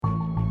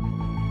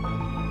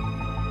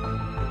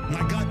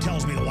My gut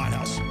tells me the White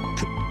House,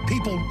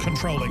 people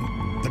controlling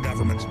the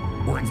government,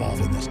 were involved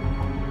in this.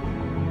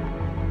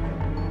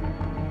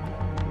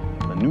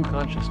 A new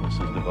consciousness is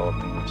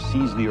developing which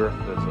sees the Earth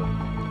as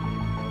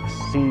a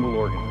single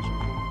organism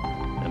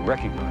and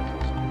recognizes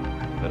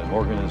that an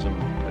organism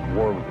at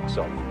war with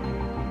itself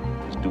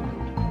is doomed.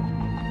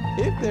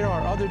 If there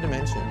are other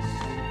dimensions,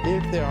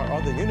 if there are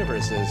other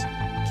universes,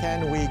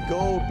 can we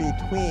go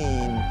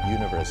between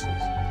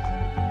universes?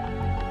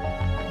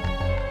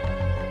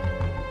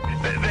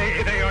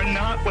 They are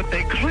not what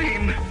they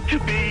claim to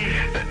be.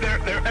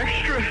 They're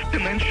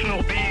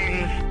extra-dimensional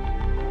beings.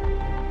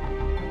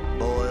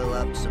 Boil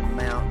up some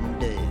Mountain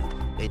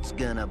Dew. It's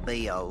gonna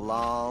be a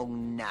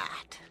long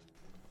night.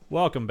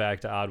 Welcome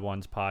back to Odd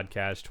Ones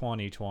Podcast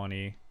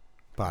 2020.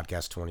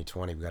 Podcast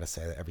 2020. We got to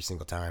say that every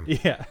single time.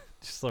 Yeah,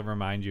 just to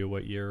remind you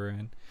what year we're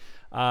in.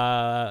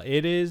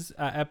 It is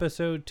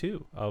episode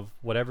 2 of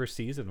whatever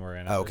season we're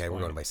in. Oh, okay, we're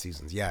going by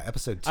seasons. Yeah,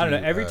 episode 2. I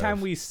don't know. Every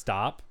time we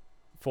stop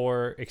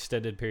for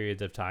extended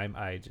periods of time,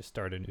 I just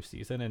start a new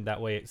season, and that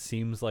way it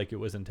seems like it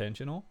was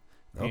intentional.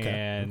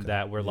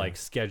 That we're like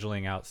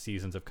scheduling out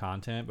seasons of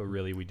content, but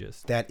really we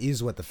just... That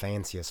is what the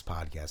fanciest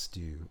podcasts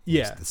do.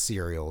 Yeah. The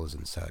serials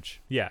and such.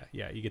 Yeah,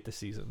 you get the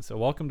season. So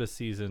welcome to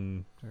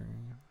season...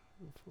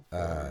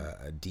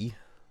 D?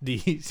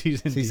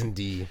 Season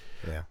D.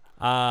 Yeah.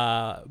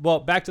 Well,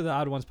 back to the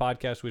Odd Ones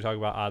Podcast. We talk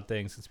about odd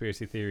things,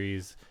 conspiracy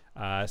theories,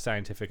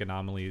 scientific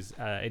anomalies,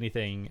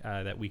 anything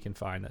that we can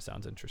find that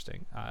sounds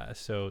interesting.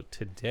 So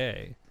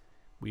today...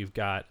 we've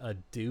got a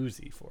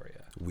doozy for you.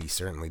 We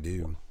certainly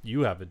do.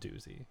 You have a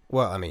doozy.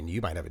 Well, I mean,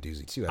 you might have a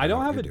doozy too. I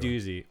don't have a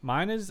doozy.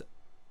 Mine is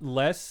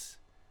less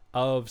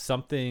of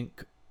something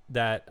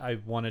that I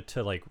wanted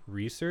to like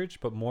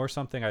research, but more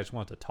something I just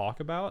want to talk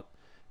about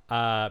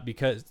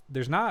because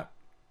there's not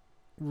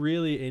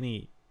really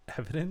any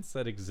evidence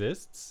that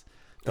exists.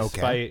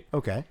 Despite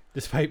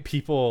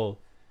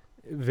people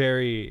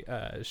very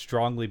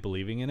strongly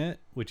believing in it,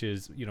 which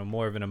is,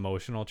 more of an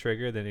emotional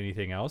trigger than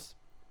anything else.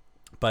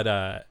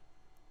 But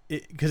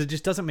because it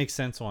just doesn't make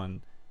sense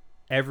on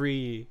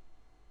every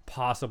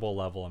possible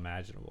level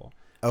imaginable.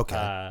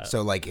 Okay.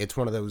 So like it's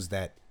one of those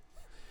that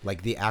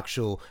like the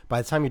actual,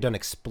 by the time you're done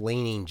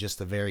explaining just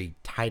the very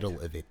title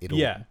of it, it'll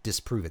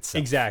disprove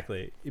itself.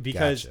 Exactly.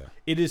 Because Gotcha.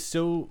 It is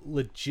so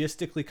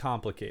logistically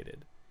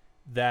complicated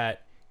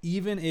that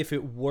even if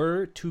it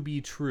were to be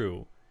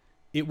true,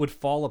 it would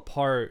fall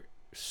apart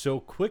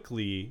so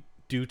quickly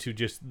due to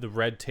just the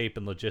red tape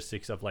and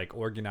logistics of like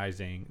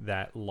organizing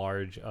that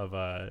large of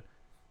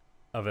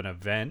an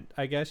event,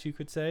 I guess you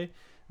could say,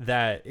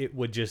 that it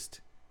would just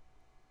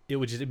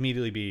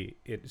immediately be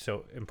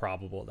so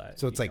improbable that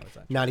so it's like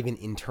not even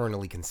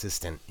internally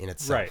consistent in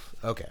itself. Right.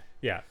 Okay.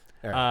 Yeah.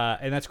 Right.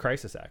 And that's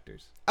crisis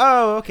actors.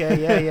 Oh, okay.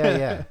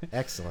 Yeah.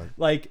 Excellent.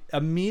 Like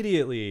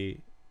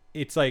immediately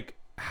it's like,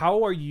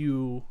 how are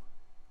you?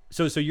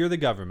 So you're the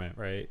government,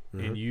 right?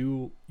 Mm-hmm. And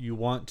you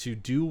want to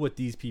do what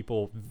these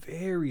people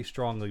very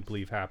strongly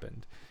believe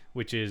happened,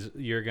 which is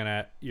you're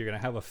gonna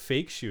have a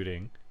fake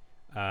shooting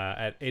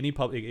at any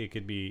public. It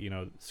could be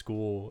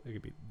school, it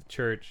could be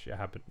church. It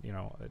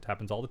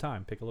happens all the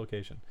time. Pick a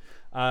location,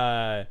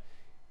 and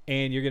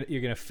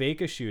you're gonna fake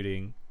a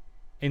shooting,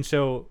 and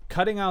so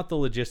cutting out the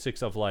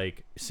logistics of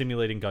like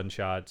simulating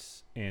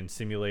gunshots and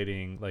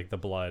simulating like the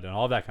blood and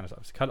all that kind of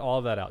stuff. So cut all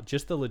of that out.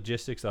 Just the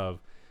logistics of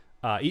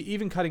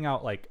even cutting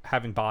out like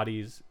having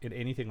bodies and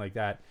anything like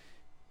that.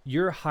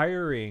 You're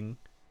hiring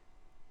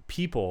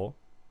people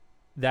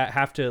that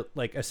have to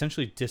like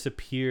essentially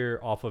disappear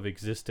off of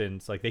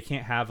existence. Like they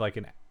can't have like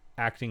an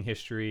acting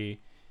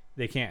history.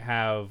 They can't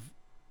have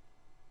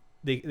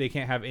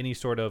any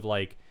sort of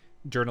like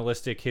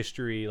journalistic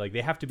history. Like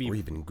they have to be, or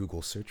even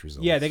Google search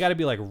results. Yeah, they got to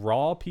be like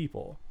raw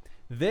people.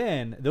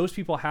 Then those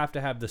people have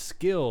to have the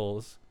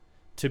skills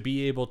to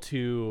be able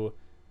to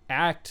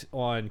act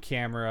on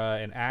camera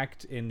and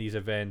act in these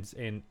events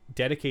and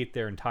dedicate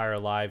their entire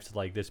lives to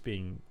like this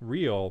being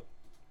real.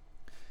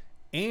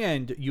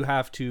 And you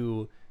have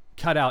to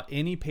cut out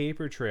any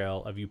paper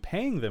trail of you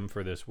paying them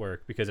for this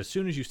work, because as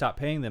soon as you stop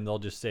paying them, they'll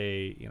just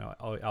say,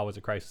 oh, I was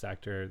a crisis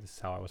actor, this is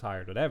how I was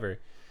hired, whatever.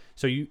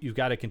 So you've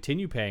got to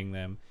continue paying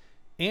them,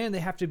 and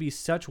they have to be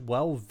such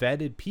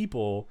well-vetted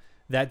people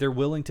that they're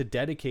willing to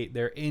dedicate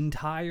their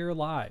entire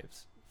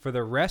lives for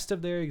the rest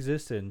of their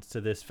existence to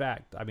this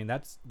fact. I mean,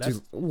 that's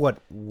Dude,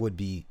 what would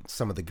be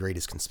some of the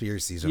greatest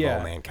conspiracies of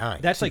all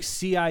mankind. That's like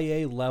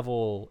CIA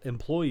level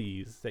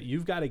employees that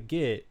you've got to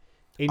get.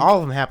 All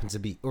of them happen to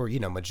be, or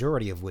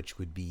majority of which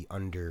would be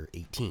under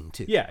 18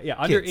 too. Yeah,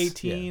 under Kids,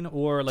 18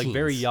 or like teens.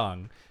 very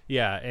young.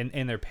 Yeah,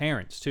 and their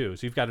parents too.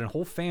 So you've got a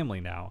whole family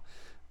now.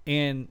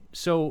 And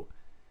so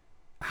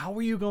how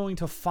are you going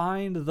to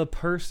find the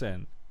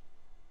person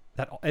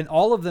and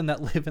all of them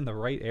that live in the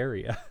right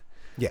area?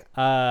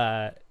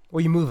 Yeah. Or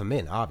you move them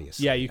in,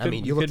 obviously. Yeah, you could. I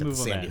mean, you could looked at the move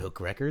them Sandy in. Hook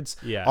records.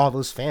 Yeah. All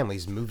those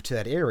families moved to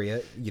that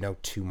area,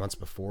 2 months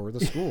before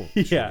the school.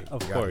 Yeah, shooting,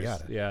 of yada, course.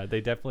 yada. Yeah,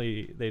 they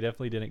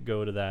definitely didn't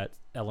go to that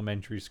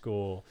elementary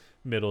school,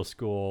 middle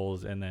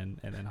schools, and then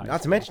high school.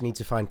 Not to mention, you need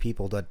to find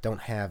people that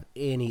don't have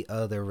any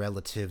other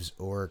relatives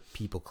or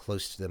people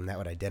close to them that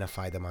would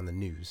identify them on the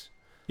news.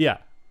 Yeah,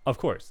 of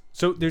course.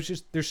 So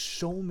there's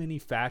so many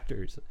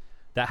factors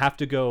that have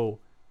to go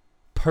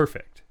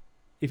perfect.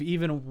 If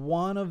even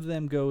one of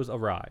them goes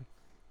awry,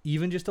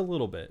 even just a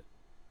little bit,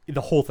 the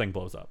whole thing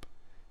blows up.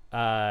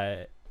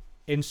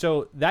 And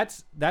so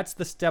that's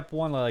the step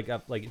one, like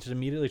just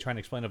immediately trying to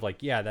explain of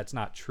like, yeah, that's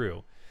not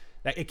true.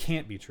 That it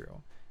can't be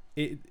true.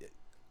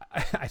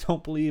 I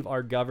don't believe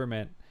our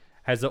government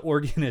has the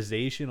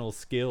organizational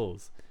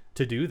skills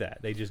to do that.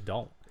 They just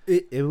don't.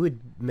 It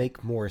would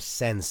make more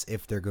sense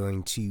if they're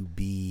going to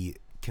be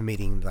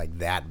committing like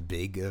that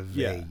big of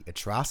a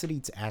atrocity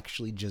to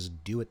actually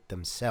just do it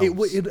themselves.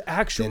 It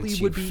actually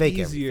would be fake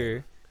easier.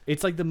 everything.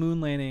 It's like the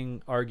moon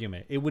landing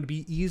argument. It would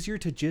be easier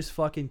to just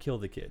fucking kill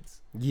the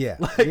kids. Yeah,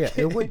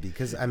 it would be,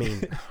 because I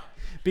mean,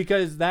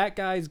 because that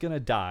guy's gonna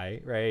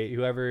die, right?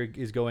 Whoever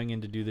is going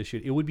in to do the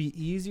shoot, it would be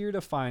easier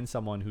to find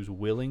someone who's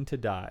willing to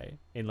die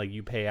and like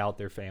you pay out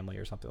their family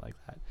or something like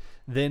that,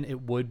 than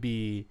it would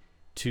be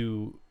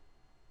to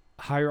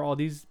hire all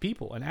these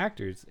people and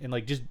actors and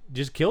like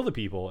just kill the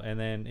people, and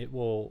then it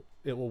will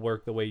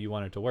work the way you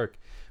want it to work.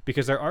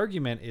 Because their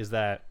argument is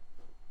that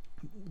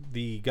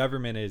the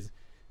government is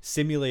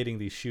simulating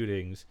these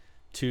shootings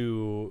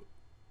to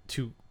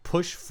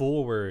push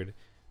forward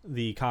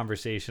the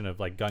conversation of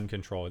like gun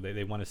control.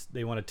 They want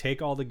to take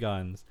all the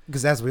guns,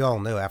 because as we all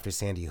know, after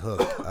Sandy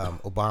Hook,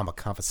 Obama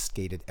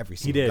confiscated every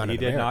single gun in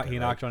America. He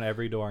knocked on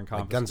every door and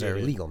confiscated. Like, guns are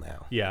illegal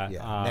now. Yeah,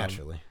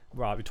 naturally.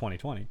 Probably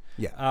 2020.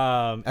 Yeah.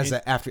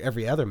 After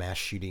every other mass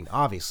shooting,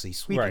 obviously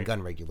sweeping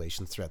gun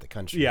regulations throughout the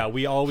country. Yeah,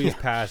 we always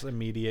pass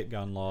immediate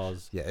gun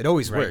laws. Yeah, it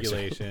always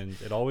regulations.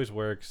 works. It always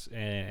works,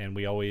 and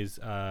we always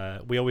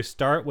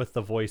start with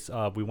the voice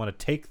of we want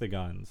to take the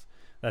guns.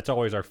 That's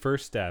always our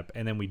first step,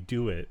 and then we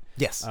do it.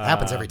 Yes, it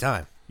happens every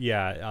time.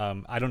 Yeah,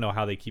 I don't know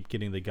how they keep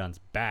getting the guns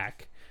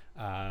back.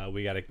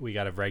 We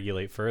gotta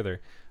regulate further.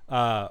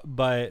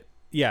 But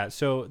yeah,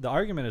 so the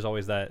argument is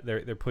always that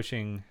they're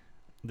pushing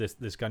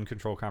this gun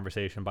control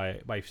conversation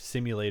by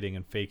simulating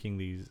and faking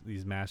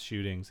these mass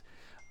shootings,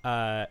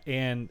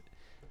 and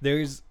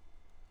there's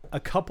a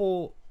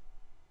couple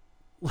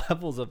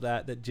levels of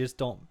that just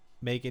don't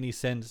make any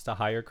sense to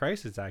hire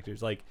crisis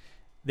actors. Like,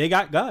 they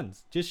got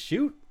guns, just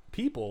shoot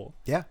people.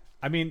 Yeah,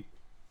 I mean,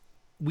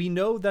 we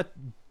know that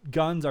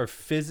guns are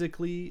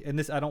physically, and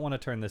this, I don't want to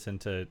turn this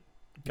into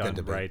gun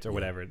rights or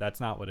whatever. That's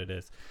not what it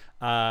is.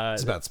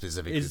 It's about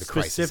specifically the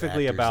crisis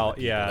specifically actors about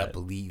and the people that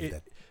believe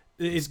that.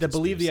 It's to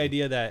believe the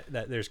idea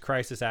that there's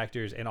crisis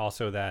actors, and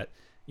also that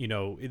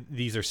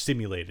these are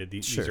simulated.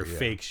 These are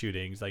fake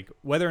shootings. Like,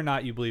 whether or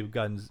not you believe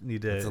guns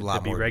need to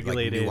be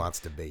regulated, like,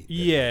 nuanced debate.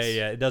 Yeah,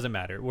 it doesn't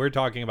matter. We're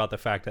talking about the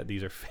fact that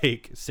these are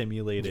fake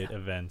simulated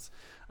events,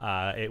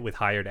 with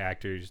hired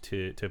actors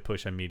to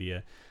push a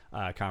media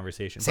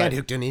conversation. Sandy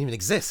Hook didn't even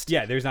exist.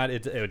 Yeah, there's not.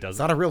 It doesn't. It's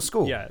not a real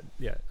school.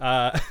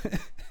 Yeah.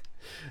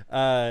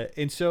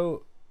 And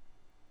so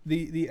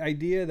the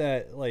idea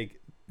that, like,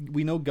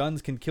 we know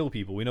guns can kill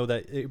people. We know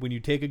that when you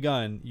take a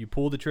gun, you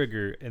pull the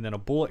trigger and then a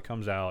bullet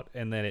comes out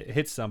and then it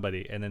hits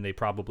somebody and then they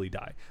probably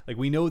die. Like,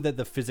 we know that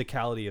the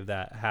physicality of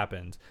that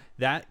happens.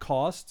 That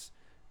costs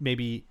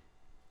maybe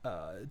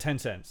 10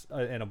 cents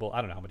in a bullet.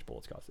 I don't know how much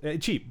bullets cost.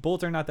 Cheap.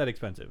 Bullets are not that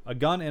expensive. A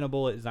gun and a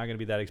bullet is not going to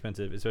be that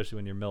expensive, especially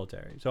when you're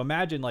military. So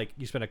imagine, like,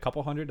 you spend a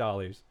couple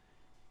 $100s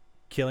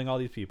killing all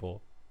these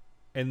people,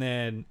 and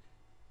then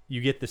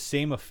you get the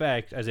same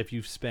effect as if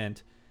you've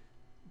spent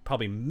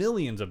probably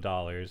millions of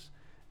dollars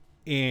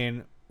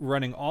in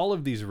running all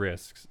of these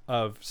risks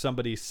of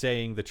somebody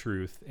saying the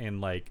truth and,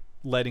 like,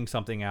 letting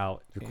something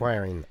out,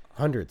 requiring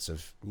hundreds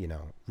of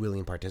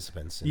willing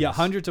participants.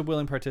 Hundreds of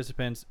willing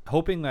participants,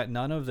 hoping that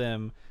none of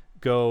them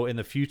go in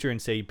the future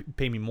and say,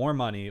 pay me more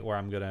money or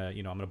I'm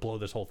gonna blow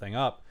this whole thing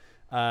up.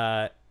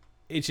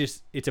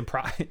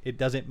 It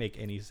doesn't make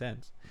any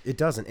sense. It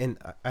doesn't. And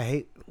I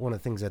hate one of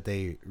the things that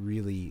they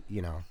really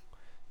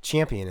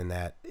champion in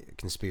that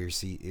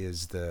conspiracy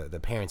is the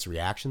parents'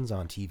 reactions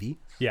on TV.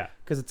 Yeah,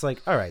 because it's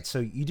like, all right, so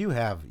you do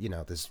have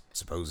this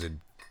supposed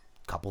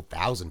couple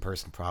thousand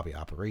person probably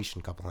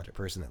operation, couple hundred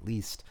person at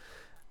least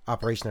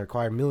operation that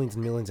required millions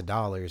and millions of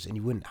dollars, and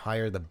you wouldn't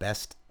hire the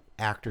best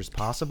actors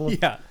possible.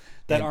 Yeah,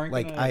 that and aren't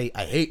like gonna...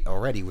 I hate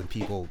already when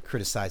people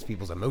criticize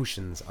people's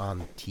emotions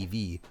on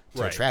TV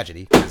to a Right.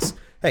 tragedy, because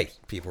hey,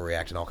 people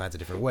react in all kinds of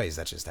different ways.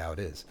 That's just how it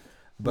is.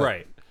 But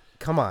Right.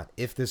 come on,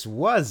 if this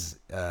was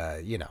a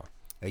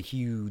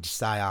huge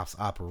psyops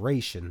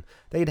operation,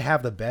 they'd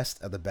have the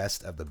best of the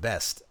best of the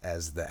best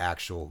as the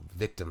actual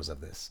victims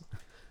of this.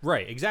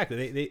 Right,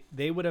 exactly.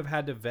 They would have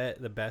had to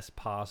vet the best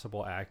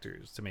possible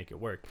actors to make it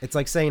work. It's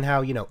like saying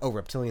how,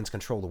 reptilians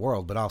control the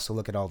world, but also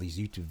look at all these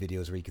YouTube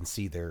videos where you can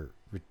see their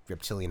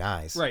reptilian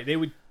eyes. Right,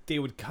 they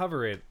would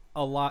cover it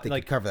a lot They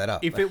like could cover that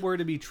up. If it were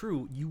to be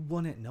true, you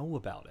wouldn't know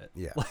about it.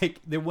 Yeah. Like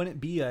there wouldn't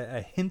be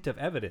a hint of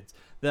evidence.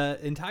 The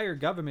entire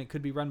government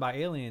could be run by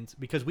aliens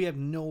because we have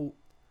no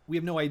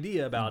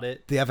idea about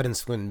it. The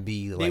evidence wouldn't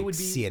be like would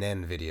be-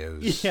 CNN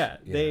videos. Yeah,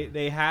 you know.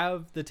 they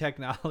have the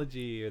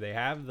technology, or they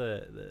have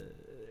the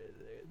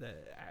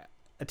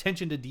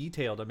attention to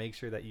detail to make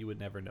sure that you would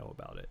never know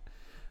about it.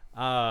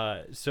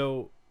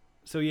 So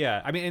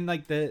yeah, I mean, and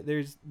like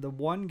there's the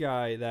one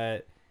guy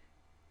that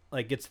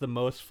like gets the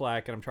most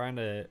flack, and I'm trying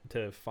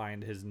to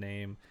find his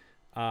name,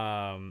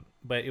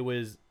 but it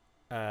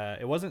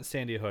wasn't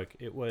Sandy Hook.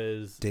 It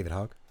was David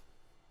Hogg.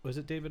 Was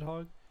it David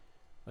Hogg?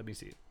 Let me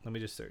see. Let me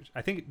just search.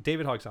 I think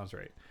David Hogg sounds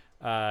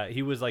right.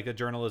 He was like a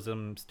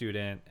journalism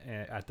student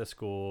at the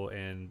school,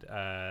 and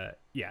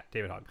yeah,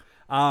 David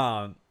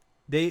Hogg.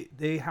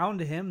 They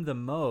hound him the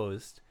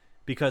most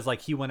because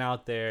like he went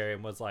out there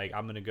and was like,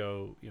 I'm gonna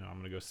go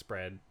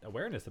spread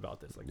awareness about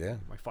this. Like, yeah,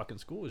 my fucking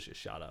school was just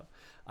shot up.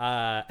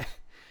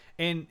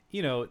 And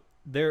you know,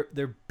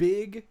 their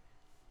big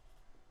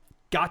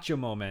gotcha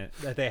moment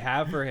that they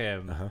have for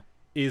him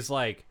is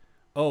like,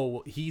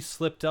 oh, he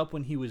slipped up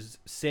when he was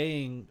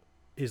saying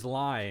his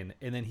line,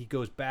 and then he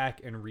goes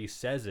back and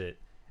re-says it,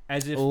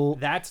 as if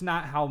that's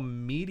not how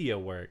media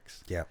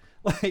works. Yeah.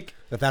 Like,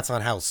 but that's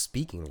not how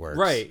speaking works.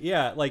 Right.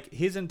 Yeah. Like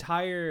his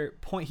entire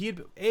point, he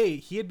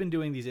had been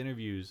doing these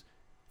interviews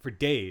for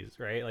days,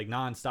 right? Like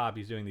nonstop.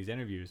 He's doing these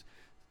interviews.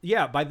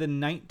 Yeah. By the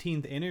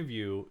 19th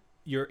interview,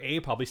 you're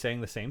probably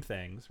saying the same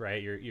things,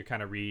 right? You're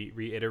kind of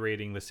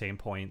reiterating the same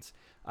points.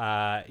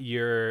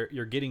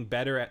 You're getting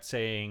better at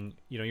saying,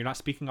 you know, you're not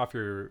speaking off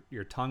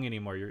your tongue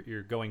anymore.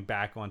 You're going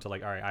back onto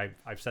like, all right,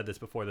 I've said this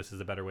before. This is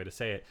a better way to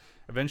say it.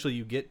 Eventually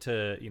you get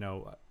to, you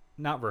know,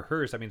 not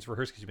rehearse. I mean, it's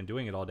rehearsed because you've been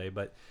doing it all day,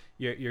 but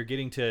you're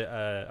getting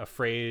to a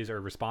phrase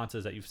or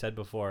responses that you've said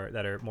before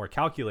that are more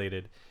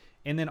calculated.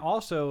 And then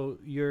also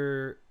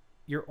you're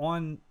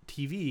on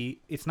TV.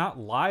 It's not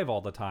live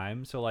all the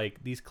time. So like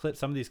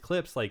some of these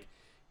clips, like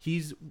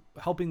he's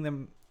helping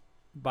them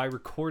by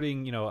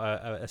recording, you know,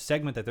 a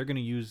segment that they're going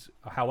to use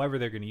however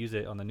they're going to use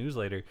it on the news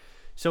later.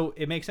 So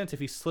it makes sense if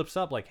he slips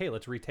up like, hey,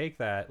 let's retake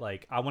that.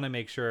 Like, I want to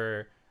make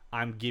sure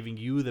I'm giving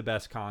you the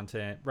best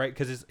content, right?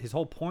 Because his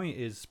whole point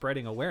is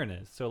spreading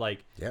awareness. So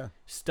like, yeah,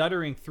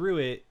 stuttering through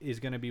it is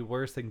going to be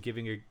worse than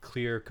giving a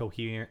clear,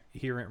 coherent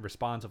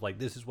response of like,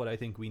 this is what I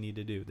think we need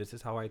to do. This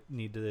is how I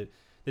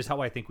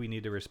think we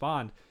need to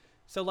respond.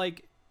 So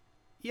like,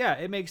 yeah,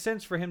 it makes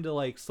sense for him to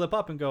like slip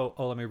up and go,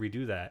 oh, let me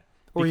redo that.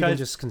 Or even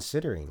just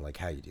considering like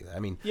how you do that. I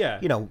mean, yeah,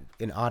 you know,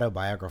 an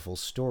autobiographical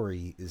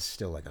story is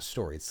still like a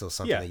story. It's still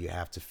something that you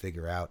have to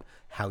figure out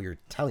how you're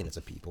telling it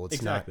to people.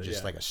 It's not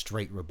just like a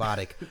straight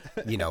robotic,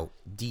 you know,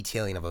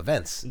 detailing of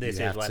events. This you is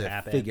have what to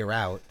happened. figure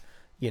out,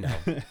 you know,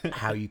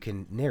 how you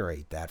can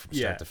narrate that from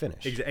start to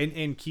finish.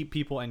 And keep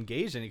people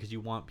engaged in it because you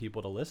want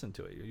people to listen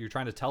to it. You're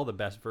trying to tell the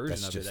best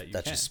version of it that you can.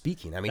 That's just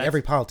speaking. I mean,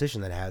 every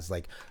politician that has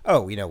like,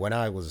 oh, you know, when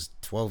I was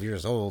 12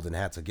 years old and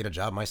had to get a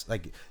job,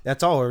 like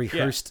that's all a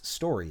rehearsed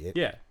story.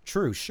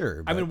 True,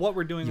 sure. I mean, what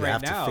we're doing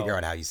right now, you have to figure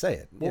out how you say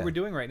it. What we're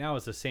doing right now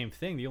is the same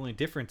thing. The only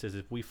difference is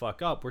if we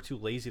fuck up, we're too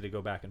lazy to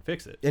go back and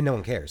fix it. And no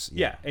one cares.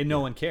 And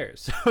no one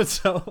cares.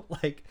 So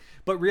like,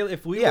 but really,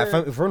 if we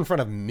if we're in front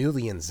of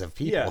millions of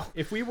people.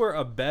 If we were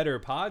a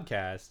better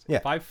podcast,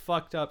 if I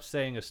fucked up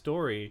saying a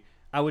story,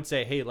 I would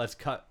say, hey, let's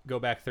go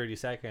back 30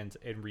 seconds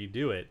and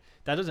redo it.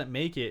 That doesn't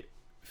make it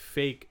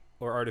fake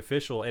or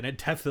artificial, and it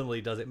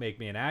definitely doesn't make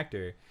me an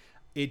actor.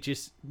 It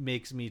just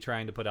makes me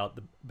trying to put out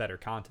the better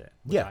content.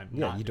 I'm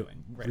not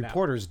doing right now.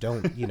 Reporters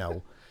don't, you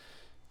know,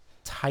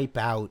 type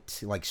out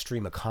like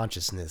stream of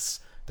consciousness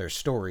their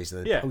stories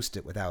and then post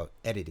it without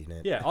editing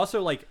it. Yeah.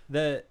 Also, like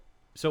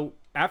so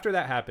after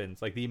that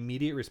happens, like the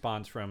immediate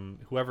response from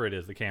whoever it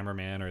is, the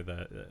cameraman or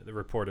the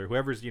reporter,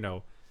 whoever's, you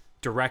know,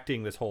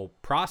 directing this whole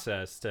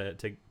process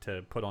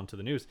to put onto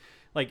the news,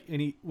 like,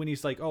 and when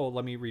he's like, oh,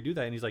 let me redo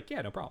that, and he's like,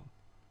 yeah, no problem.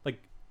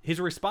 Like his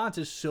response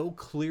is so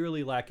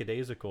clearly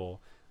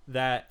lackadaisical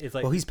that it's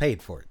like, well, he's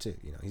paid for it too.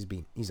 You know,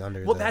 he's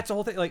under. Well, that's the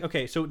whole thing. Like,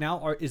 okay, so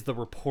now is the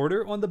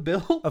reporter on the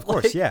bill? Of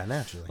course, like, yeah,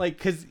 naturally. Like,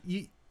 because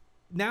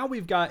now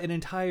we've got an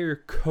entire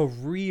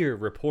career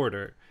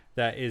reporter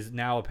that is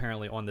now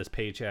apparently on this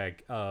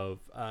paycheck of,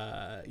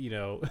 you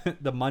know,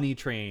 the money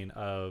train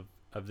of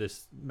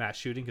this mass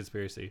shooting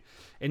conspiracy,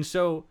 and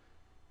so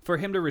for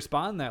him to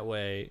respond that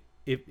way,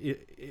 if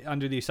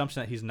under the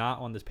assumption that he's not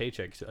on this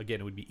paycheck, so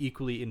again, it would be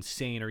equally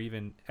insane or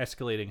even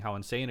escalating how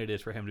insane it is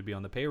for him to be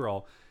on the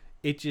payroll.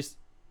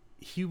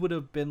 He would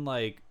have been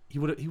like, he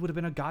would have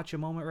been a gotcha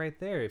moment right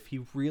there if he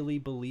really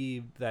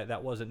believed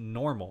that wasn't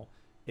normal.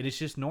 It is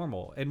just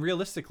normal. And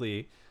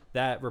realistically,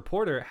 that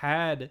reporter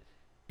had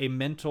a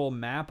mental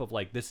map of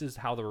like, this is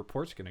how the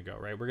report's going to go,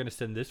 right? We're going to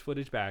send this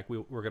footage back.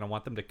 We're going to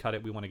want them to cut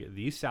it. We want to get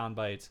these sound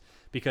bites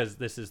because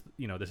this is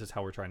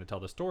how we're trying to tell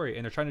the story.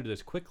 And they're trying to do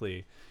this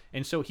quickly.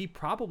 And so he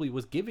probably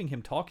was giving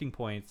him talking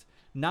points,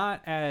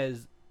 not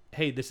as,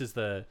 hey, this is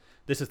the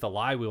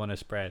lie we want to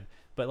spread,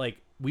 but like,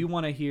 we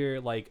want to hear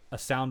like a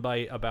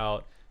soundbite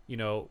about, you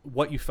know,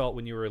 what you felt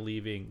when you were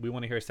leaving. We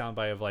want to hear a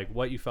soundbite of like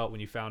what you felt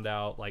when you found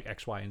out like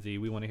X, Y, and Z.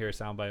 We want to hear a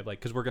soundbite of like,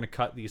 because we're going to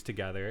cut these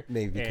together.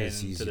 Maybe because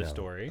into he's the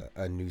story.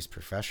 a news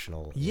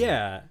professional.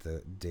 Yeah.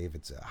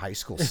 David's a high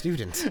school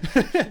student.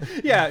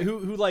 Yeah,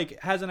 who like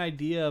has an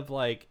idea of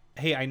like,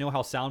 hey, I know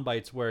how sound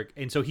bites work,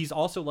 and so he's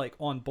also like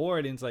on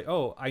board, and it's like,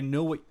 oh, I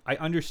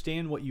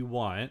understand what you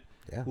want.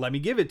 Yeah. Let me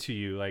give it to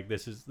you. Like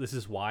this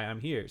is why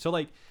I'm here. So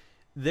like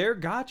their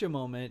gotcha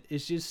moment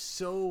is just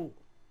so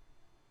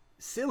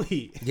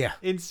silly. Yeah.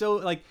 And so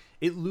like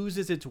it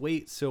loses its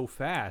weight so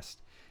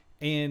fast,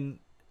 and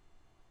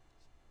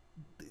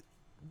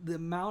the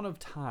amount of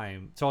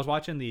time. So I was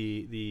watching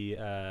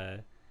the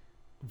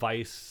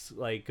Vice,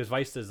 like, because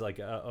Vice does like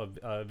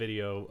a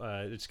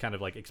video, it's kind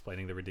of like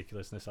explaining the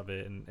ridiculousness of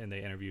it, and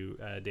they interview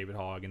David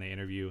Hogg, and they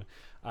interview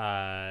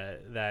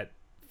that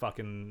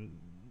fucking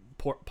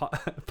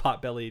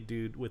pot-bellied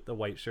dude with the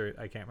white shirt,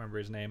 I can't remember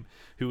his name,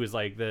 who was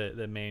like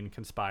the main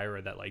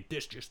conspirer that like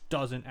this just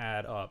doesn't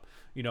add up,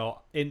 you know.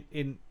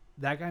 And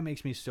that guy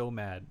makes me so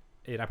mad,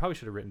 and I probably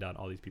should have written down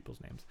all these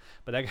people's names,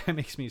 but that guy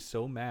makes me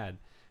so mad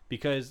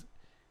because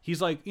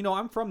he's like, you know,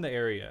 I'm from the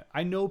area.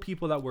 I know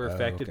people that were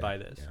affected by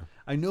this. Yeah.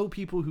 I know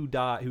people who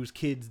died, whose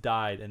kids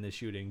died in this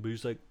shooting. But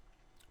he's like,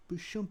 but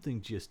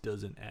something just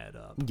doesn't add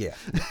up. Yeah,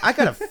 I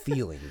got a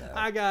feeling though.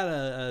 I got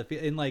a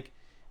and like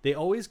they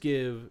always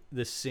give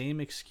the same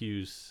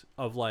excuse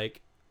of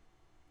like,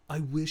 I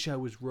wish I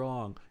was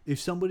wrong. If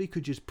somebody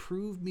could just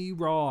prove me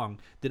wrong,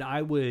 then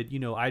I would, you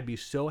know, I'd be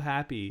so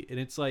happy. And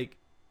it's like,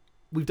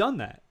 we've done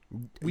that.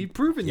 We've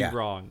proven you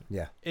wrong.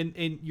 Yeah.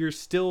 And you're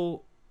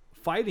still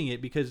fighting it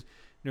because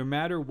no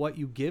matter what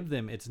you give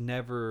them, it's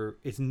never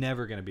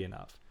going to be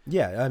enough.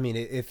 Yeah, I mean,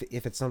 if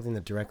it's something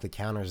that directly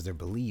counters their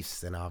beliefs,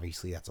 then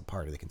obviously that's a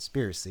part of the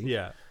conspiracy.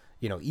 Yeah.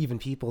 You know, even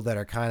people that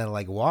are kind of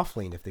like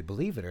waffling if they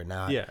believe it or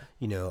not, yeah,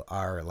 you know,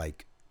 are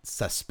like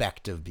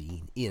suspect of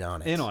being in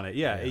on it. In on it,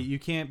 yeah. You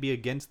can't be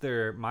against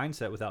their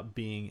mindset without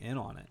being in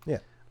on it. Yeah.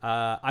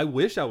 I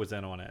wish I was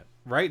in on it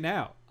right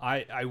now.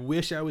 I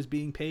wish I was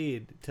being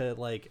paid to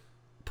like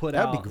put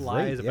That'd out be great.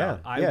 lies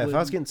about. Yeah, if I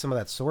was getting some of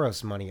that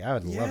Soros money, I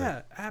would love it.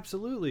 Yeah,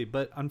 absolutely.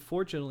 But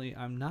unfortunately,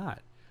 I'm not.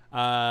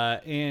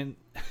 And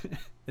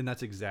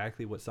that's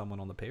exactly what someone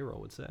on the payroll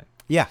would say.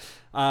 Yeah.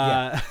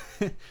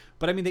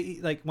 But I mean, they,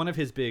 like one of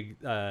his big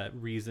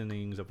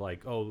reasonings of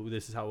like, oh,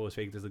 this is how it was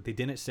faked is like they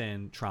didn't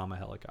send trauma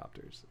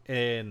helicopters,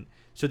 and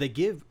so they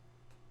give,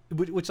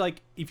 which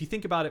like if you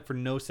think about it for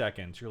no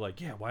seconds, you're like,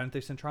 yeah, why didn't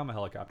they send trauma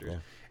helicopters? Yeah.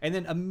 And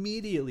then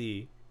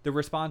immediately the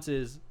response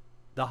is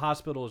the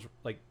hospital is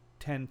like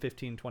 10,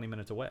 15, 20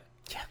 minutes away.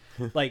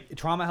 Yeah. Like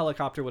trauma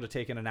helicopter would have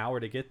taken an hour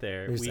to get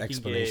there. There's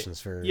explanations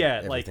for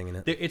everything in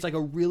it. It's like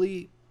a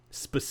really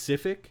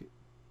specific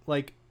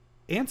like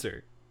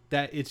answer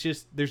that it's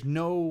just there's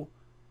no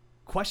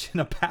question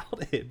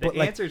about it. The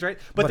answer's right,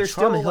 but there's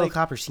trauma still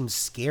helicopter seems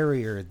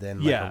scarier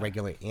than like a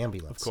regular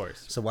ambulance. Of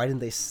course. So why didn't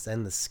they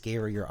send the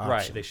scarier option?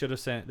 Right. They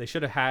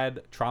should have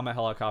had trauma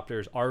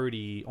helicopters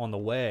already on the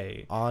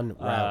way on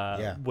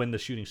route. When the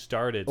shooting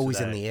started.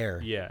 Always in the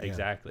air. Yeah,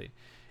 exactly.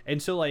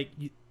 And so like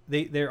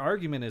their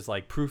argument is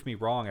like, prove me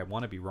wrong. I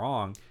want to be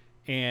wrong.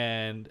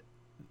 And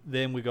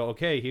then we go,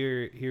 okay,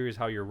 here's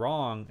how you're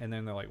wrong. And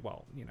then they're like,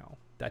 well, you know,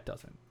 that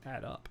doesn't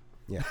add up.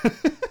 Yeah.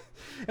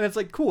 And it's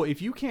like, cool.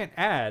 If you can't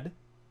add,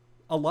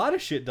 a lot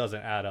of shit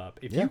doesn't add up.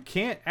 If you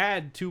can't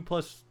add 2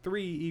 +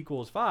 3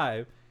 =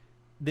 5,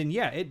 then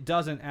yeah, it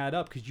doesn't add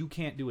up because you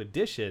can't do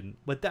addition.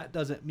 But that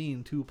doesn't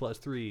mean 2 +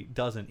 3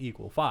 doesn't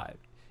equal 5.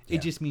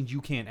 It just means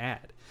you can't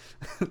add.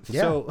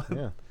 So,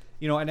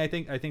 you know, and I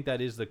think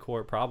that is the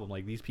core problem.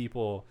 Like these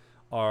people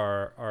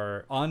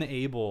are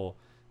unable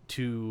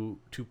to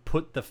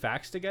put the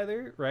facts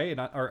together, right? And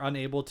are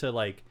unable to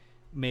like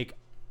make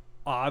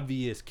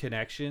obvious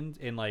connections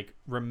and like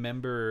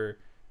remember,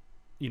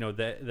 you know,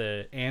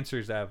 the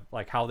answers that have,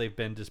 like how they've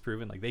been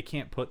disproven. Like they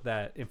can't put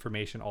that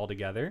information all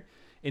together,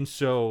 and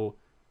so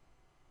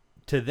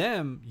to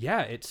them,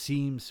 yeah, it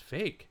seems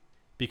fake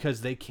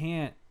because they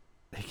can't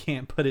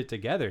put it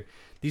together.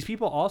 These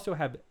people also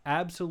have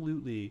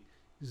absolutely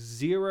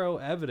zero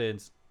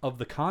evidence of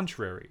the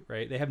contrary,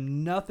 right? They have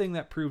nothing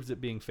that proves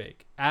it being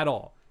fake at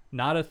all,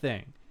 not a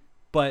thing,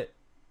 but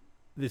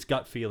this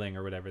gut feeling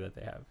or whatever that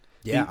they have.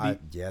 Yeah,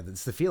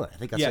 that's the feeling. I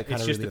think that's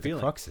kind of really what the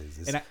crux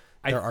is. And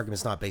their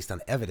argument's not based on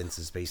evidence;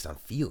 it's based on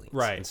feelings.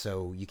 Right. And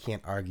so you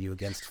can't argue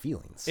against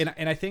feelings.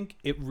 And I think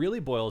it really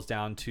boils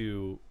down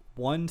to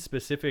one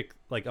specific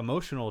like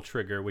emotional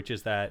trigger, which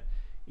is that,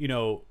 you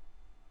know,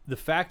 the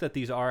fact that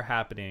these are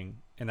happening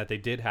and that they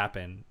did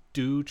happen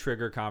do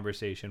trigger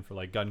conversation for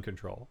like gun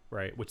control,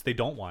 right? Which they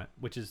don't want,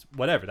 which is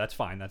whatever. That's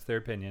fine. That's their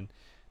opinion.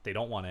 They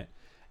don't want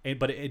it.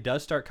 But it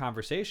does start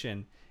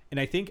conversation. And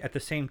I think at the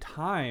same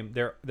time,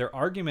 their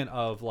argument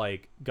of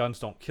like guns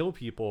don't kill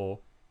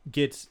people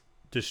gets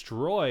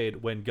destroyed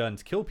when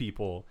guns kill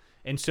people.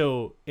 And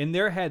so in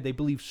their head, they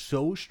believe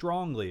so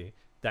strongly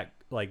that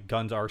like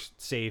guns are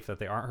safe, that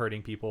they aren't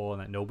hurting people,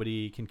 and that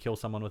nobody can kill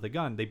someone with a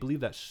gun. They believe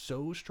that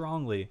so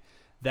strongly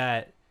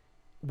that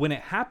when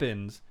it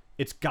happens,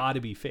 it's got to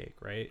be fake,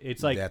 right?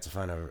 It's like they have to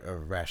find a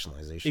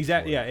rationalization.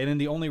 exactly, for yeah. it. And then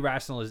the only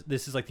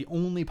this is like the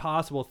only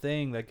possible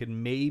thing that could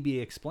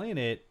maybe explain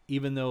it,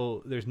 even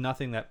though there's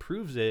nothing that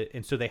proves it,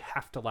 and so they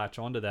have to latch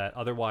onto that.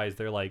 Otherwise,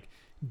 they're like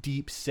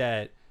deep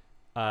set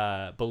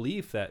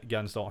belief that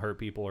guns don't hurt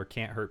people or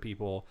can't hurt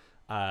people.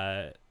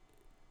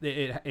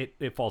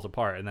 It falls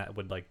apart, and that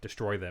would like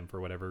destroy them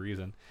for whatever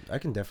reason. I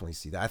can definitely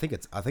see that. I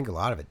think a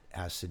lot of it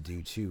has to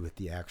do too with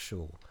the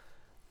actual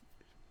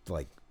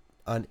like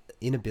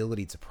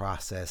inability to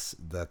process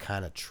the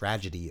kind of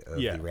tragedy of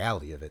Yeah. the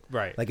reality of it.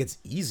 Right. Like it's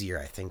easier,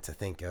 I think, to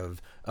think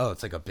of, oh,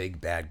 it's like a big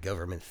bad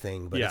government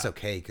thing, but it's Yeah.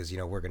 okay because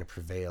we're going to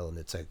prevail, and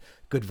it's a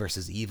good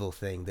versus evil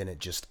thing. Then it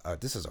just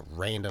this is a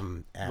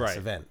random ass Right.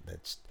 event.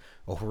 That's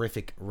a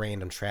horrific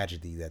random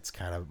tragedy. That's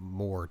kind of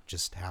more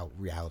just how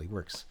reality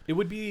works. It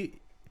would be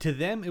to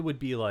them. It would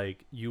be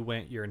like you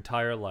went your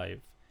entire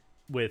life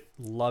with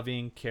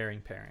loving,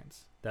 caring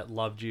parents that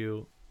loved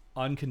you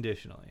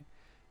unconditionally.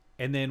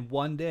 And then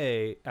one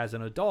day, as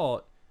an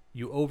adult,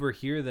 you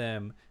overhear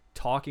them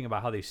talking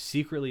about how they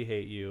secretly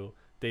hate you.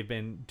 They've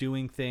been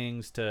doing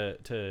things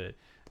to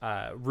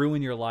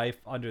ruin your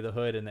life under the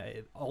hood, and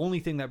the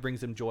only thing that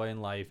brings them joy in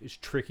life is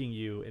tricking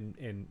you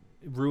and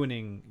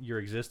ruining your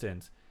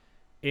existence.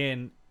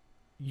 And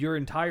your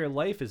entire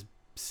life is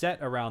set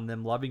around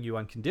them loving you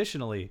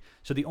unconditionally.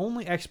 So the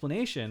only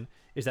explanation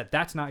is that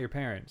that's not your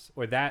parents,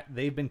 or that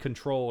they've been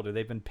controlled, or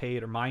they've been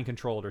paid, or mind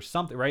controlled, or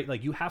something, right?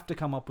 Like you have to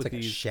come up with It's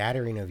like these a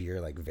shattering of your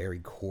like very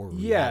core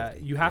reality. yeah,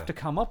 you have to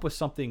come up with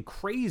something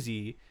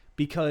crazy,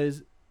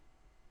 because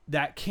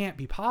that can't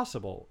be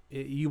possible.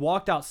 You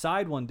walked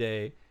outside one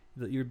day,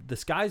 the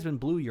sky's been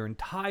blue your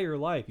entire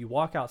life. You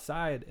walk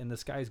outside and the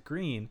sky's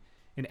green,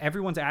 and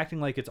everyone's acting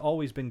like it's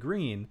always been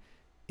green,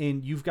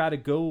 and you've got to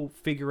go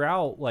figure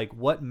out like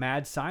what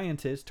mad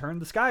scientist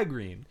turned the sky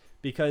green,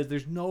 because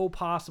there's no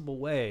possible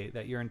way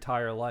that your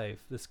entire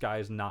life the sky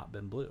has not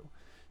been blue.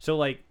 So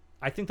like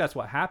I think that's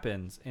what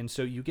happens. And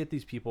so you get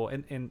these people,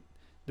 and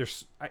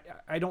there's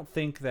I don't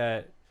think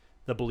that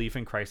the belief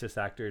in crisis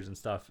actors and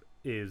stuff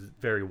is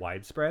very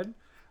widespread.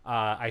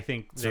 I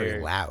think It's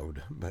very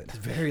loud, but it's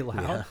very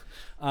loud.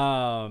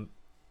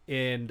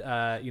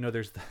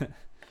 There's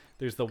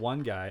the one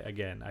guy,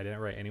 again, I didn't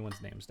write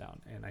anyone's names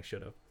down, and I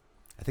should have.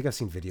 I think I've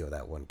seen video of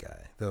that one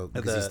guy, though,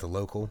 because he's the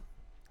local.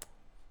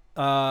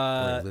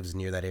 Or he lives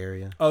near that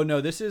area. Oh no,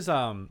 this is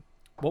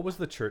what was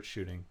the church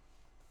shooting?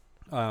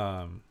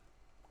 With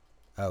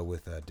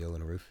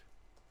Dylan Roof.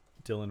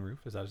 Dylan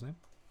Roof, is that his name?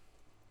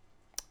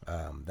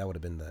 That would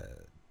have been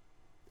the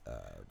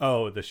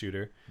The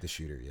shooter. The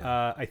shooter,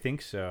 yeah. I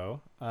think so.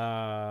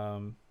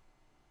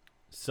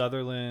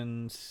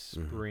 Sutherland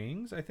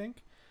Springs, I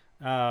think.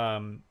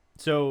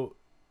 So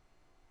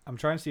I'm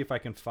trying to see if I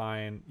can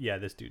find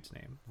this dude's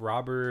name,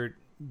 Robert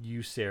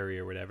Useri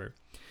or whatever.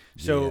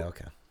 So yeah,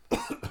 okay.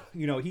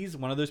 He's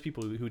one of those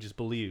people who just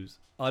believes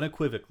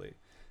unequivocally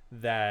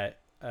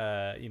that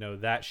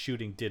that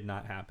shooting did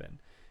not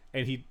happen,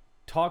 and he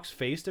talks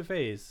face to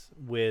face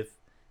with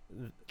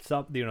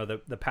some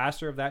the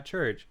pastor of that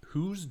church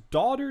whose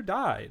daughter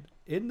died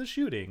in the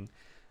shooting,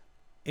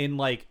 and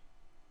like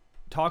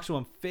talks to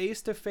him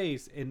face to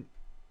face, and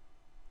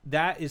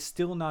that is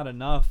still not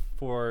enough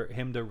for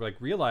him to like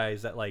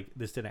realize that like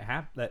this didn't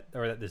happen,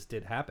 that this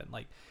did happen.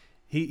 Like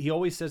he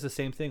always says the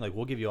same thing, like,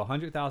 we'll give you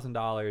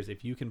 $100,000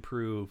 if you can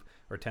prove,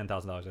 or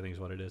 $10,000, I think is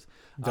what it is.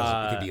 It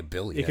could be $1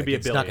 billion. It could be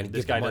 $1 billion. Not gonna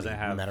This give guy the doesn't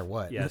money, have, no matter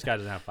what. Yeah, this guy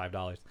doesn't have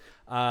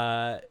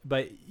 $5.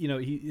 But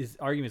his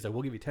argument is like,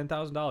 we'll give you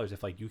 $10,000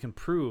 if like you can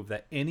prove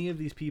that any of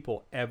these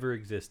people ever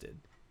existed.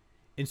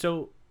 And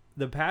so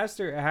the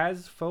pastor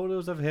has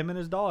photos of him and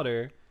his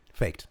daughter,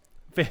 faked,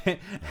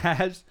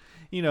 has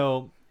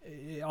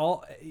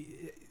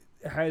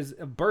has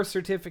a birth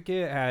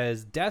certificate,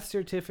 has death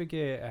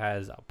certificate,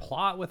 has a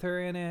plot with her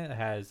in it,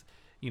 has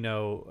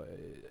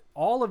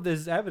all of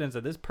this evidence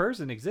that this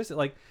person existed.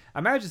 Like,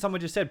 imagine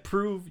someone just said,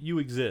 prove you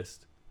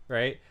exist,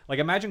 right? Like,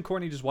 imagine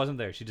Courtney just wasn't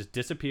there, she just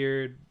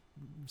disappeared,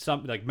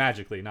 something like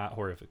magically, not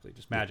horrifically,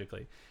 just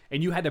magically,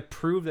 and you had to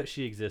prove that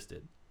she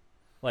existed.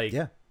 Like,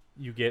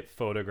 you get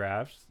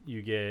photographs,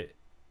 you get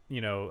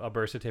a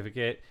birth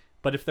certificate.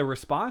 But if the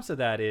response to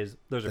that is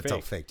those are fake, that's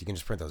all faked. You can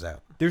just print those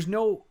out. There's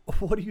no.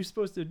 What are you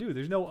supposed to do?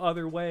 There's no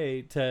other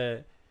way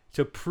to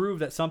prove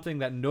that something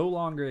that no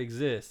longer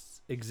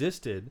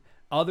existed,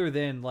 other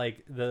than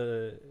like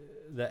the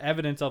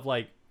evidence of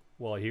like,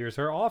 well, here's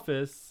her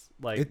office,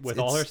 like with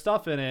all her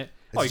stuff in it.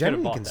 It's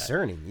genuinely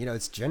concerning.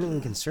 It's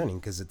genuinely concerning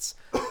because it's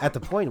at the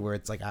point where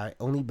it's like I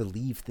only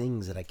believe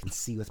things that I can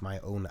see with my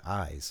own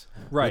eyes.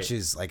 Right. Which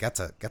is like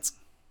that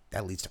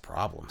leads to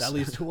problems. That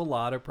leads to a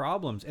lot of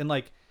problems, and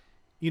like.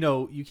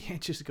 You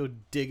can't just go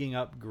digging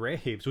up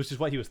graves, which is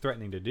what he was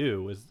threatening to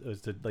do, was to like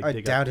dig up graves.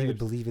 I doubt he would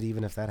believe it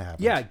even if that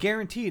happened. Yeah,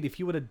 guaranteed. If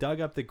he would have dug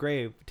up the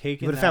grave,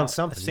 taken out found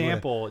something. A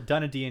sample,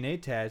 done a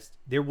DNA test,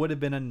 there would have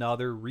been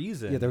another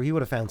reason. Yeah, he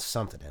would have found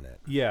something in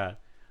it. Yeah.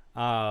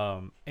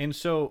 And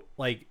so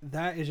like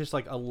that is just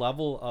like a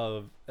level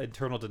of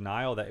internal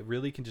denial that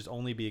really can just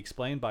only be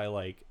explained by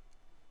like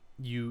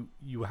you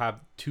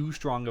have too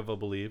strong of a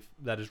belief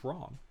that is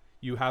wrong.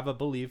 you have a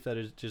belief that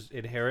is just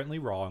inherently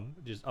wrong,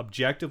 just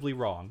objectively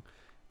wrong.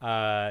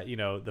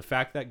 The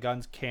fact that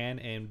guns can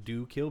and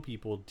do kill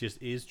people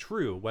just is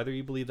true. Whether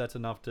you believe that's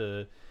enough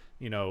to,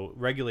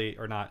 regulate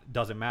or not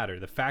doesn't matter.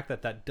 The fact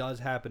that that does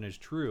happen is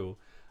true.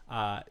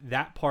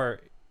 That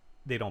part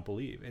they don't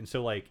believe, and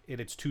so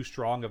it's too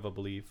strong of a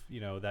belief,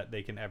 that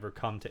they can ever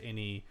come to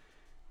any,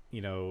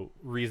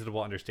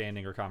 reasonable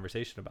understanding or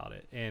conversation about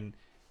it. And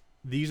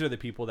these are the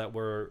people that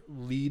were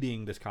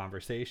leading this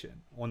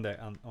conversation on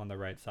the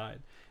right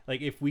side.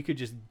 Like, if we could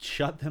just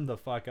shut them the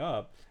fuck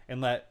up and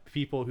let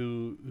people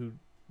who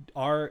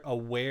are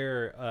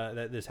aware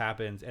that this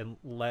happens, and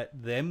let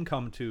them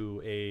come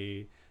to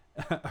a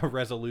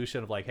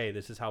resolution of hey,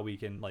 this is how we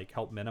can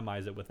help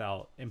minimize it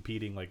without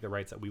impeding the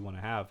rights that we want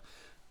to have,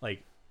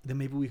 then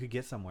maybe we could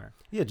get somewhere.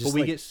 Yeah, just but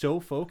we get so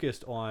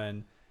focused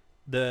on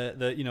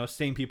the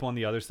same people on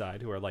the other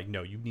side who are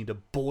no, you need to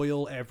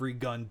boil every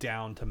gun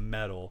down to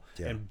metal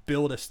and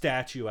build a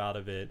statue out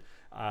of it,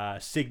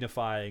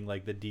 signifying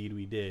the deed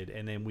we did.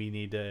 And then we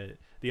need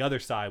the other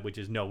side, which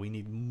is no, we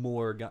need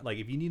more gun.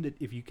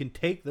 If you can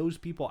take those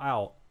people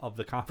out of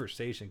the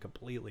conversation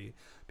completely,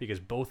 because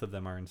both of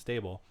them are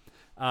unstable,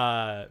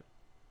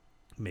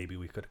 maybe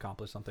we could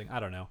accomplish something. I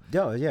don't know.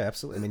 Yeah,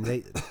 absolutely. I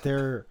mean,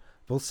 they're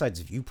both sides'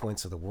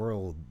 viewpoints of the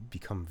world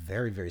become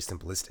very, very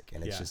simplistic,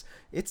 and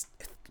it's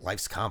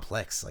life's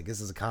complex.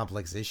 This is a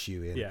complex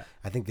issue, and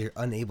I think they're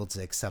unable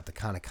to accept the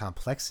kind of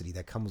complexity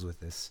that comes with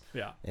this.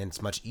 Yeah, and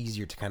it's much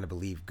easier to kind of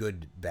believe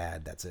good,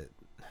 bad. That's it.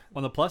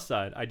 On the plus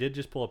side, I did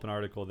just pull up an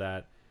article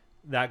that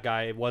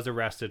guy was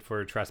arrested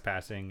for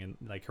trespassing and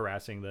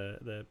harassing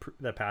the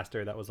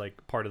pastor. That was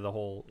part of the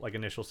whole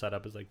initial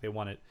setup. Is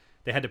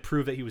they had to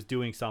prove that he was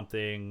doing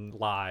something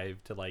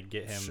live to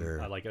get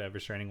him a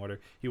restraining order.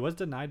 He was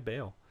denied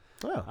bail.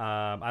 Oh.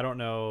 I don't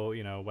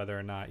know, whether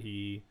or not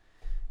he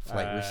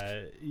flight risk.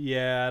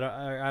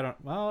 Yeah, I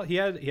don't. Well, he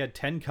had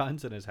 10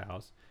 guns in his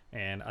house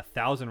and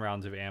 1,000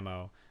 rounds of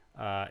ammo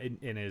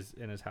in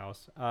his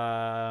house.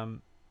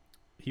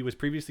 He was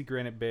previously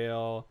granted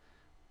bail,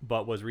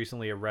 but was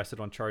recently arrested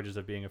on charges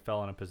of being a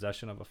felon in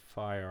possession of a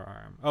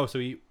firearm. Oh, so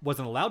he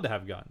wasn't allowed to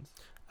have guns.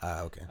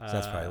 Okay. So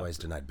that's probably why he's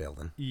denied bail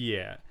then.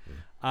 Yeah.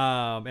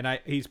 And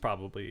he's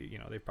probably,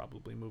 they've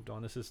probably moved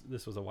on.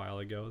 This was a while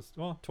ago.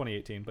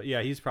 2018. But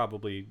yeah, he's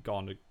probably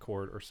gone to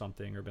court or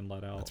something, or been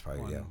let out. That's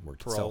probably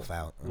worked itself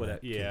out.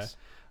 Yeah.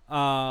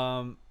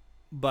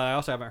 But I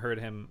also haven't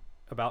heard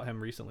about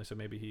him recently, so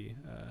maybe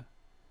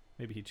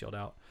he chilled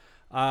out.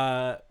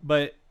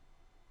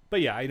 But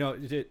yeah, I know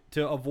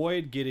to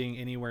avoid getting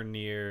anywhere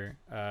near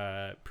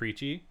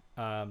preachy.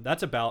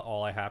 That's about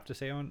all I have to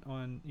say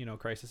on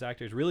crisis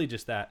actors. Really,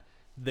 just that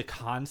the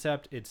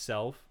concept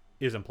itself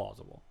is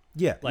implausible.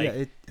 Yeah,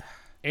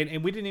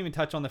 and we didn't even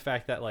touch on the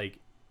fact that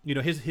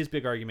his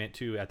big argument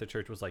too at the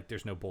church was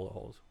there's no bullet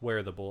holes. Where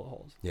are the bullet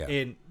holes? Yeah,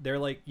 and they're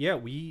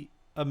we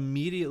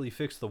immediately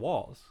fixed the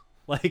walls.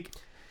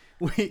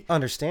 We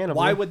understandable.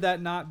 Why would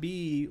that not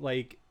be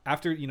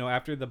after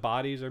the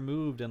bodies are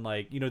moved and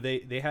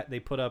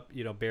they put up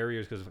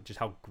barriers because of just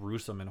how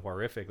gruesome and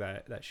horrific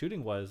that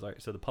shooting was,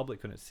 so the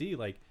public couldn't see.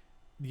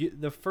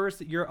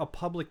 You're a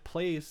public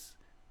place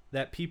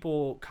that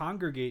people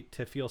congregate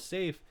to feel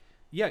safe.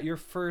 Yeah, your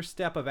first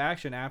step of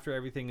action after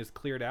everything is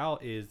cleared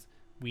out is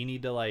we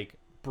need to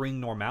bring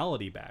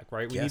normality back,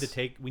 right? We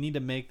need to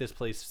make this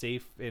place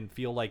safe and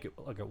feel like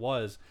it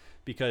was,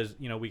 because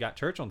we got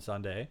church on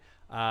Sunday.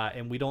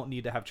 And we don't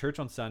need to have church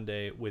on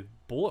Sunday with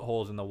bullet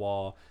holes in the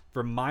wall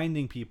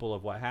reminding people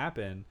of what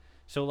happened.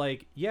 So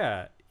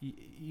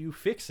you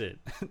fix it.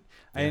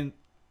 And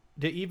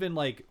to even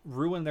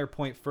ruin their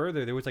point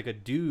further, there was a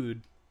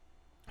dude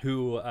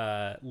who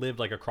lived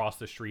across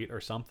the street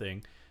or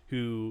something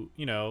who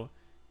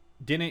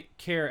didn't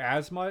care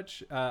as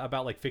much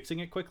about fixing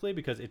it quickly,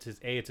 because it's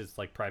his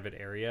private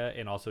area,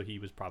 and also he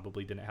was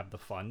probably didn't have the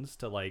funds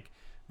to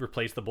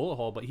replace the bullet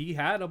hole, but he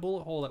had a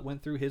bullet hole that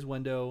went through his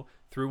window,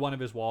 through one of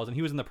his walls, and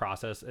he was in the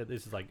process.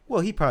 This is well,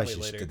 he probably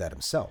just did that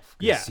himself.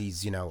 Yeah,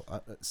 he's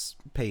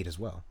paid as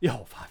well. Yeah,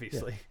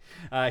 obviously,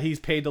 he's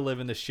paid to live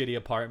in this shitty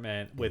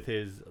apartment with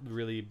his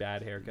really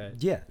bad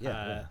haircut.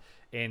 Yeah.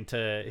 And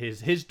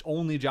his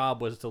only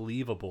job was to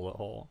leave a bullet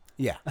hole.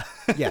 Yeah,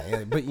 but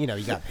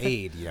he got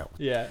paid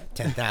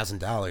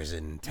 $10,000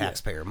 in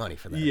taxpayer money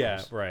for that.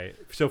 Yeah, right.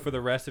 So for the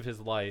rest of his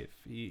life,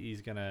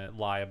 he's gonna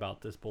lie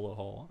about this bullet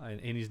hole,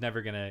 and he's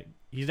never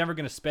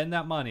gonna spend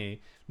that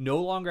money, no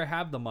longer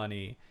have the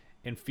money,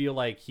 and feel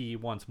like he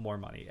wants more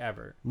money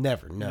ever.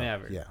 Never.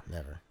 Yeah,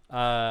 never.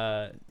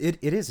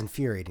 It is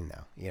infuriating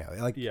though.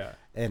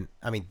 And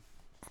I mean,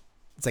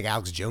 it's like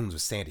Alex Jones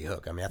with Sandy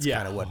Hook. I mean, that's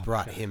kind of what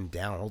brought him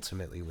down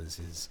ultimately, was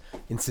his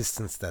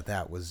insistence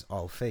that was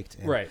all faked.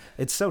 And right.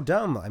 It's so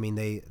dumb. I mean,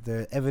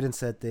 the evidence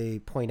that they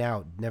point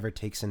out never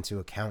takes into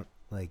account,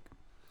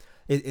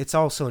 it's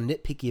all so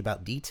nitpicky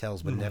about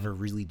details, but never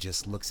really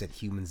just looks at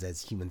humans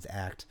as humans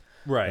act.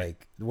 Right.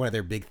 One of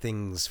their big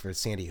things for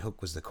Sandy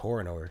Hook was the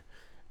coroner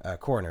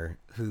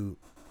who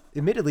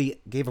admittedly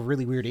gave a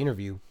really weird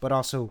interview, but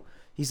also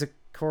he's a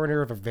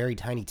coroner of a very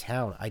tiny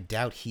town. I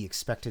doubt he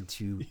expected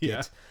to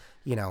get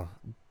you know,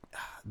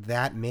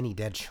 that many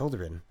dead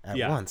children at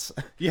Yeah. once.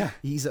 Yeah.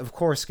 He's of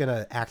course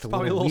gonna act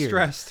Probably a a little weird.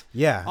 stressed.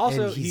 Yeah.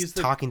 Also, and he's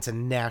the- talking to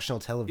national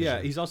television.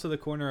 Yeah, he's also the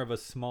corner of a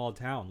small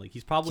town. Like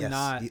he's probably Yes,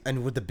 not.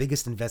 and with the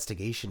biggest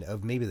investigation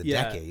of maybe the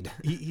decade.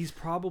 He's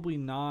probably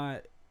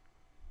not,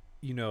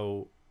 you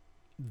know,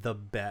 the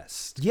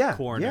best Yeah,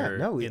 corner. yeah,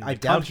 no, in I the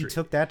doubt country. he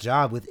took that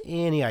job with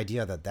any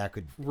idea that that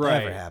could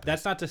right. ever happen.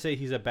 That's not to say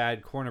he's a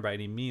bad corner by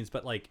any means,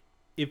 but like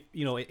if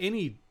you know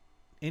any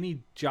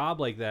job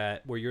like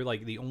that where you're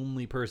like the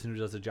only person who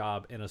does a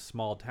job in a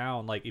small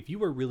town, like if you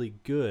were really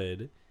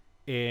good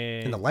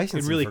and the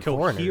licensing really for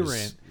coroners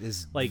coherent,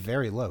 is like,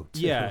 very low.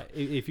 Too. yeah,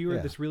 if you were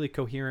Yeah. this really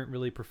coherent,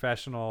 really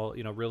professional,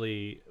 you know,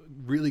 really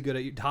good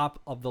at top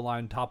of the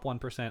line, top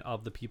 1%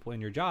 of the people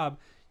in your job,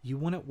 you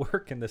wouldn't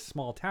work in this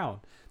small town.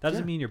 That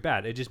doesn't Yeah. mean you're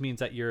bad. It just means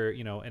that you're,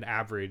 you know, an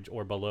average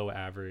or below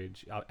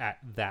average at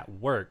that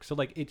work. So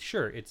like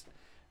it's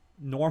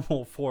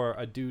normal for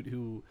a dude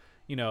who,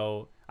 you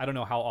know, I don't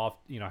know how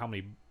often, you know, how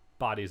many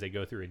bodies they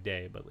go through a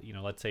day, but you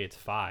know, let's say it's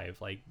 5.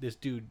 Like this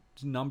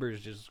dude's numbers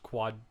just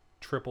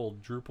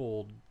quadrupled,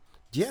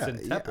 Yeah,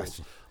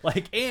 centupled.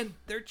 Like, and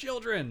they're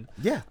children.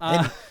 Yeah,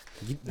 and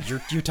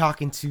you're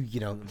talking to, you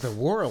know, the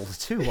world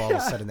too. All of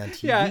a sudden on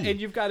TV. Yeah, and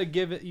you've got to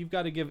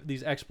give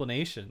these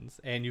explanations,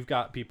 and you've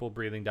got people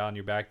breathing down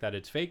your back that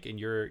it's fake, and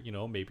you're, you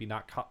know, maybe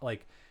not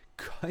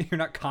you're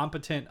not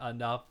competent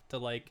enough to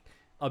like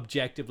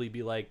objectively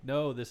be like,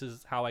 no, this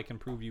is how I can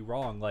prove you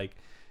wrong. Like,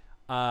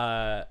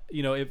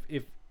 you know,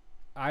 if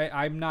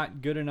I'm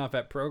not good enough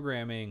at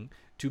programming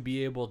to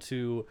be able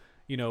to,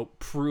 you know,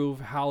 prove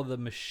how the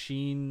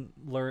machine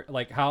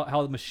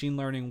how the machine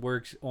learning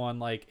works on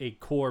like a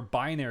core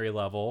binary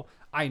level.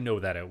 I know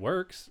that it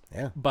works,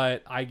 Yeah.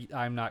 but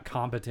I'm not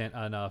competent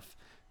enough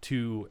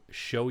to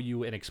show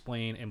you and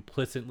explain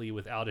implicitly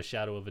without a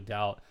shadow of a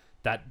doubt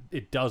that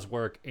it does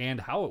work and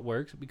how it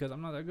works, because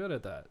I'm not that good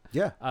at that.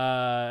 Yeah.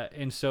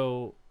 And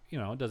so, you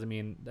know, it doesn't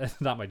mean that's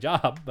not my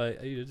job,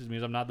 but it just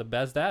means I'm not the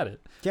best at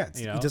it. Yeah,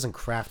 you know? he doesn't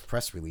craft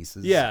press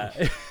releases. Yeah.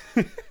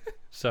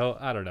 So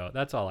I don't know.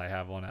 That's all I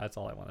have on it. That's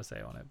all I want to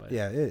say on it. But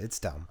Yeah, it's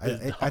dumb.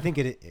 I think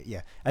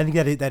I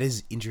think that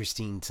is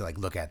interesting to like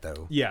look at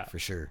though. Yeah. for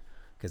sure,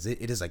 because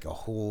it is like a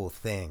whole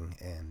thing,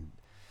 and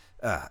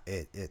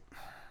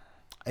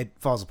it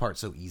falls apart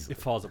so easily.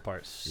 it falls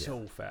apart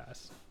so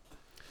fast.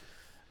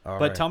 All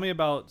But right. tell me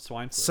about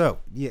swine flu. So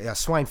yeah,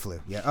 swine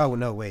flu. Yeah. Oh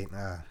no, wait.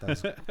 That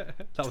was that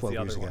was 12 the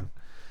other years ago. one.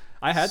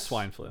 I had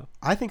swine flu.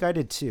 I think I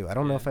did too. I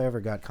don't know if I ever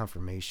got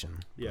confirmation.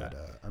 Yeah.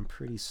 But I'm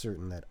pretty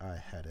certain that I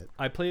had it.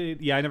 I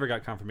played. Yeah, I never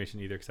got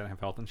confirmation either because I didn't have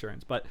health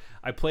insurance. But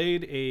I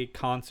played a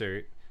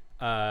concert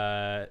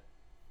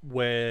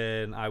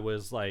when I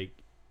was like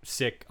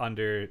sick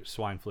under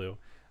swine flu,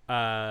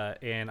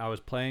 and I was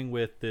playing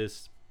with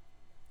this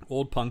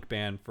old punk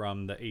band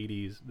from the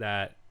 '80s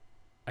that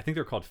I think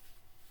they're called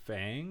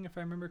Fang, if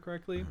I remember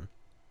correctly.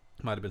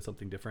 Might have been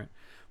something different,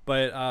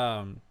 but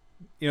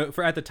you know,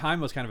 for at the time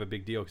it was kind of a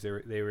big deal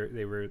because they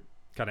were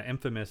kind of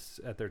infamous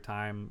at their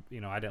time.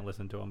 You know, I didn't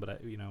listen to them,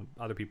 but you know,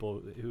 other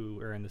people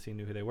who are in the scene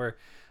knew who they were.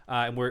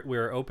 And we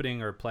were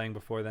opening or playing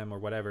before them or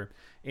whatever.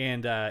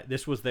 And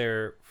this was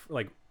their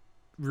like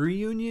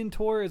reunion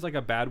tour is like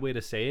a bad way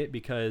to say it,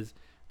 because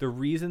the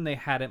reason they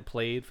hadn't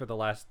played for the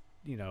last,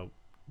 you know,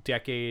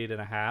 decade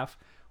and a half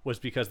was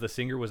because the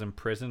singer was in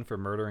prison for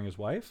murdering his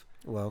wife.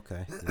 Well,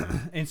 okay.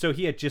 And so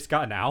he had just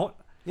gotten out.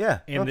 Yeah.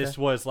 And okay. this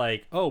was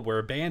like, oh, we're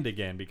a band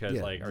again because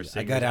Yeah, like our I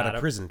singer's got out of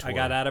prison I tour.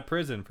 got out of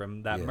prison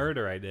from that Yeah.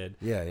 murder I did.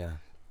 Yeah,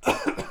 yeah.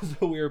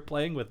 So we were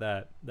playing with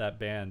that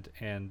band,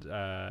 and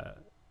I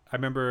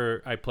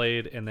remember I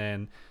played, and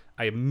then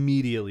I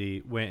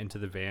immediately went into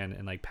the van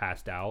and like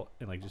passed out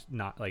and like just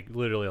not like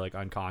literally like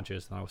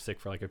unconscious, and I was sick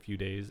for like a few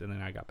days, and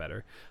then I got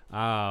better.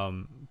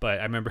 But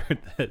I remember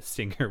the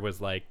singer was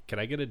like, "Can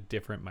I get a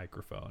different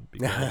microphone?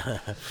 Because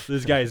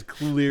this guy is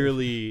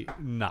clearly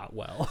not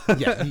well."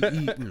 Yeah.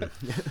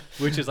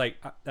 Which is like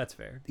that's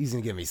fair. He's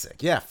gonna get me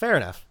sick. Yeah, fair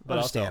enough. But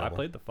also, I Understandable.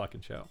 played the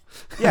fucking show.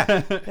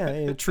 Yeah,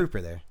 a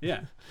trooper there.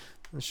 Yeah.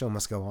 The show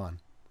must go on.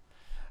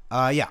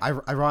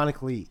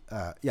 Ironically,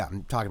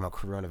 I'm talking about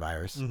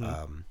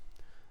coronavirus.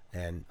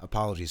 And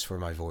apologies for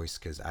my voice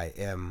because I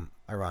am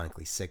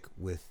ironically sick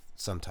with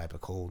some type of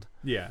cold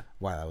Yeah.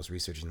 while I was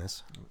researching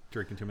this.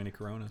 Drinking too many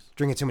Coronas.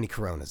 Drinking too many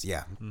Coronas,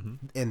 yeah.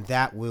 And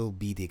that will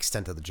be the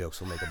extent of the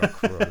jokes we'll make about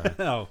Corona.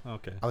 Oh,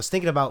 okay. I was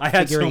thinking about I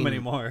had so figuring- many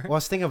more. Well, I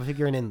was thinking of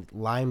figuring in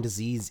Lyme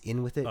disease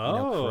in with it.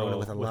 Corona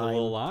with a with lime. a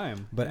little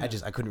lime. But Yeah.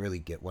 I couldn't really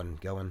get one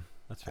going.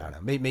 That's I don't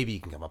fair. know. Maybe you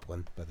can come up with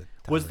one. By the time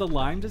Was we the put it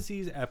Lyme in.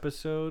 disease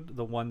episode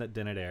the one that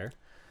didn't air?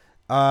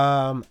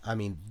 I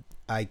mean,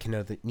 I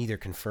can neither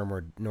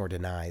confirm nor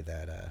deny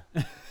that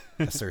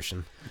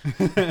assertion.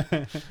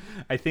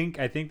 I think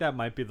that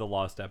might be the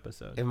lost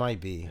episode. It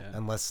might be, Yeah.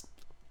 unless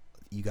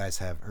you guys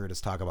have heard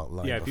us talk about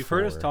Lyme. Yeah, if you've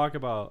heard us before. talk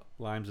about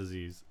Lyme's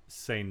disease,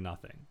 say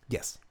nothing.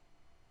 Yes.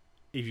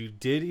 If you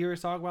did hear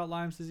us talk about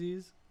Lyme's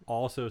disease,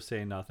 also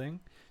say nothing.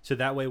 So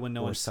that way when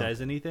no Or one says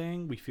something.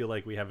 anything, we feel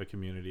like we have a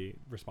community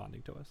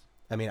responding to us.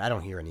 I mean, I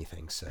don't hear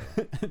anything, so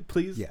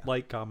Please Yeah.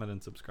 like, comment,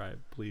 and subscribe.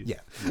 Please. yeah,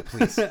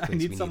 please. I we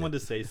need someone it.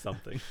 to say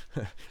something.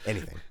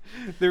 Anything.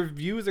 Their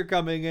views are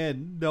coming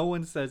in. No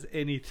one says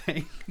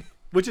anything,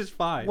 which is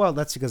fine. Well,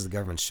 that's because the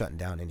government's shutting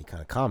down any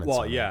kind of comments.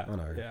 Well, on yeah,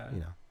 our, yeah. you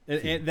know.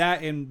 And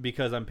that, and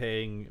because I'm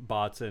paying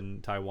bots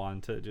in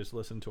Taiwan to just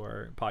listen to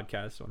our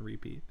podcast on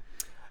repeat.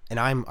 And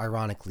I'm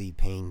ironically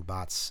paying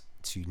bots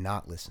to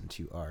not listen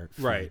to our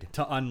feed. Right,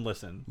 to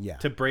unlisten. Yeah.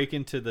 To break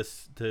into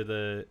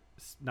the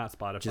not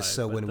Spotify. Just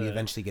so but when we the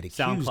eventually get accused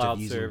SoundCloud of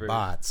using servers.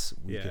 bots,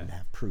 we Yeah. can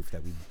have proof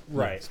that we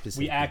Right.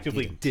 specifically We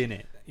actively didn't.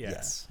 didn't. Yeah.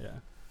 Yes. Yeah.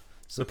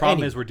 So The problem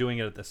anyway, is we're doing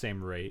it at the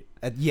same rate.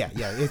 yeah,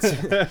 it's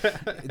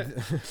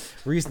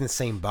we're using the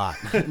same bot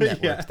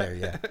network there.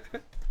 Yeah.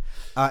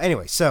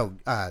 Anyway, so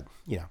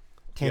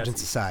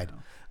tangents Yes, aside, so.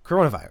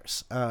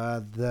 coronavirus.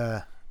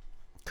 The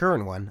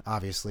current one,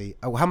 obviously.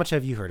 Oh, how much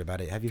have you heard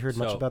about it? Have you heard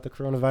much So- about the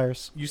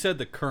coronavirus? You said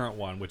the current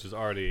one, which is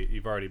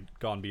you've already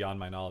gone beyond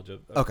my knowledge of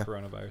Okay.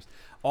 coronavirus.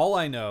 All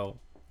I know,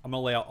 I'm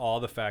gonna lay out all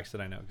the facts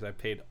that I know because I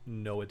paid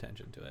no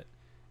attention to it.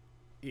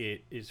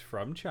 It is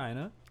from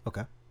China.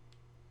 Okay.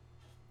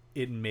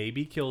 It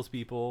maybe kills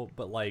people,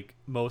 but like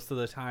most of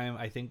the time,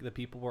 I think the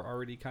people were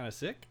already kind of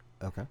sick,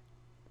 Okay.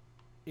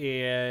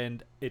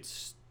 and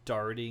it's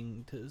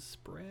starting to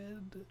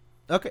spread.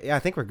 Okay. Yeah, I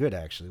think we're good.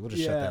 Actually, we'll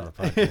just shut down the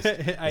podcast.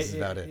 This is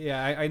about it.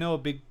 Yeah, I know a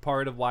big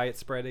part of why it's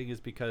spreading is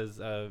because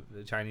of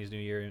the Chinese New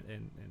Year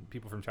and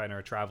people from China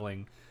are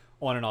traveling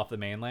on and off the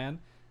mainland,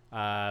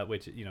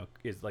 which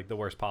is like the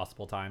worst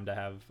possible time to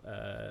have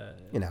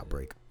An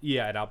outbreak.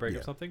 Yeah, an outbreak Yeah.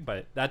 of something.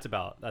 But that's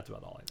about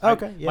all I know.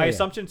 Okay, yeah, my yeah.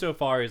 assumption so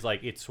far is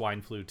like it's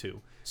swine flu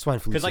too. Swine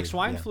flu. Because like too,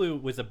 swine yeah. flu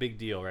was a big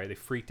deal, right? They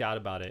freaked out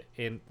about it,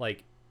 and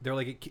like they're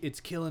like it's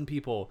killing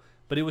people,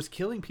 but it was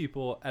killing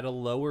people at a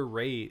lower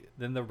rate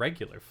than the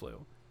regular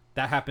flu.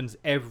 That happens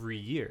every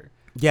year.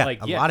 Yeah,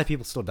 like, a yes. lot of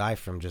people still die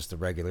from just the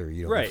regular,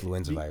 Right.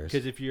 influenza virus.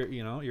 Because if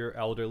you're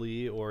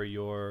elderly or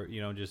you're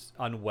just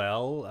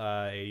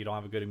unwell, you don't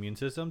have a good immune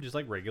system, just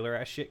like regular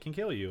ass shit can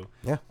kill you.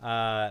 Yeah.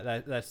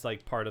 That's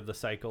like part of the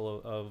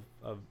cycle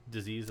of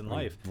disease in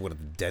life. One of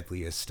the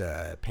deadliest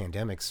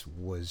pandemics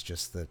was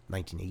just the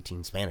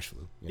 1918 Spanish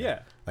flu. you know? Yeah.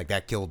 Like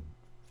that killed,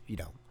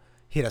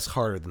 hit us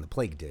harder than the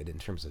plague did in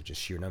terms of just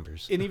sheer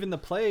numbers. And even the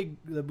plague,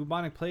 the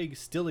bubonic plague,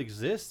 still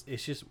exists.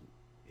 It's just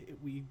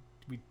we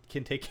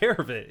can take care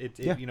of it.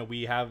 Yeah.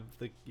 We have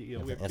the we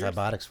have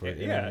antibiotics for it.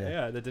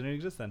 Yeah, that didn't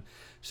exist then.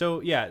 So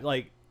yeah,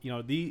 like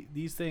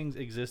these things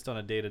exist on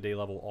a day-to-day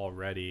level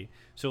already.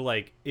 So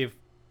like if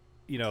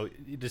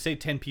to say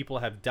 10 people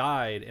have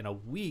died in a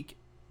week,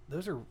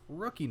 those are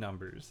rookie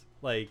numbers.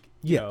 Like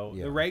Yeah.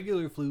 the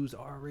regular flu's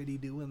already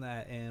doing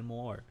that and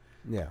more.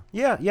 Yeah.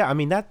 I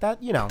mean that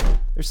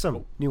there's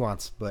some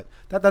nuance, but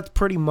that's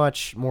pretty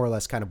much more or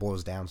less kind of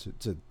boils down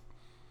to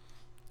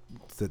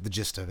the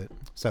gist of it.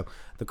 So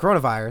the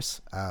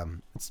coronavirus,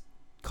 it's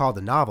called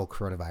the novel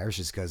coronavirus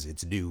just because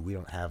it's new. We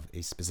don't have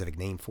a specific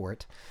name for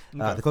it.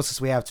 Okay. The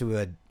closest we have to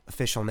an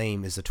official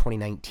name is the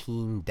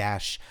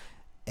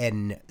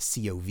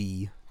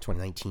 2019-NCOV,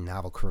 2019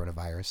 novel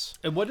coronavirus.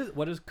 And what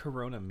does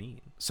corona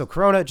mean? So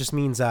corona just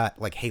means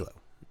like halo.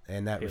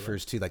 And that Halo.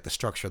 refers to like the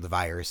structure of the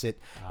virus. It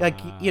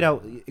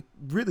it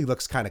really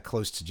looks kind of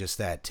close to just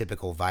that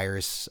typical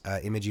virus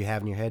image you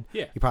have in your head.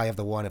 Yeah. You probably have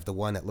the one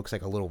that looks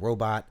like a little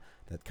robot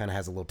that kind of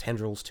has a little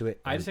tendrils to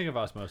it. I just think of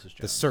Osmosis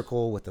Jones. the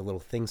circle with the little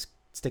things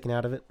sticking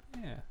out of it.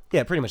 Yeah.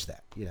 Yeah, pretty much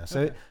that.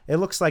 So Okay. it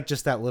looks like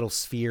just that little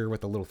sphere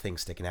with the little thing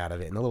sticking out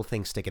of it, and the little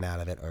thing sticking out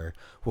of it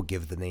will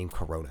give the name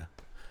Corona.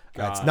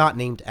 It's not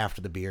named after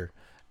the beer.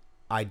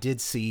 I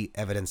did see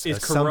evidence Is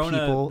of some Corona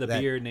people the that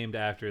beer named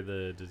after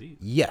the disease?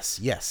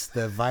 yes,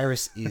 the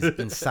virus is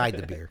inside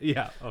the beer.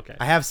 Yeah. Okay.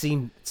 I have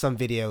seen some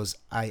videos.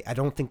 I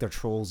don't think they're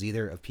trolls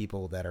either of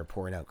people that are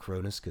pouring out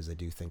Coronas because they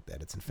do think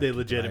that it's infected. They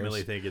with the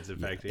legitimately virus. think it's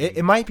infecting.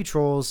 It might be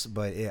trolls,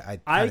 but it I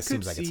kind of could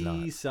seems like it's not.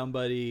 see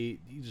somebody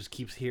just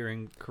keeps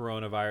hearing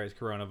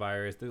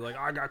coronavirus. They're like,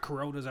 I got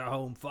coronas at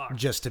home. Fuck.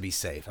 Just to be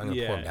safe, I'm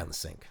gonna pour them Yeah. down the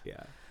sink.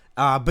 Yeah.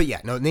 But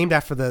yeah, no, named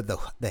after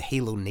the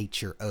halo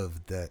nature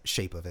of the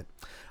shape of it.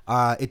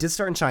 It did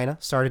start in China.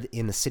 Started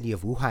in the city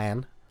of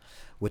Wuhan,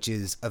 which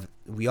is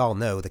we all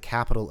know the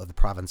capital of the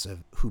province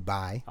of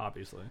Hubei.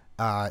 Obviously.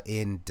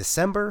 In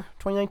December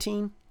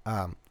 2019.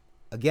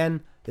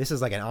 Again, this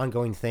is like an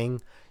ongoing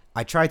thing.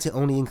 I tried to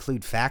only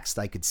include facts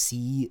that I could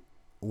see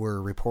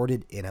were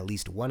reported in at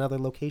least one other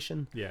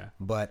location. Yeah.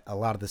 But a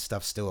lot of this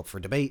stuff's still up for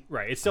debate.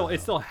 Right. It's still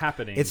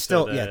happening. It's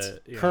so still it's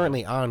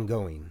currently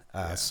ongoing.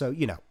 So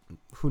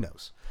who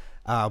knows?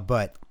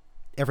 But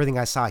everything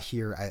I saw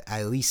here, I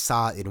at least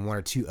saw it in one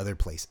or two other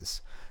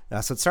places.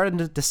 So it started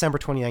in December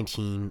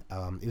 2019.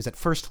 It was at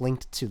first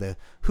linked to the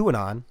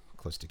QAnon,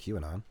 close to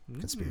QAnon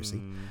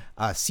conspiracy,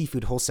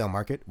 seafood wholesale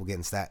market. We'll get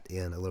into that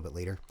in a little bit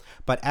later.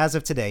 But as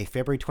of today,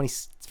 February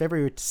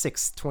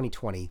 6th,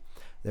 2020,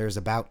 there's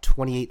about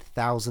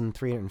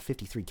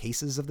 28,353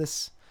 cases of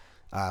this.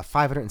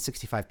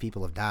 565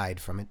 people have died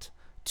from it.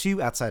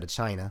 2 outside of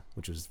China,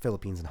 which was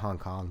Philippines and Hong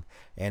Kong,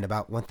 and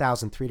about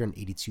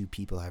 1,382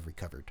 people have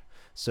recovered.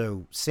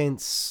 So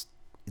since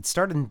it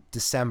started in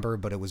December,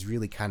 but it was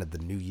really kind of the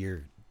New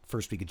Year,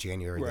 first week of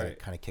January that Right. it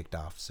kind of kicked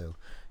off. So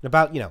in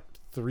about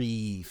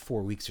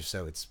 3-4 weeks or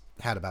so, it's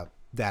had about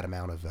that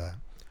amount of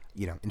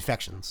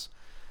infections.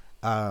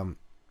 The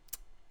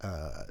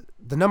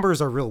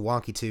numbers are real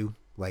wonky too.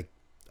 Like,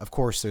 of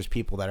course, there's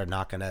people that are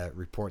not going to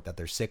report that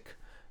they're sick.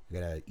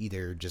 They're going to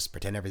either just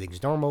pretend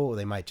everything's normal, or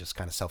they might just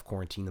kind of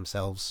self-quarantine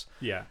themselves.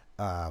 Yeah.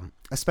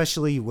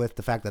 Especially with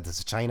the fact that this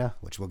is China,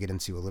 which we'll get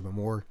into a little bit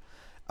more.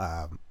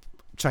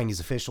 Chinese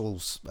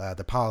officials,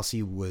 the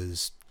policy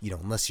was,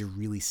 unless you're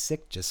really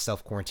sick, just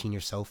self-quarantine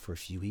yourself for a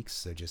few weeks.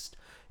 So just,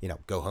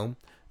 go home.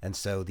 And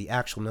so the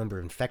actual number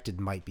of infected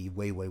might be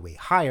way, way, way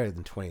higher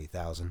than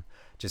 28,000,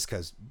 just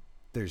because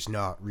there's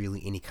not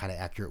really any kind of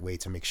accurate way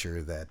to make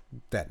sure that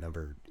that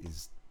number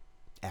is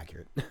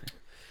accurate.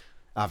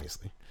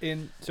 Obviously.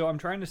 And so I'm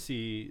trying to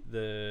see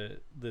the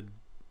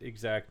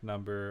exact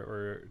number,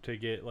 or to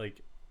get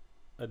like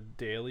a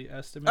daily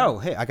estimate. Oh,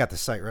 hey, I got the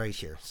site right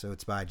here. So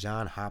it's by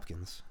John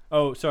Hopkins.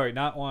 Oh, sorry,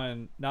 not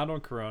on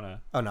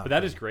Corona. Oh, no. But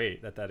that is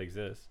great that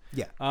exists.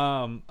 Yeah.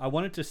 I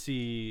wanted to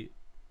see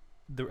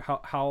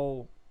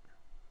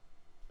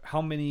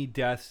how many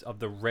deaths of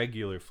the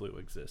regular flu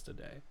exist a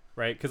day,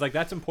 right? Because like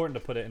that's important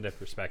to put it into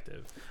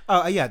perspective.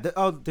 Oh, yeah.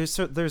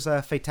 There's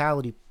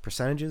fatality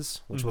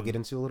percentages, which we'll get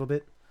into a little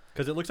bit.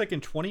 Because it looks like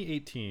in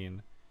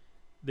 2018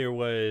 there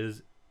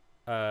was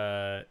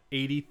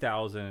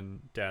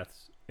 80,000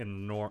 deaths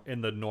in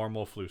the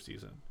normal flu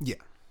season. Yeah.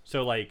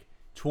 So like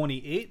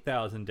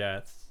 28,000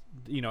 deaths.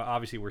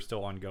 Obviously we're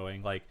still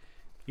ongoing. Like,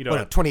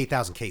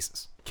 28,000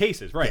 cases.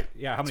 Cases, right?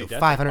 Yeah. How many So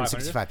deaths?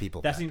 565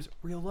 people. That seems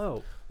real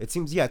low. It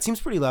seems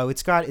pretty low.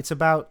 It's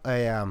about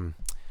a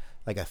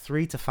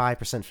 3 to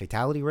 5%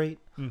 fatality rate,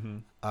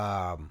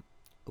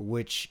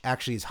 which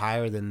actually is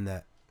higher than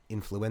the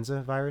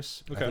influenza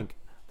virus. Okay. I think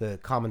the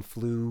common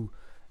flu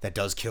that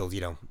does kill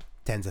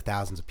tens of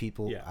thousands of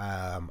people. Yeah.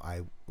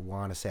 I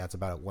want to say it's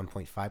about a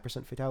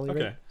 1.5% fatality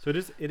rate. Okay, so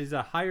it is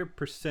a higher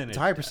percentage. It's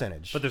a higher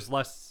percentage, but there's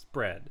less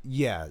spread.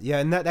 Yeah,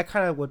 and that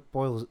kind of what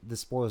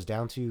boils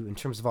down to in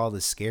terms of all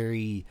the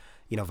scary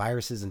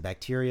viruses and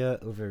bacteria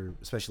over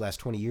especially the last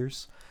 20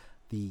 years.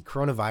 The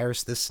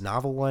coronavirus, this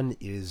novel one,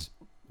 is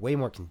way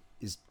more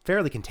is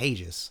fairly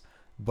contagious,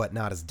 but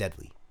not as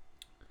deadly.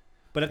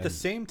 But at the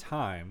same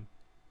time,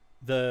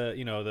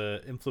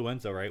 the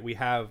influenza, right? We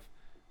have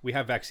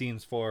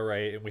vaccines for,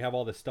 right, and we have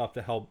all this stuff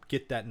to help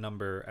get that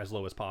number as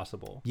low as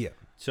possible. Yeah.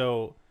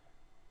 So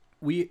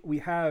we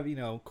have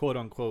quote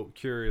unquote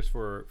cures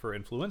for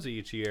influenza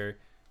each year.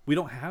 We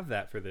don't have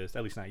that for this,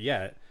 at least not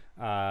yet.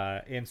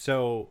 And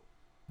so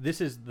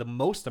this is the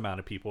most amount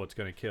of people it's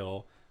going to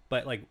kill.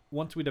 But like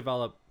once we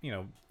develop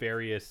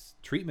various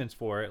treatments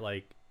for it,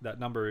 like that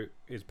number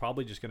is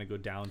probably just going to go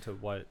down to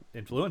what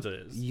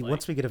influenza is.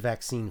 Once we get a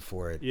vaccine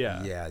for it.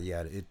 Yeah.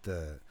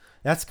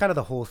 That's kind of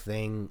the whole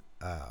thing.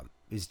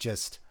 Is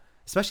just,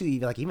 especially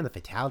like even the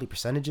fatality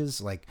percentages,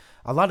 like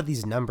a lot of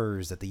these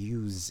numbers that they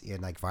use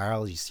in like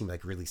virology seem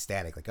like really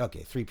static, like,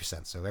 okay,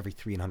 3%. So every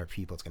 300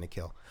 people it's going to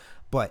kill.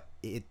 But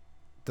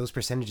those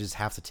percentages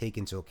have to take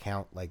into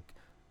account like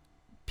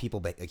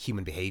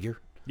human behavior.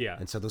 Yeah.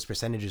 And so those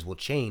percentages will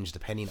change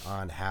depending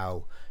on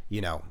how,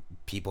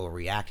 people are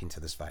reacting to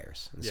this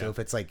virus. And so if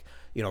it's like,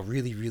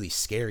 really, really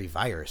scary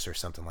virus or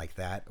something like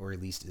that, or at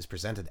least is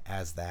presented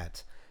as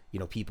that,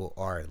 people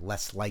are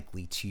less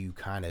likely to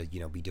kind of,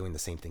 be doing the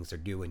same things they're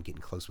doing,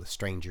 getting close with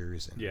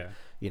strangers and,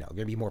 going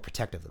to be more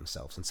protective of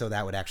themselves. And so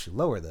that would actually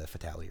lower the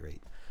fatality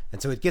rate.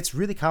 And so it gets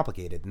really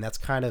complicated. And that's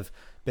kind of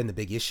been the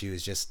big issue,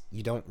 is just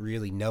you don't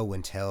really know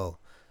until,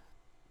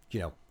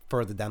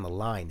 further down the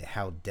line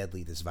how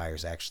deadly this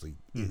virus actually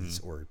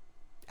is, or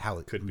how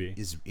it could be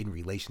is in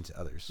relation to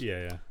others.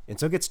 Yeah. And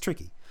so it gets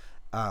tricky.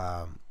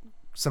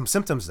 Some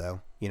symptoms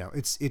though,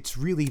 it's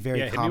really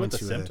very common to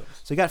so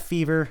you got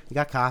fever, you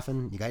got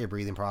coughing, you got your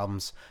breathing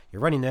problems,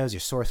 your runny nose, your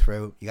sore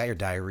throat, you got your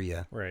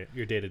diarrhea. Right.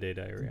 Your day-to-day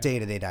diarrhea.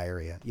 Day-to-day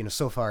diarrhea.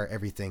 So far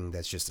everything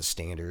that's just a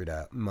standard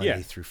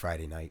Monday through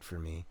Friday night for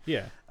me.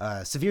 Yeah.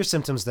 Severe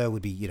symptoms though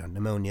would be,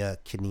 pneumonia,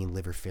 kidney and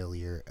liver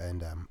failure,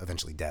 and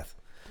eventually death.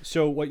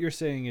 So what you're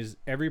saying is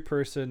every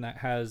person that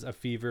has a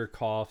fever,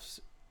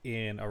 coughs,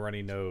 in a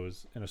runny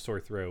nose and a sore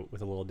throat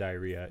with a little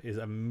diarrhea is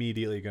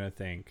immediately going to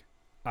think,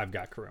 I've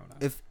got corona.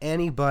 If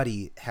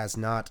anybody has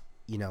not,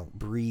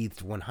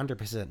 breathed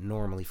 100%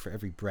 normally for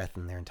every breath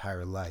in their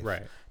entire life,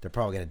 right, they're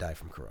probably going to die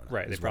from corona.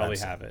 Right, they probably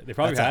have it. They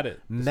probably had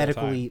it.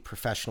 Medically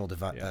professional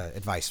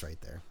advice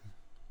right there.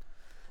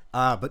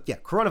 But yeah,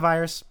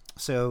 coronavirus.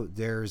 So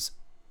there's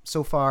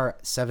so far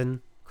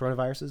 7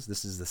 coronaviruses.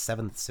 This is the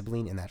 7th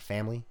sibling in that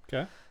family.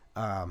 Okay.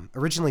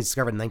 Originally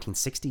discovered in the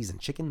 1960s in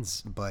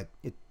chickens, but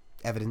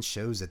evidence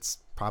shows it's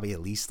probably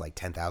at least like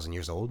 10,000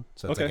 years old.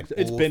 So it's like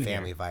an old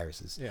family of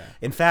viruses. Yeah.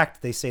 In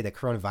fact, they say that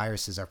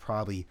coronaviruses are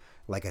probably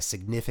like a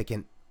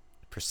significant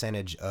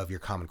percentage of your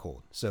common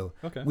cold. So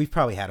we've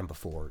probably had them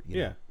before. You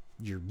know,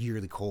 your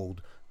yearly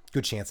cold,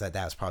 good chance that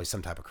was probably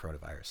some type of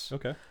coronavirus.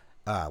 Okay.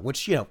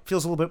 Which,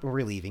 feels a little bit more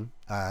relieving.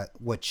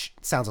 Which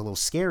sounds a little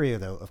scarier,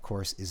 though, of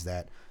course, is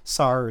that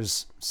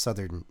SARS,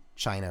 Southern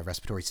China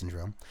respiratory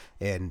syndrome,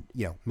 and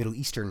Middle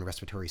Eastern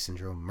respiratory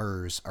syndrome,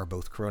 MERS, are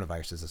both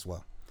coronaviruses as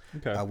well.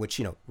 Okay. Which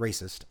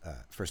racist,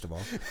 first of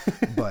all.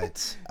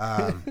 But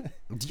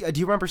do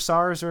you remember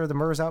SARS or the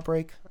MERS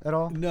outbreak at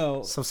all?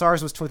 No. So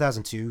SARS was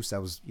 2002, so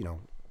that was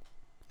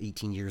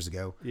 18 years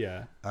ago.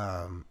 Yeah.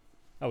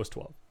 I was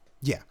 12.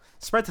 Yeah.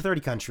 Spread to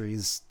 30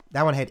 countries.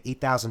 That one had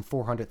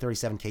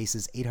 8,437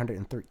 cases,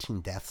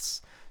 813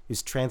 deaths. It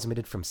was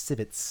transmitted from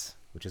civets,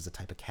 which is a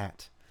type of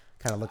cat.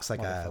 Kind of looks like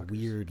a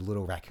weird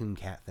little raccoon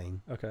cat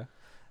thing. Okay.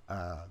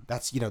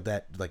 That's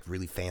that like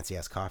really fancy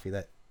ass coffee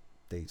that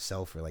they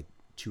sell for like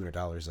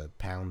 $200 a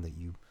pound that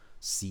you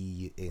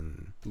see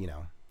in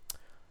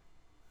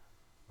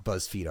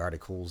BuzzFeed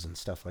articles and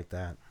stuff like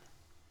that.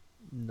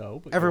 No,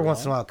 but every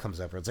once in a while it comes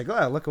up where it's like,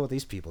 oh, look at what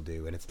these people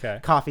do, and it's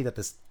coffee that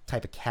this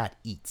type of cat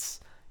eats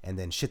and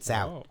then shits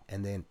out,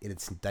 and then in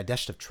its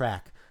digestive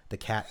tract, the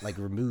cat like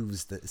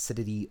removes the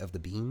acidity of the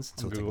beans,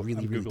 so it's like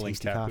really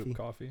tasty cat coffee. Poop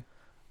coffee.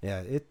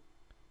 Yeah,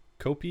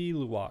 Kopi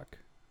Luwak.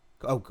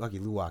 Oh, okay,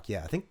 Luwak.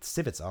 Yeah, I think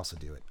civets also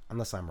do it,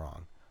 unless I'm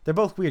wrong. They're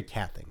both weird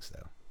cat things,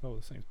 though. Oh,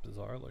 this thing's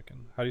bizarre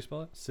looking. How do you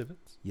spell it?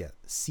 Civets? Yeah,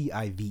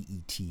 Civet.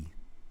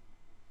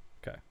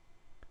 Okay.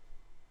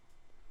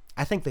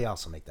 I think they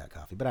also make that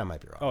coffee, but I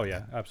might be wrong. Oh,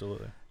 yeah,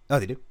 absolutely. Oh,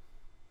 they do?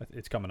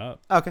 It's coming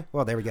up. Okay,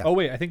 well, there we go. Oh,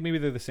 wait, I think maybe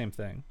they're the same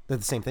thing. They're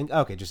the same thing?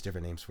 Okay, just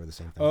different names for the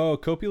same thing. Oh,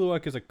 Kopi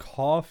Luwak is a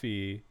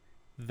coffee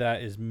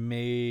that is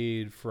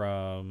made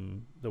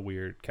from the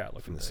weird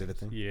cat-looking From the civet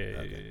thing? Yeah,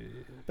 Okay.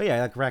 yeah. But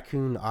yeah, like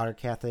raccoon, otter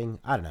cat thing.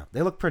 I don't know.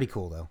 They look pretty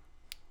cool, though.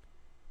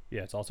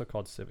 Yeah, it's also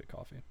called Civet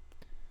Coffee.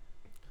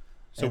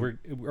 So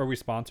are we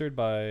sponsored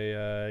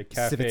by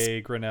Cafe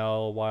Civets.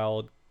 Grinnell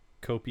Wild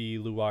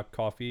Kopi Luwak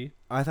Coffee?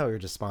 I thought we were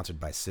just sponsored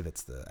by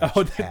civets,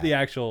 The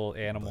actual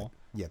animal.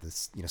 But, yeah,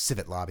 this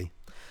civet lobby.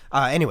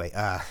 Anyway,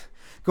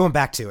 going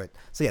back to it.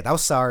 So yeah, that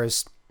was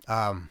SARS.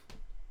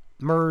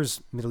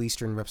 MERS, Middle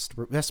Eastern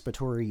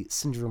Respiratory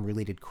Syndrome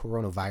related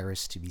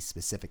coronavirus, to be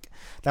specific.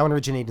 That one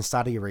originated in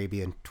Saudi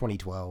Arabia in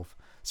 2012.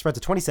 Spread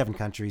to 27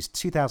 countries,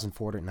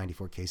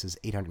 2,494 cases,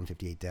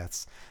 858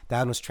 deaths. That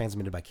one was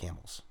transmitted by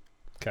camels.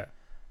 Okay.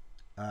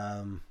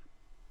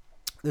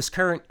 This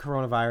current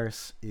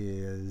coronavirus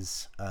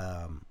is,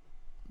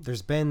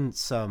 there's been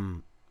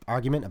some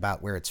argument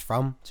about where it's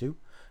from, too.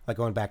 Like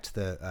going back to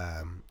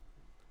the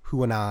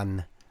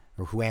Huanan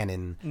or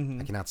Huanan.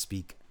 Mm-hmm. I cannot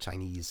speak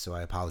Chinese, so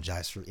I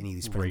apologize for any of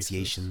these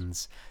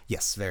pronunciations. Racist.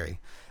 Yes, very.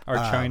 Our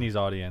Chinese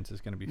audience is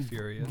going to be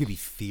furious. Going to be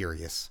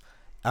furious.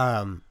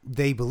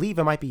 They believe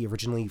it might be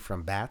originally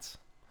from bats,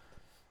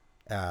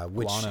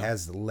 which Guano.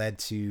 has led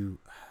to...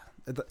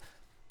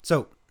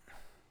 So,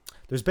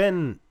 there's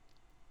been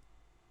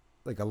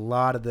like a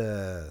lot of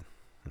the...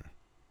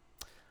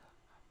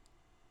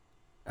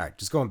 All right,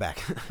 just going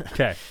back.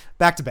 Okay.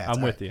 Back to bats.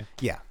 I'm with you.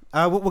 Yeah.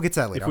 We'll get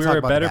to that later. If we were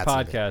a better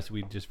podcast,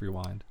 we'd just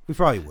rewind. We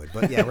probably would,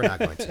 but yeah, we're not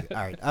going to.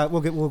 All right,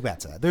 we'll get back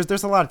to that.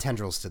 There's a lot of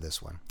tendrils to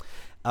this one.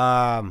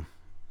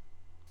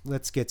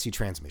 Let's get to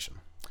transmission.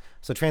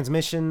 So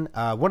transmission,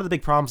 one of the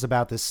big problems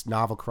about this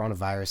novel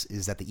coronavirus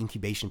is that the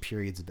incubation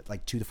period's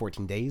like 2 to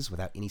 14 days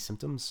without any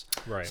symptoms.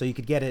 Right. So you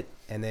could get it,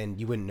 and then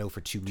you wouldn't know for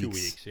 2 weeks. 2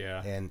 weeks,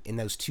 yeah. And in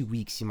those 2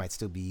 weeks, you might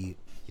still be,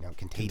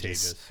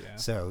 contagious. Yeah.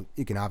 So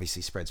it can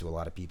obviously spread to a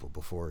lot of people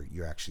before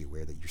you're actually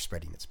aware that you're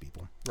spreading it to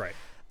people. Right.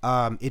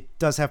 It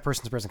does have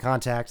person-to-person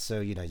contact, so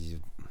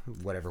you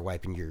whatever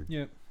wiping your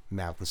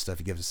mouth and stuff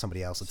you give to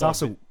somebody else. It's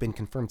also been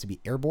confirmed to be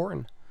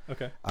airborne.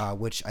 Okay.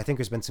 Which I think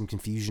there's been some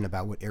confusion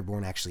about what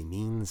airborne actually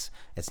means.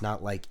 It's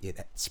not like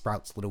it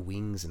sprouts little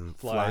wings and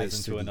flies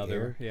into through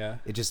another. the air. Yeah.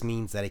 It just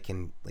means that it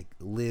can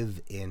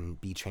live and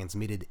be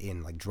transmitted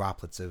in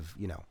droplets of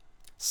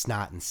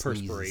snot and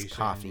sneezes,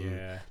 coughing,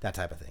 that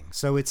type of thing.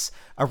 So it's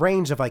a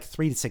range of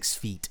 3 to 6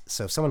 feet.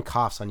 So if someone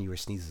coughs on you or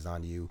sneezes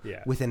on you,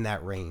 within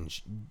that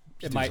range,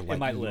 you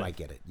might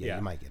get it. Yeah,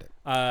 you might get it.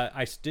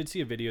 I did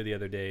see a video the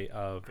other day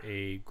of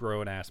a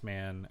grown-ass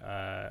man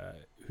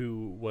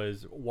who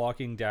was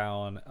walking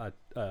down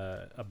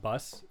a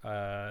bus,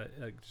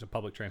 just a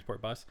public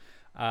transport bus,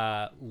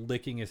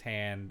 licking his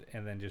hand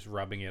and then just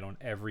rubbing it on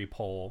every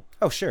pole.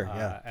 Oh, sure,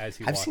 yeah. As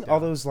he I've walked seen down. all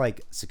those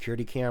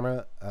security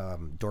camera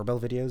doorbell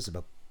videos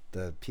about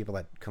the people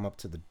that come up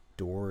to the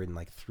door in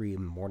 3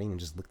 in the morning and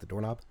just lick the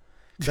doorknob.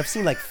 I've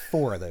seen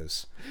 4 of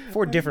those,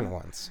 4 different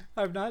ones.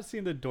 I've not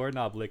seen the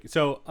doorknob lick.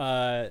 So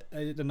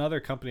another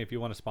company, if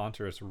you want to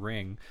sponsor us,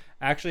 Ring,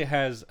 actually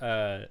has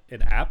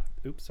an app.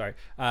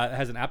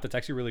 Has an app that's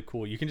actually really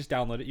cool. You can just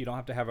download it. You don't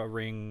have to have a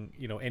Ring,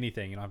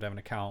 anything. You don't have to have an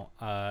account.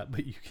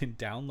 But you can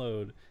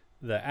download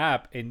the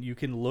app and you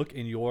can look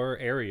in your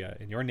area,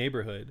 in your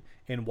neighborhood,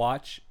 and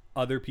watch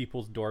other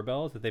people's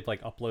doorbells that they've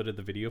uploaded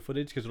the video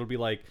footage, because it'll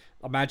be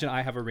imagine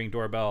I have a Ring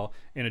doorbell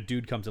and a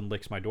dude comes and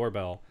licks my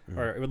doorbell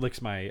or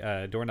licks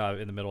my doorknob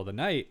in the middle of the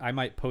night. I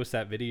might post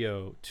that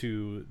video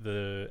to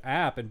the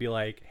app and be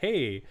like,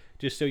 hey,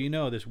 just so you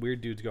know, this weird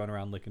dude's going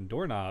around licking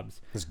doorknobs.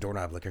 This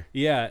doorknob licker.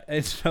 Yeah.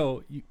 And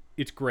so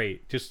it's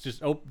great. Just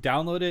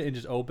download it and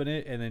just open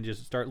it, and then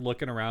just start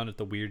looking around at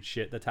the weird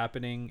shit that's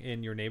happening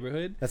in your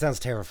neighborhood. That sounds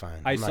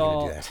terrifying. I I'm not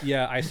gonna do that.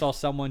 Yeah, I saw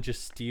someone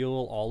just steal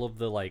all of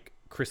the like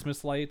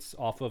Christmas lights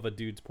off of a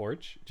dude's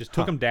porch. Just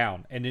took them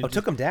down, and then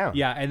took them down.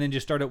 Yeah, and then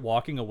just started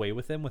walking away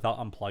with them without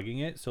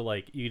unplugging it. So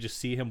like you just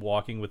see him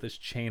walking with this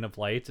chain of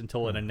lights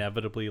until it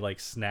inevitably like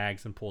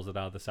snags and pulls it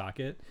out of the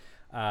socket.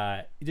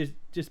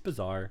 Just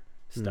bizarre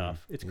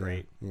stuff. It's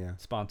great. Yeah.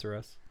 Sponsor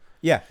us.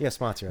 Yeah,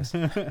 sponsor us.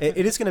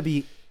 It is going to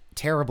be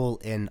terrible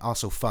and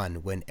also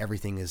fun when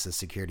everything is a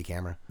security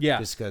camera. Yeah.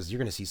 Just because you're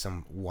going to see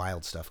some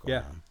wild stuff going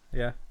on.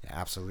 Yeah. Yeah,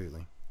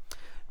 absolutely.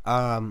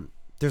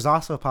 There's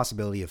also a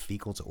possibility of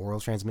fecal to oral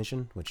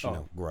transmission, which,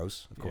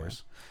 gross, of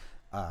course.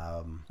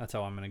 That's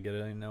how I'm going to get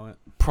it. I know it.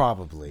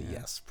 Probably,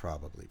 yes.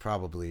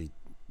 Probably,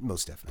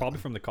 most definitely. Probably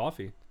from the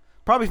coffee.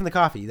 Probably from the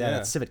coffee.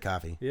 That's civet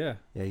coffee. Yeah.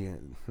 Yeah.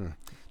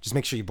 Just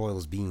make sure you boil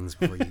those beans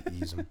before you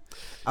use them.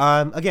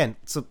 Again,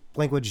 so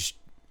language,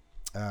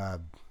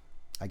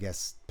 I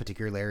guess,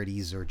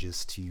 particularities or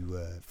just to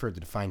further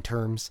define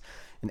terms.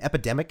 An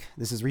epidemic.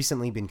 This has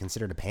recently been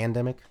considered a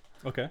pandemic.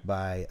 Okay.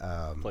 By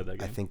Played that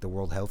game. I think the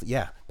World Health.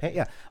 Yeah.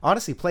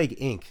 Honestly, Plague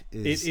Inc.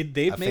 is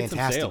they've a made some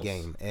fantastic sales.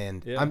 game,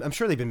 and Yeah. I'm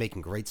sure they've been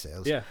making great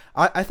sales. Yeah.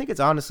 I think it's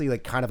honestly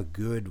like kind of a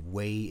good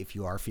way if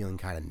you are feeling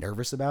kind of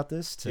nervous about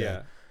this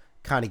to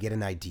kind of get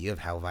an idea of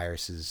how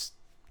viruses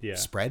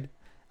spread.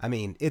 I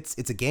mean, it's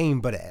a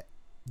game, but it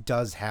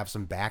does have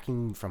some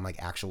backing from like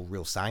actual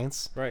real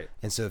science. Right.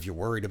 And so if you're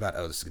worried about,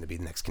 this is going to be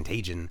the next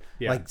Contagion,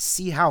 Yeah. like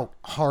see how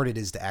hard it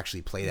is to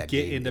actually play that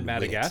game. Get into and win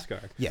it. Madagascar.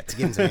 Yeah, to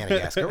get into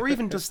Madagascar. Or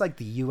even just like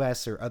the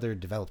US or other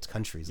developed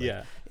countries. Like,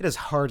 Yeah. It is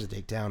hard to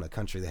take down a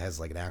country that has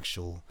like an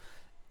actual,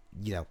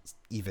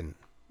 even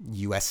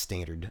US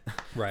standard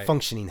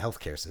functioning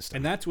healthcare system.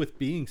 And that's with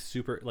being a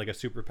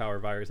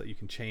superpower virus that you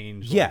can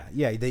change. Yeah,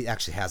 they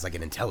actually has like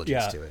an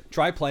intelligence to it.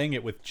 Try playing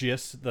it with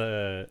just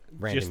the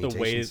Random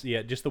mutations.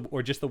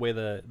 the way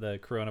the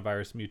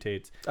coronavirus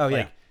mutates. Oh,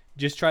 yeah.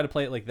 Just try to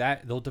play it like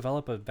that. They'll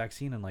develop a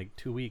vaccine in like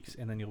 2 weeks,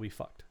 and then you'll be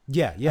fucked.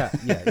 Yeah,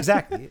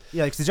 exactly.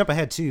 Yeah, to jump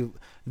ahead too,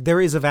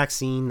 there is a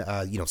vaccine.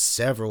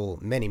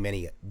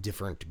 Many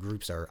different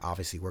groups are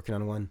obviously working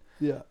on one.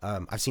 Yeah.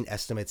 I've seen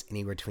estimates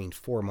anywhere between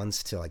 4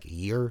 months to like a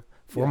year.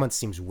 4 months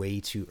seems way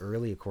too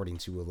early, according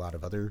to a lot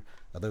of other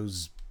of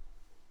those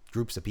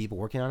groups of people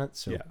working on it.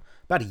 So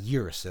about a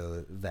year or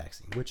so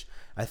vaccine, which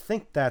I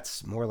think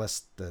that's more or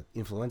less the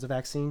influenza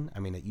vaccine. I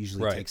mean, it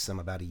usually takes them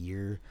about a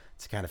year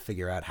to kind of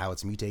figure out how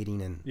it's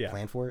mutating and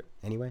plan for it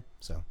anyway.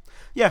 So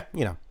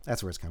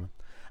that's where it's coming.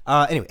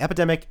 Anyway,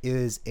 epidemic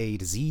is a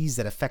disease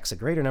that affects a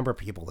greater number of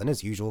people than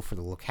is usual for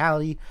the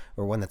locality,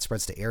 or one that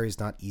spreads to areas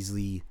not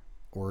easily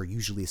or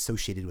usually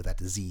associated with that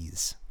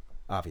disease.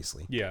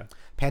 Obviously. Yeah.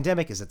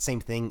 Pandemic is that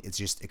same thing. It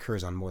just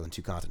occurs on more than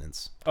 2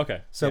 continents.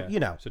 Okay. So,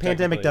 So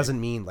pandemic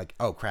doesn't mean like,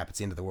 oh crap, it's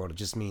the end of the world. It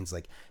just means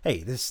like,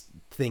 hey, this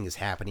thing is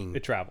happening.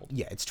 It traveled.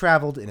 Yeah, it's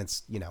traveled, and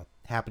it's,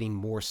 happening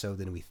more so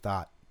than we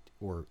thought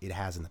or it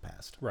has in the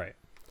past. Right.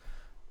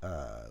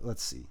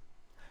 Let's see.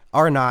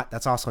 R0,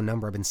 that's also a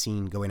number I've been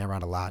seeing going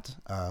around a lot.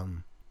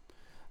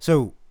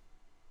 So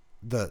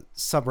the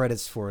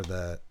subreddits for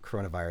the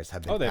coronavirus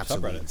have been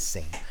absolutely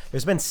insane.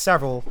 There's been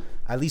several.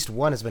 At least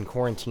one has been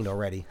quarantined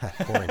already.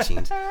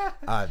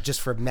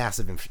 Just for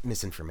massive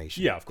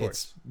misinformation. Yeah, of course.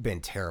 It's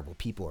been terrible.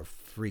 People are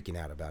freaking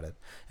out about it.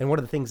 And one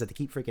of the things that they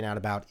keep freaking out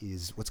about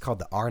is what's called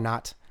the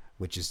R0,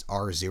 which is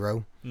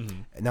R0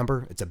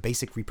 number. It's a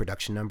basic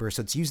reproduction number.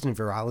 So it's used in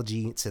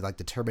virology to like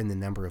determine the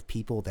number of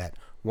people that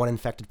one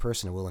infected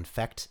person will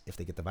infect if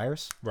they get the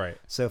virus. Right.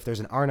 So if there's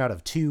an R0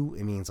 of 2,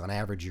 it means on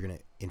average you're going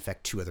to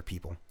infect 2 other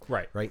people.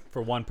 Right. Right.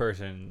 For one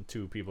person,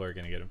 2 people are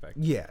going to get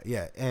infected.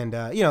 Yeah. And,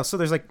 so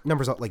there's like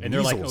numbers like and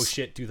measles. They're like, oh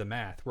shit, do the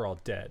math. We're all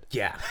dead.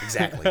 Yeah,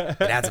 exactly.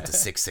 It adds up to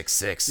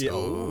 666. Yeah.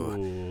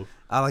 Oh.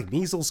 Like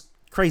measles,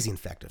 crazy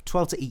infective,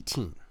 12 to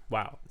 18.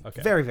 Wow.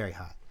 Okay. Very, very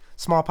high.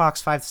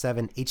 Smallpox 5 to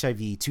 7,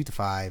 HIV 2 to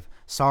 5,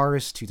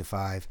 SARS 2 to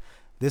 5.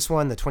 This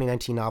one, the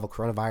 2019 novel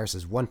coronavirus,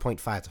 is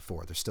 1.5 to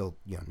 4. They're still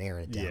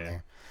narrowing it down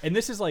there. And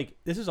this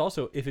is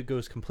also if it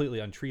goes completely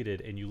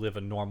untreated and you live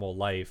a normal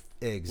life.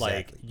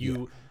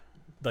 Exactly.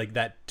 Like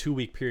that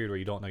 2-week period where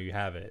you don't know you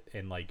have it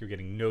and like you're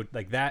getting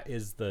that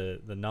is the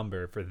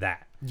number for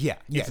that. Yeah.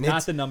 It's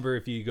not the number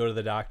if you go to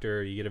the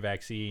doctor, you get a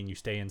vaccine, you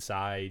stay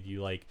inside,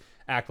 you like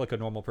act like a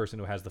normal person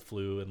who has the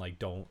flu and like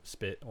don't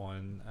spit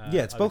on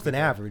it's both people.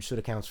 an average, so it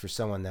accounts for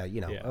someone that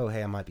oh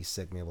hey, I might be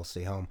sick, maybe we'll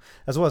stay home,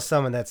 as well as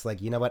someone that's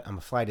like, you know what, I'm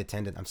a flight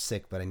attendant, I'm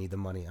sick but I need the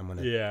money, I'm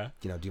gonna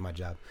do my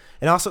job.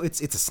 And also it's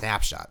a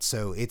snapshot,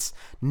 so it's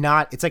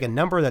like a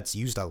number that's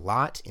used a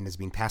lot and is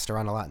being passed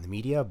around a lot in the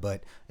media,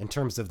 but in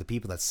terms of the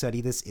people that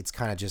study this, it's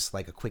kind of just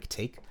like a quick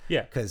take,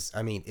 because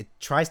I mean it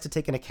tries to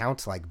take into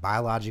account like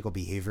biological,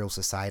 behavioral,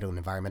 societal, and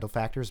environmental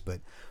factors, but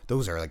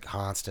those are like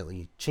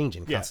constantly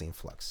changing, constantly in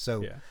flux.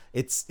 So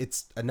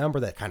it's a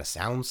number that kind of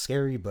sounds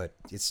scary, but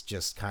it's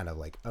just kind of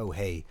like, oh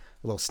hey,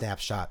 a little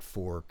snapshot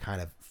for kind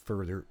of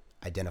further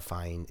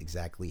identifying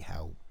exactly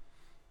how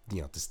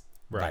this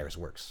virus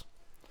works.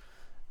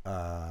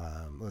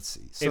 Let's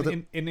see. So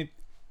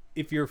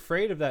if you're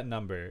afraid of that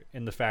number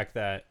and the fact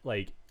that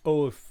like,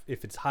 oh,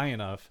 if it's high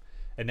enough,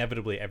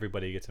 inevitably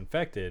everybody gets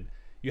infected,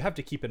 you have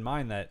to keep in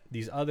mind that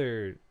these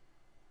other,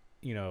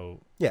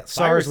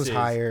 SARS was viruses-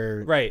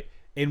 higher. right?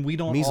 And we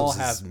don't Measles all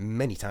have is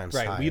many times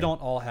right. higher. We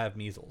don't all have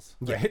measles,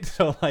 Yeah. right?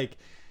 So like,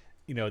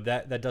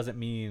 that doesn't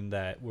mean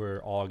that we're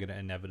all going to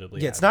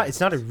inevitably. Yeah, have it's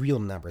not a measles. real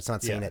number. It's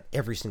not saying Yeah. that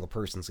every single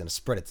person's going to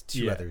spread it to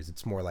two Yeah. others.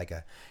 It's more like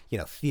a,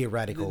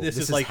 theoretical. This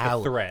is like the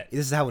how threat.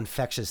 This is how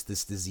infectious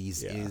this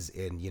disease Yeah. is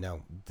in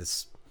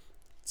this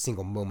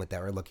single moment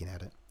that we're looking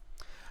at it.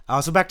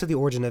 So back to the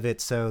origin of it.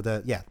 So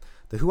the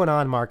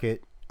Huanan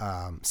market,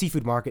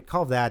 seafood market,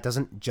 call it that,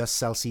 doesn't just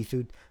sell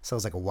seafood. It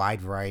sells like a wide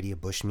variety of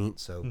bushmeat.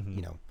 So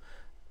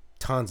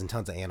tons and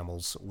tons of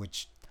animals,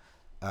 which.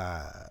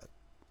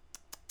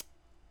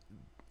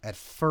 At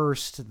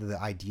first, the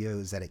idea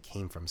is that it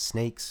came from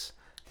snakes.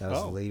 That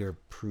was later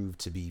proved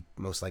to be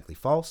most likely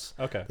false.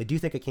 Okay. They do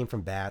think it came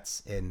from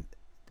bats. And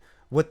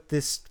what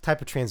this type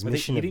of Are they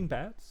transmission... eating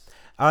bats?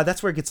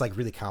 that's where it gets like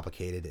really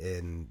complicated,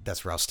 and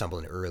that's where I was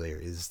stumbling earlier,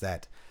 is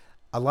that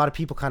a lot of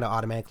people kind of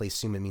automatically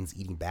assume it means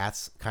eating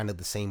bats, kind of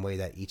the same way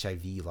that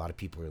HIV, a lot of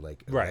people are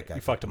like... oh, Right, that guy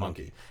you fucked a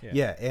monkey.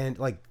 Yeah, and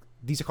like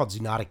these are called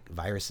zoonotic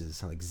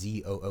viruses, like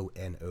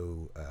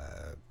ZOONO,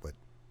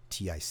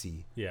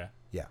 TIC. Yeah.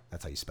 Yeah,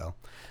 that's how you spell.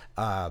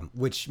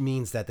 Which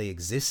means that they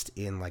exist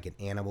in like an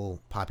animal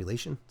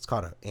population. It's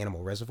called an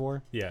animal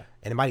reservoir. Yeah.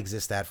 And it might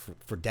exist that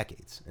for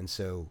decades. And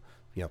so,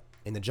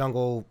 in the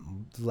jungle,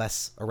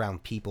 less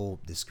around people,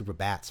 this group of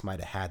bats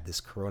might have had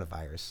this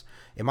coronavirus.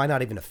 It might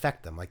not even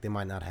affect them. Like they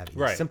might not have any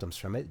Right. symptoms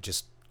from it. It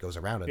just goes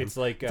around in It's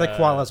them. like, It's like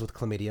koalas with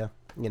chlamydia,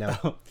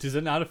 Does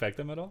it not affect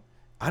them at all?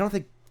 I don't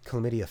think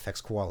chlamydia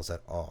affects koalas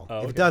at all. Oh,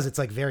 If okay. it does, it's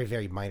like very,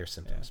 very minor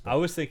symptoms. I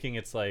was thinking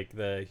it's like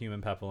the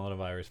human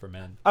papillomavirus for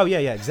men. Oh yeah,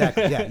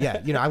 exactly.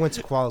 Yeah. I went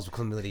to koalas with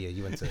chlamydia.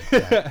 You went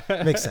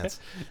to makes sense.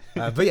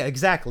 But yeah,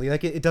 exactly.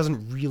 Like it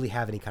doesn't really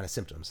have any kind of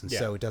symptoms, and Yeah.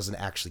 so it doesn't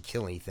actually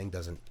kill anything.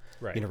 Doesn't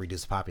Right.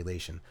 reduce the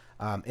population.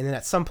 And then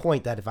at some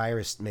point, that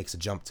virus makes a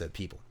jump to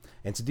people,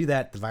 and to do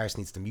that, the virus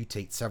needs to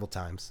mutate several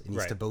times. It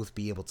needs Right. to both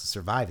be able to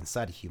survive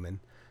inside a human,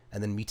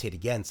 and then mutate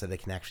again so that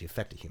it can actually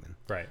affect a human.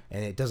 Right.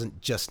 And it doesn't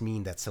just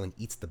mean that someone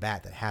eats the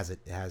bat that has it.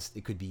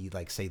 It could be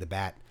like, say the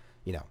bat,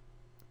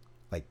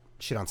 like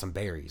shit on some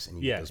berries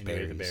and you eat those and you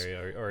ate berries, the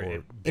berry, or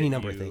it any bit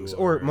number of you, things.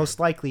 Or most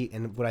likely,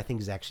 and what I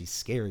think is actually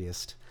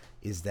scariest,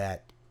 is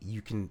that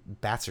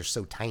bats are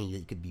so tiny that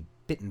you could be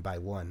bitten by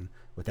one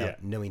without Yeah.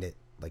 knowing it,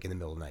 like in the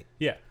middle of the night.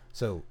 Yeah.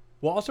 So,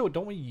 Well, also,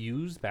 don't we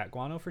use bat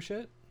guano for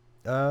shit?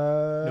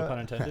 No no pun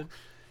intended.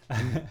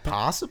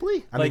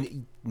 possibly. I Like-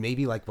 mean,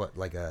 maybe like what,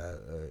 like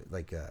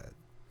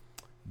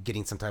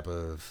getting some type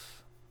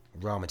of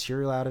raw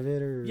material out of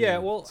it, or Yeah,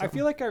 well, I something?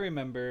 feel like I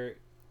remember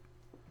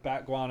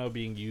bat guano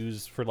being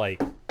used for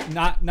like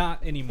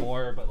not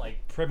anymore, but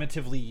like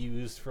primitively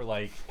used for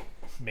like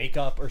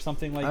makeup or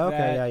something like Okay,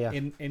 that.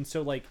 yeah. And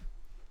so like,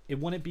 it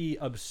wouldn't be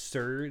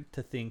absurd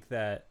to think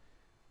that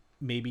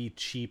maybe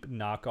cheap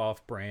knockoff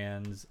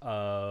brands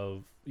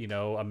of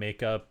a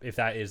makeup, if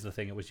that is the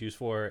thing it was used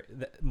for,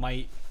 that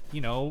might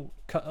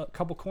cut a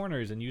couple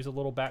corners and use a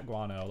little bat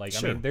guano. Like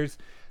Sure. I mean,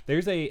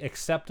 there's a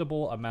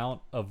acceptable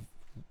amount of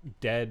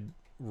dead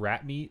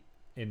rat meat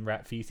and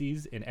rat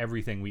feces in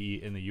everything we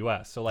eat in the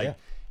U.S. So like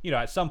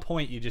at some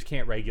point you just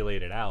can't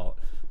regulate it out.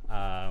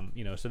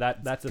 So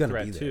that's a Gonna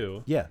threat be there.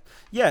 too. Yeah.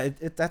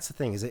 That's the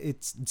thing, is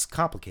it's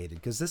complicated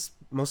because this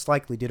most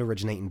likely did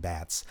originate in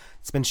bats.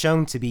 It's been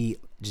shown to be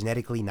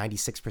genetically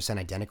 96%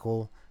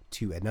 identical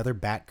to another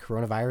bat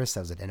coronavirus that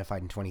was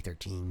identified in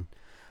 2013.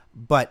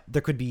 But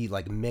there could be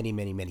like many,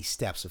 many, many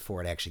steps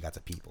before it actually got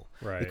to people.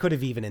 Right. It could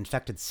have even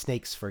infected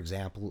snakes, for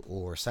example,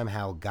 or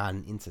somehow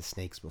gotten into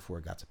snakes before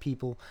it got to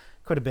people.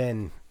 Could have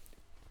been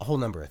a whole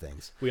number of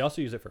things. We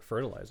also use it for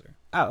fertilizer.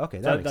 Oh, okay.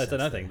 That's makes sense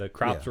another then. thing. The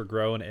crops Yeah. were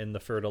grown in the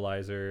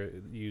fertilizer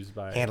used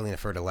by Handling the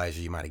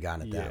fertilizer, you might have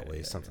gotten it that Yeah, way,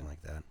 yeah, something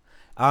like that.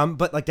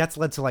 But like that's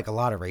led to like a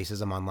lot of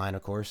racism online,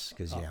 of course,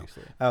 because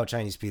Obviously.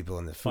 Chinese people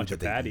and the food Bunch that of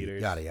they bad eat,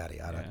 eaters. yada yada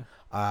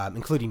yada.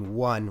 Including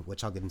one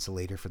which I'll get into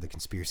later for the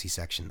conspiracy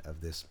section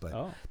of this. But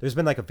Oh. there's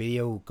been like a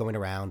video going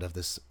around of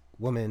this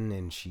woman,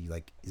 and she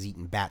like is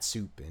eating bat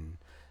soup, and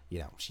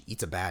she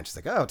eats a bat. And she's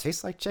like, "Oh, it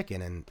tastes like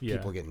chicken," and Yeah.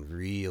 people are getting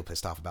real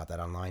pissed off about that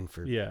online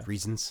for Yeah.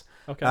 reasons.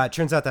 Okay. It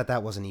turns out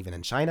that wasn't even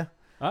in China.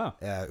 Oh.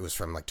 It was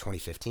from like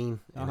 2015,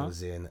 and it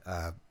was in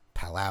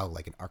Palau,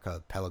 like an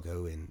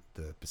archipelago in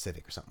the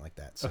Pacific or something like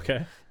that. So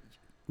Okay.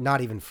 not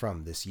even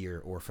from this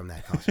year or from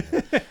that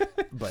continent,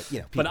 but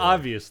people But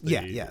obviously,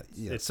 yeah.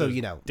 it's So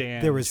those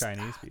damn there was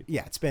Chinese people.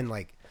 Yeah, it's been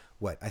like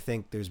I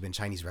think there's been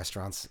Chinese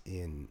restaurants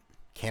in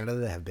Canada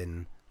that have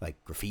been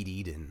like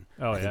graffitied, and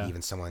Oh, I think yeah.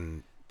 even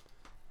someone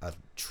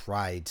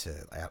tried to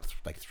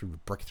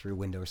break through a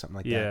window or something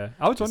like that. Yeah,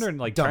 I was Just wondering,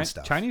 like, dumb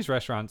stuff. Chinese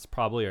restaurants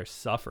probably are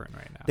suffering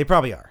right now. They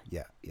probably are.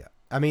 Yeah.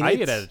 I mean, I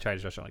ate it's- at a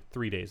Chinese restaurant like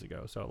 3 days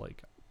ago, so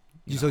like,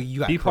 So you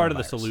got be part of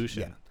the coronavirus.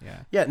 solution. Yeah.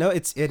 Yeah. Yeah, no,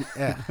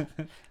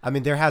 I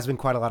mean, there has been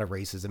quite a lot of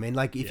racism. I mean,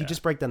 like, if Yeah. you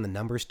just break down the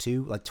numbers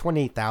too, like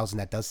 28,000,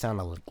 that does sound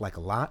like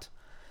a lot.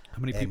 How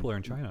many people are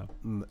in China?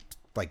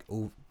 Like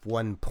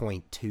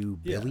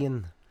 1.2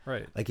 billion.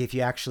 Right. Like if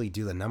you actually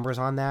do the numbers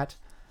on that,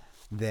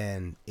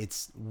 then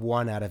it's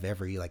 1 out of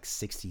every like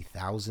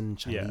 60,000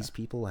 Chinese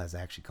people has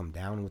actually come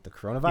down with the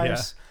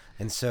coronavirus.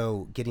 And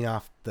so getting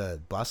off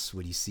the bus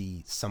when you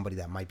see somebody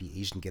that might be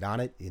Asian get on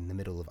it in the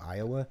middle of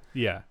Iowa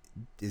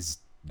is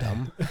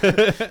dumb.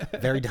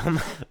 Very dumb.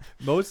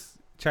 Most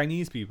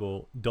Chinese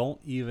people don't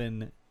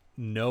even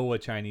know a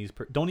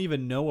don't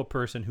even know a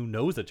person who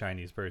knows a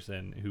Chinese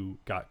person who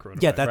got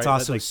coronavirus. Yeah, that's right?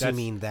 also like,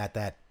 assuming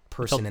that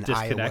person in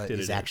Iowa disconnected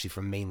is actually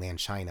from mainland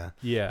China.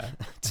 Yeah.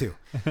 Too.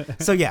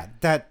 So yeah,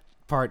 that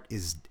part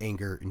is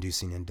anger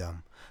inducing and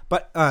dumb.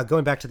 But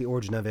going back to the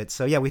origin of it,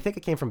 so yeah, we think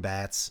it came from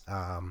bats.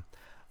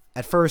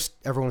 At first,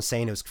 everyone was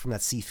saying it was from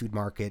that seafood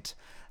market,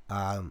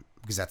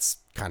 because that's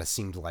kind of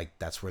seemed like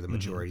that's where the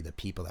majority of the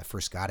people that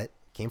first got it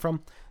came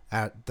from.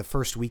 The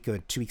first 2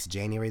 weeks of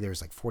January, there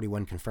was like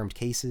 41 confirmed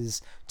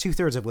cases,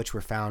 2/3 of which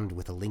were found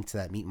with a link to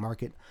that meat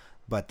market.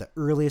 But the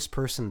earliest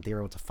person they were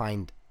able to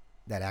find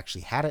that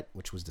actually had it,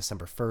 which was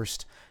December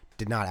 1st,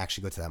 did not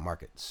actually go to that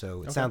market.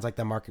 So it sounds like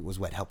that market was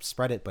what helped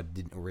spread it, but it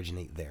didn't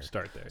originate there.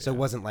 Start there. So it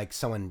wasn't like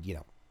someone,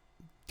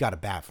 got a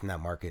bat from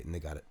that market and they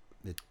got it.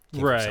 It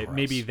came from Right. somewhere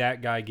Maybe else.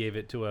 that guy gave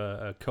it to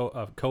a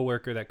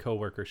coworker. That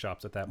coworker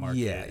shops at that market.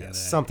 Yeah, and then,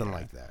 something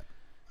like that.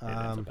 It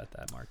ends up at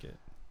that market.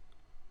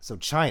 So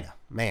China,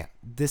 man,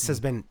 this has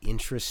been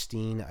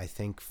interesting, I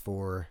think,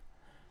 for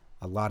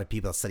a lot of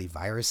people that study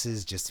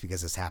viruses just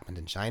because this happened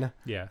in China.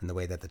 Yeah. And the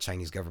way that the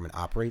Chinese government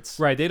operates.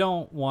 Right. They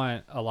don't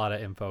want a lot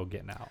of info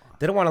getting out.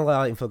 They don't want a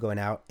lot of info going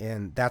out,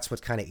 and that's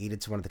what kind of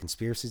aided to one of the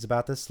conspiracies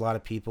about this. A lot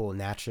of people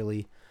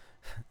naturally,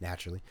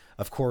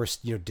 of course,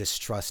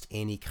 distrust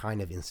any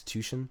kind of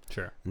institution.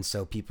 Sure. And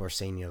so people are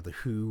saying, the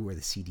WHO or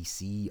the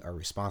CDC are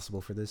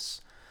responsible for this.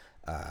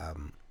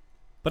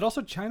 But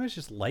also China's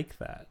just like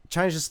that.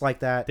 China's just like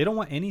that. They don't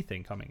want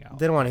anything coming out.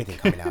 They don't want anything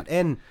coming out.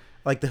 And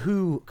like the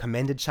WHO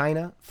commended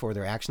China for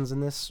their actions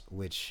in this,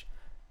 which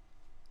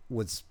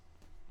was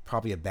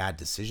probably a bad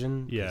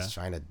decision. Yeah. Because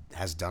China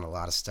has done a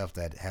lot of stuff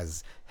that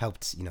has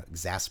helped,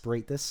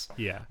 exasperate this.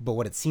 Yeah. But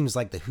what it seems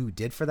like the WHO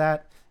did for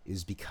that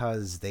is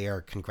because they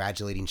are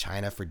congratulating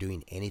China for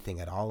doing anything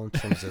at all in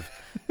terms of,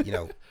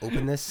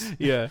 openness.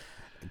 Yeah.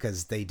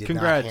 Because they did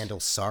Congrats. not handle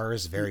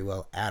SARS very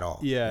well at all.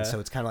 Yeah. And so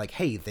it's kind of like,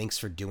 hey, thanks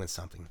for doing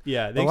something.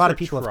 Yeah. But a lot for of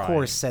people, trying. of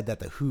course, said that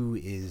the WHO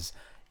is,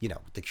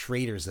 the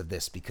creators of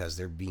this because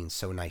they're being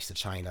so nice to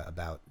China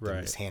about the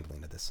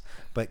mishandling of this.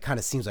 But it kind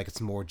of seems like it's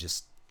more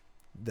just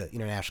the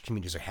international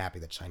communities are happy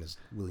that China's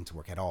willing to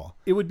work at all.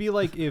 It would be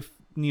like if,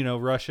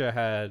 Russia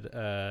had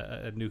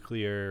a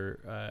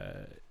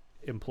nuclear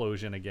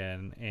implosion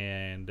again,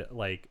 and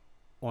like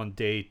on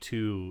day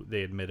 2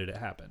 they admitted it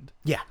happened.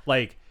 Yeah.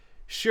 Like,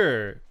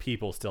 sure,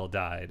 people still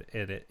died,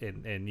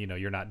 and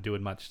you're not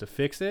doing much to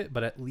fix it,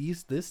 but at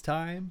least this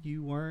time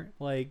you weren't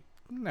like,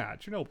 nah,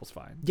 Chernobyl's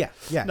fine. Yeah.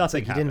 Yeah. Nothing It's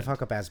like you didn't happened.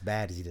 fuck up as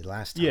bad as you did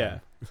last time. Yeah.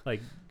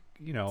 Like,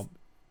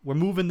 we're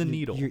moving the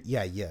needle.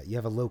 Yeah. You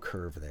have a low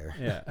curve there.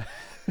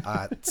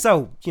 Yeah.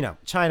 So,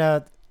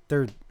 China,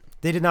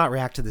 they did not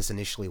react to this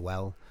initially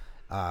well.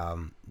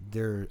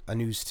 The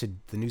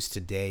news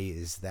today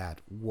is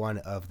that one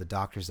of the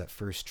doctors that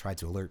first tried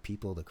to alert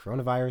people to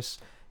coronavirus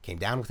came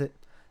down with it.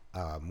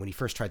 When he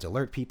first tried to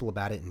alert people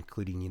about it,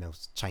 including,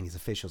 Chinese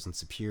officials and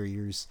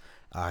superiors,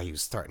 he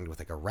was threatened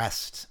with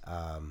arrest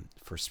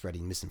for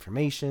spreading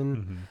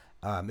misinformation.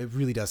 It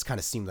really does kind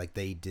of seem like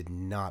they did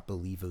not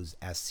believe it was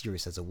as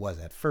serious as it was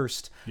at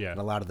first. Yeah. And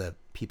a lot of the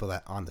people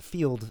that on the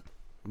field,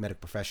 medical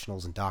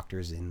professionals and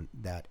doctors in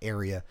that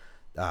area,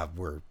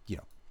 were,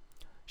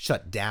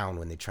 shut down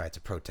when they tried to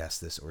protest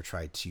this or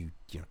tried to,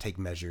 take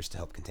measures to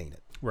help contain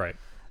it. Right.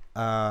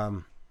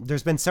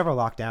 There's been several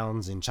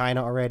lockdowns in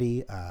China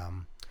already.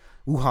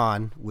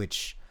 Wuhan,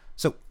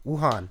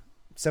 Wuhan,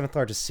 7th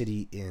largest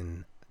city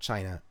in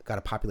China, got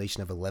a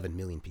population of 11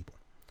 million people.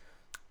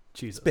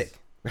 Jesus. Big.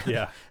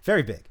 Yeah.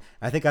 Very big.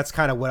 I think that's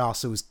kind of what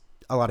also is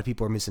a lot of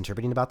people are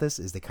misinterpreting about this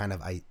is they kind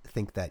of, I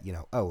think that,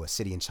 a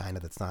city in China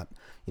that's not,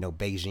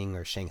 Beijing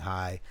or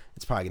Shanghai,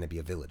 it's probably going to be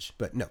a village.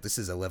 But no, this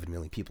is 11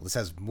 million people. This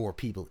has more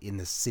people in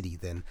this city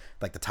than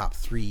like the top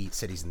 3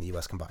 cities in the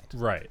U.S. combined.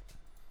 Right.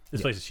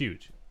 This place is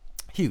huge.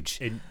 Huge.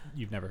 And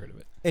you've never heard of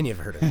it. And you've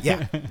heard of it.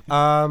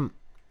 Yeah.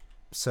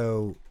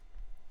 So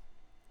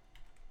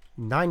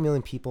 9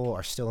 million people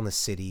are still in the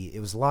city. It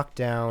was locked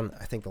down,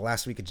 I think, the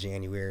last week of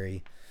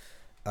January.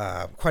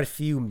 Quite a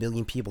few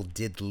million people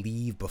did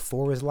leave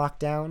before it was locked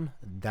down.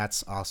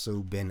 That's also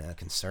been a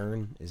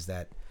concern, is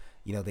that,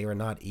 they were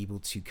not able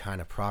to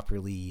kind of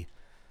properly,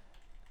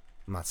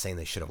 I'm not saying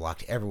they should have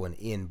locked everyone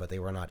in, but they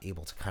were not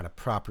able to kind of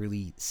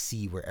properly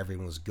see where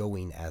everyone was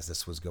going as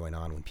this was going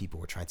on when people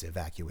were trying to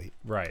evacuate.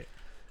 Right.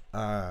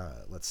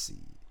 Let's see.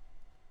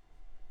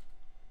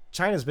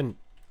 China's been,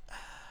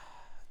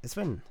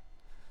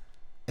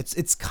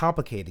 it's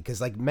complicated because,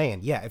 like, man,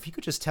 yeah, if you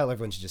could just tell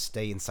everyone to just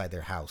stay inside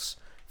their house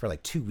for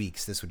like 2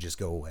 weeks, this would just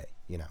go away,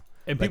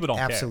 And people don't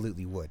care.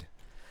 absolutely would.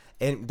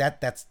 And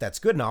that's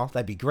good and all.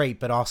 That'd be great,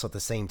 but also at the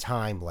same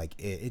time, like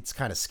it's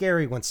kind of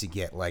scary once you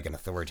get like an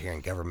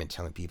authoritarian government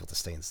telling people to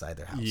stay inside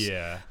their house.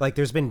 Yeah. Like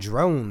there's been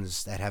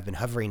drones that have been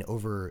hovering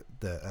over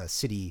the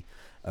city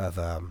of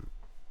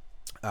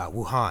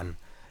Wuhan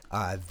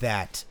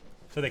that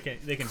So they can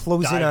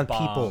close in on dive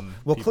people. bomb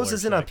Well, people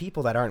closes are in on sick.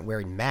 people that aren't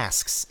wearing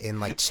masks and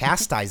like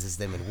chastises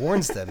them and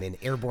warns them in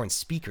airborne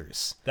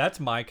speakers. That's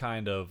my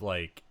kind of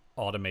like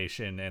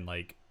automation and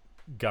like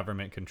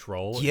government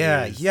control.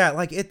 Yeah, is- yeah,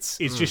 like it's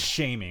It's just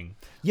shaming.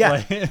 yeah,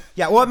 Like-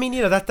 yeah. Well, I mean,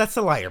 that's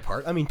the lighter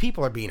part. I mean,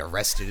 people are being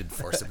arrested and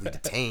forcibly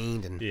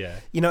detained, and Yeah.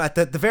 at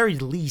the very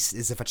least,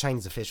 is if a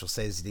Chinese official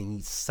says you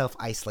need to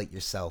self-isolate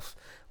yourself,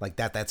 like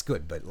that's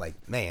good. But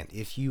like, man,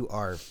 if you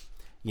are,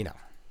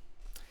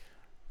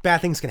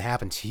 bad things can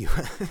happen to you.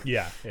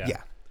 Yeah.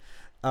 Yeah.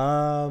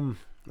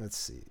 Let's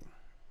see.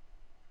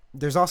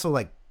 There's also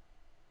like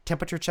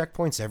temperature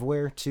checkpoints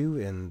everywhere too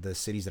in the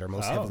cities that are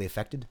most Oh. heavily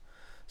affected.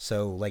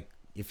 So like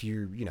if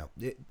you're,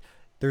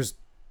 there's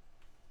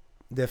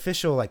the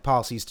official like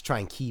policies to try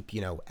and keep,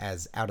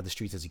 as out of the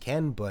streets as you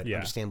can, but Yeah.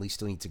 understandably you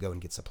still need to go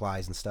and get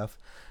supplies and stuff.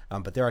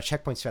 But there are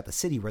checkpoints throughout the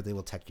city where they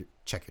will check your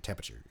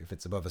temperature. If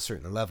it's above a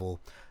certain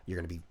level, you're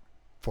going to be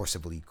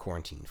forcibly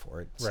quarantined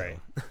for it. So, Right.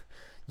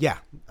 yeah.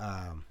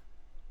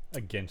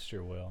 Against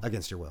your will.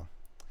 Against your will.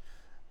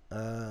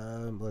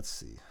 Let's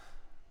see.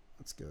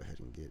 Let's go ahead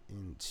and get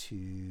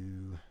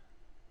into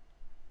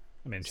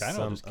I mean, China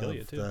will just kill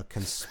you too. the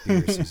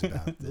conspiracies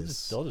about They'll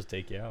this. they'll just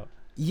take you out.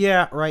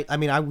 Yeah, right. I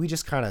mean, we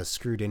just kind of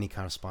screwed any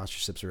kind of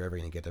sponsorships we're ever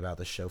going to get about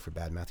this show for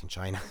bad mouthing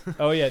China.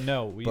 Oh yeah,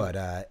 no. But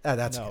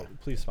that's no.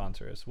 good. Please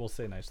sponsor us. We'll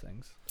say nice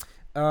things.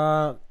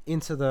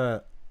 Into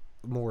the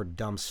more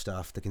dumb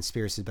stuff, the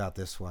conspiracy about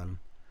this one.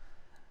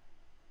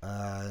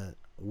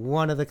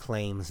 One of the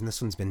claims, and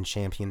this one's been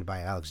championed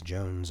by Alex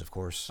Jones, of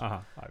course,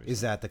 Obviously.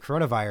 is that the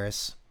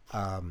coronavirus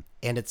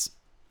and its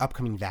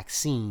upcoming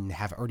vaccine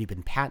have already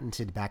been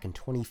patented back in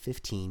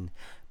 2015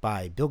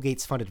 by Bill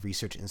Gates funded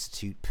research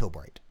institute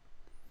Pilbright.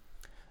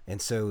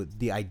 And so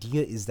the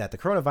idea is that the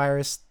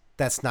coronavirus,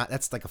 that's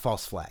like a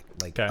false flag.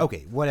 Like,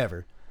 okay,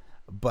 whatever.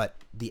 But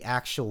the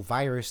actual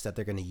virus that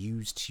they're going to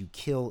use to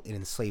kill and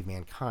enslave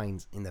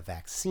mankind in the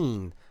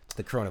vaccine to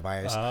the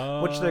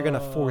coronavirus, which they're going to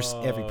force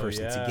every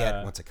person to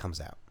get once it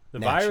comes out. The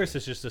naturally. virus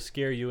is just to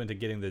scare you into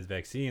getting the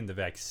vaccine. The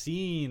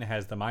vaccine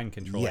has the mind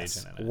control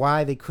agent in it.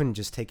 Why they couldn't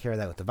just take care of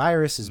that with the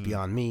virus is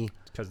beyond me.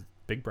 Because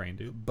big brain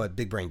dude. But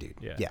big brain dude.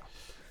 Yeah.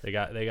 They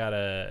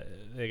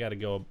gotta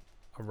go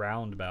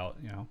around about,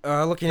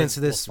 Looking into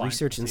this we'll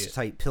research see it.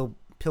 institute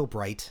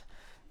Pilbright,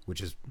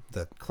 which is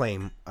the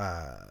claim,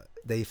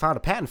 they filed a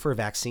patent for a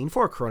vaccine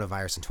for a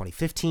coronavirus in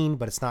 2015,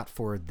 but it's not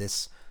for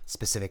this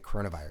specific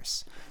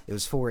coronavirus. It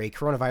was for a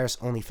coronavirus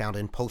only found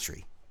in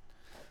poultry.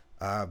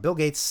 Bill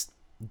Gates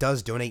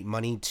does donate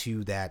money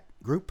to that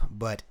group,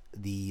 but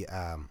the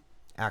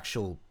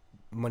actual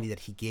money that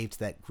he gave to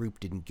that group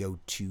didn't go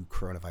to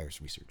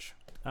coronavirus research.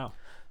 Oh.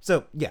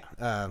 So,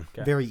 yeah,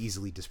 very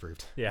easily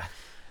disproved. Yeah.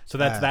 So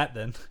that's that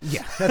then.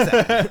 Yeah, that's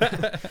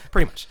that.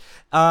 Pretty much.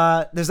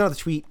 There's another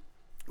tweet,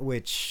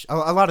 which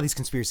a lot of these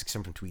conspiracies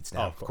come from tweets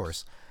now, Oh, of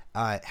course.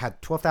 It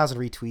had 12,000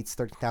 retweets,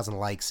 13,000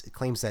 likes. It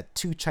claims that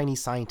 2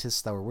 Chinese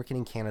scientists that were working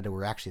in Canada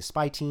were actually a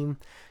spy team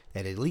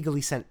that had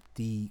illegally sent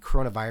the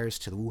coronavirus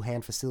to the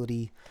Wuhan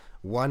facility.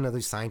 One of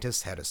those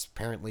scientists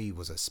apparently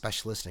was a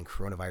specialist in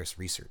coronavirus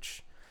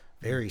research.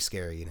 Very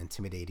scary and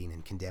intimidating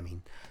and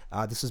condemning.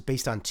 This was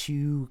based on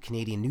 2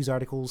 Canadian news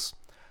articles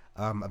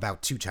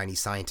about 2 Chinese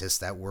scientists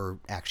that were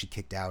actually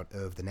kicked out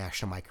of the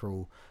National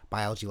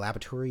Microbiology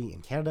Laboratory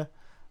in Canada.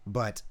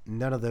 But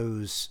none of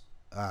those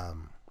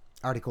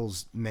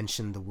articles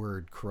mentioned the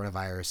word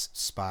coronavirus,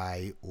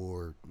 spy,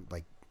 or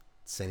like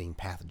sending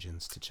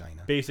pathogens to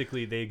China.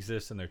 Basically, they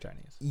exist and they're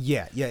Chinese.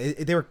 Yeah.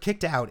 They were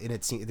kicked out, and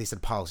they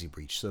said policy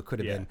breach. So it could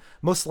have been,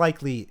 most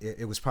likely,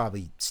 it was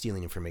probably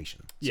stealing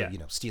information. So,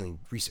 stealing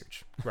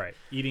research. Right.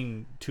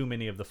 Eating too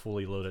many of the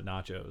fully loaded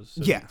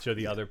nachos. So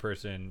the other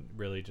person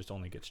really just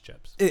only gets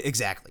chips.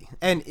 Exactly.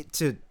 And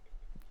to,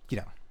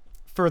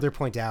 further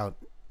point out,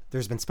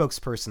 there's been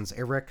spokespersons.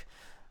 Eric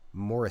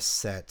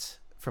Morissette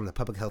from the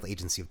Public Health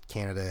Agency of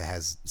Canada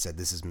has said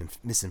this is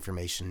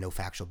misinformation, no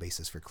factual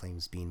basis for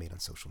claims being made on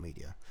social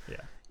media.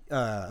 Yeah.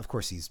 Of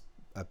course, he's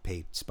a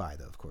paid spy,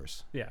 though, of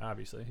course. Yeah,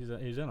 obviously. He's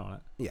in on it.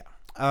 Yeah.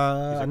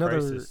 He's a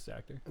crisis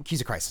actor. He's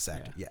a crisis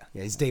actor. Yeah.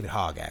 He's David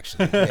Hogg,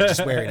 actually.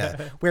 Just wearing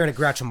a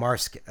Groucho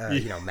Marx,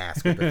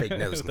 mask with a fake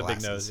nose and the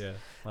glasses. big nose,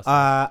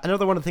 yeah.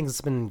 Another one of the things that's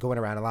been going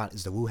around a lot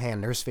is the Wuhan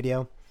nurse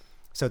video.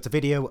 So it's a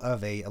video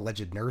of a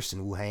alleged nurse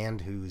in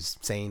Wuhan who's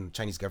saying the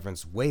Chinese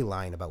government's way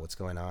lying about what's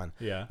going on.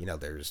 Yeah.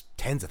 There's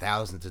tens of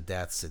thousands of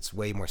deaths. It's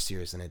way more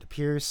serious than it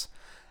appears.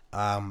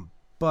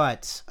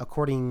 But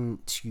according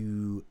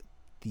to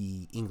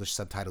the English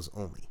subtitles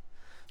only.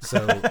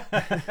 So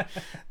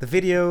the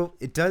video,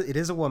 it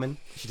is a woman.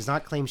 She does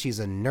not claim she's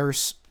a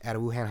nurse at a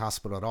Wuhan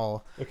hospital at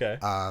all. Okay.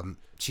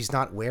 She's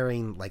not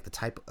wearing like the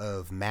type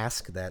of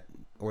mask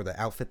or the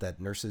outfit that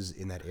nurses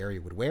in that area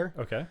would wear.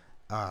 Okay.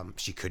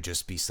 She could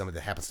just be someone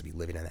that happens to be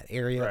living in that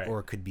area, Right. or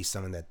it could be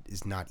someone that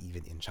is not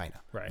even in China.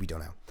 Right. We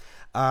don't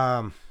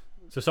know.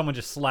 So someone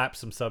just slapped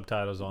some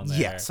subtitles on there.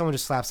 Yeah, someone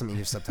just slapped some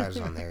English subtitles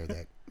on there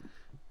that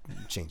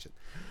change it.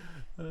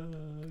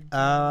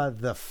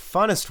 The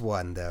funnest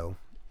one, though,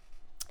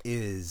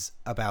 is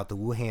about the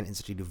Wuhan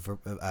Institute of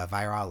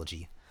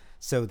Virology.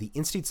 So the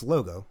institute's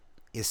logo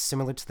is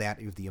similar to that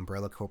of the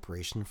Umbrella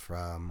Corporation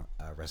from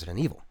Resident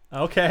Evil.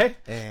 Okay.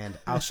 And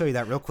I'll show you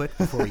that real quick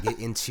before we get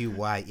into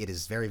why it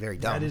is very, very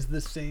dumb. That is the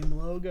same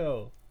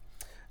logo.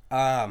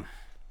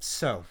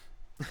 So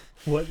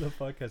What the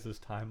fuck has this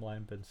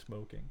timeline been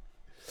smoking?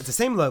 it's the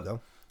same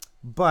logo,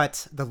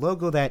 but the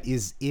logo that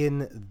is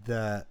in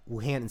the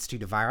Wuhan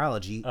Institute of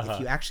Virology, if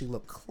you actually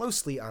look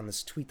closely on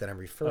this tweet that I'm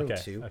referring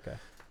to,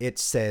 it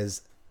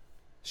says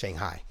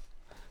Shanghai.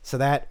 So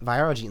that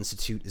Virology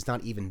Institute is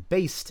not even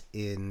based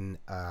in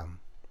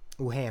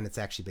Wuhan. It's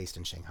actually based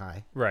in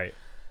Shanghai. Right.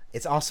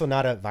 It's also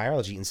not a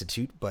virology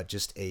institute, but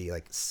just a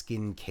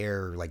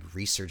skincare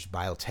research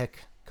biotech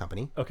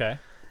company. Okay.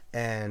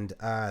 And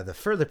the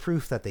further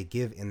proof that they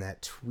give in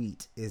that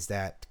tweet is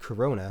that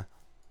Corona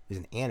is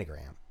an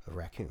anagram of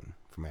raccoon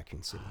from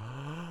Raccoon City.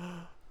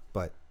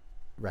 But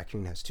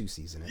raccoon has 2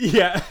 C's in it.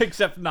 Yeah,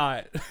 except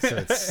not. So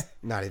it's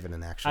not even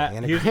an actual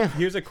anagram.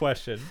 Here's a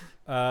question.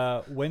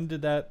 When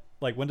did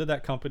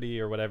that company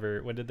or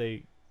whatever, when did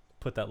they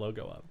put that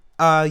logo up?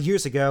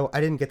 Years ago. I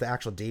didn't get the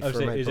actual date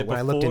from it, but when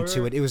I looked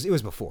into it, it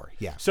was before.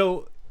 Yeah.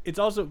 So it's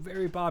also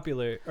very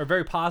popular, or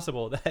very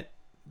possible, that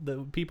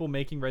the people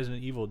making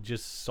Resident Evil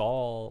just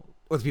saw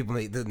Or the people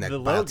made the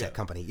logo. biotech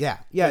company. Yeah.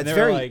 Yeah. and It's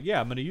they were very like, yeah,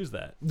 I'm going to use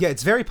that. Yeah,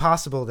 it's very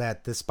possible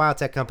that this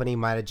biotech company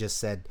might have just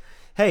said,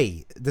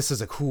 hey, this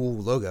is a cool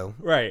logo.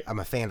 Right. I'm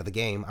a fan of the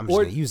game. I'm just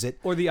going to use it.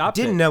 Or the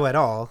opposite. Didn't know at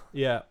all.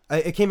 Yeah.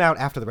 It came out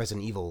after the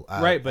Resident Evil.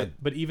 Right,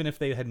 but even if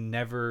they had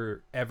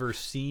never ever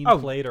seen,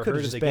 played, or could've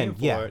heard of just the game been,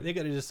 before, they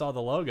could have just saw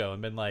the logo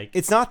and been like,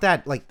 it's not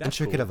that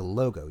intricate cool. of a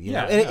logo, you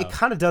Yeah, know? And no. it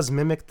kind of does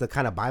mimic the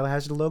kind of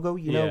Biohazard logo,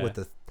 you know, Yeah. with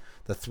the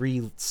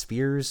 3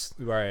 spears.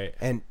 right.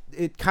 And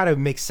it kind of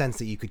makes sense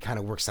that you could kind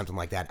of work something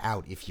like that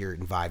out if you're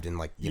involved in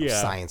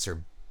Yeah. science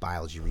or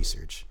biology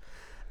research.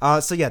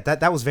 So yeah,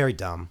 that was very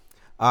dumb.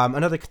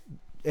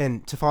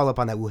 And to follow up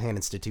on that Wuhan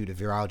Institute of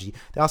Virology,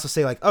 they also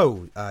say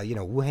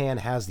Wuhan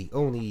has the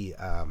only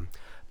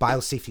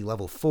biosafety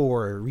level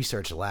 4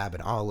 research lab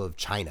in all of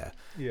China.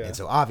 Yeah. And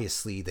so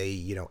obviously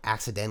they,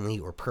 accidentally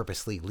or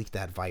purposely leaked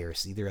that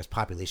virus either as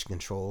population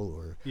control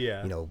or,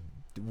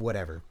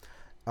 whatever.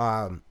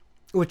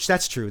 Which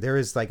that's true. There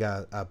is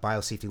a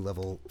biosafety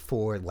level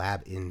 4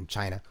 lab in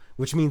China,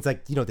 which means they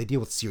deal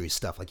with serious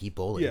stuff like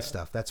Ebola and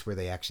stuff. That's where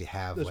they actually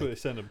have That's where they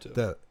send them to.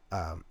 the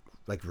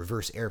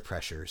reverse air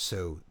pressure,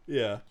 so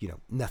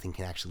nothing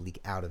can actually leak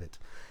out of it.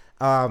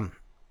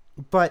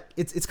 But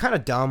it's kind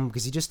of dumb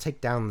because you just take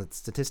down the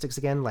statistics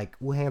again.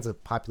 Wuhan's a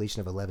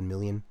population of 11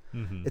 million.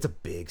 Mm-hmm. It's a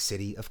big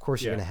city. Of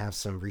course, you're going to have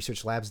some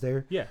research labs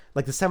there. Yeah,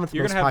 the 7th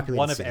you're most gonna have populated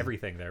one city. of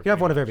everything there. You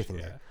have one of much, everything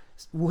there.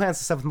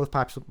 Wuhan's the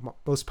 7th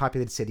most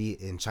populated city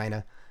in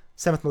China.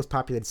 7th most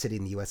populated city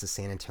in the U.S. is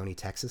San Antonio,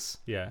 Texas.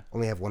 Yeah.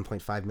 Only have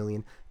 1.5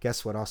 million.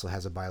 Guess what also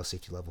has a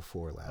biosafety level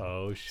 4 lab?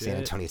 Oh, shit. San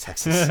Antonio,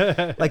 Texas.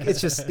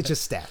 It's just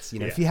stats.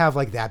 If you have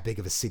that big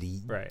of a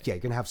city, right. Yeah,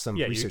 you're gonna have some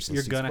research.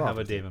 You're gonna have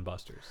a involved Dave and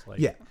Buster's.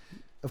 Yeah,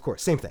 of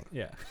course, same thing.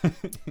 Yeah.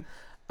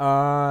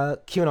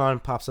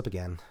 QAnon pops up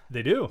again.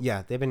 They do.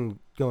 Yeah, they've been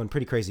going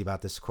pretty crazy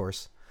about this, of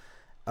course.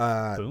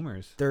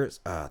 Boomers.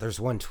 There's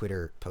one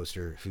Twitter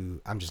poster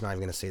who I'm just not even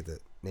gonna say the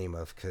name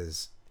of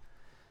because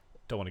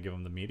don't want to give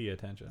them the media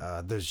attention.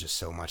 There's just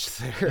so much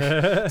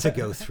there to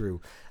go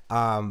through.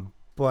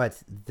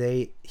 But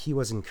he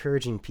was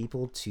encouraging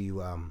people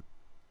to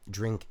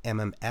drink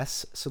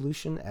MMS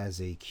solution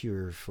as a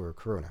cure for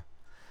corona.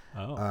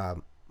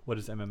 Oh. What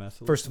is MMS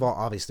solution? First of all,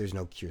 obviously there's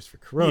no cures for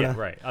corona. Yeah,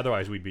 right.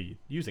 Otherwise we'd be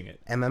using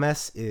it.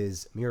 MMS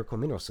is Miracle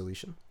Mineral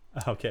Solution.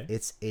 Okay.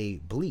 It's a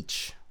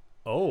bleach.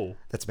 Oh.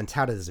 That's been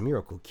touted as a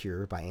miracle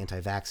cure by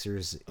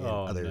anti-vaxxers and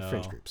other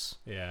fringe groups.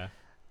 Yeah.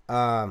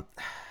 Because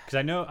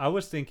I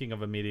was thinking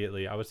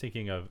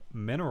of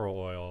mineral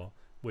oil,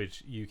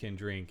 which you can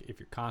drink if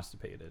you're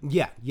constipated.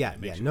 Yeah.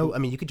 No, I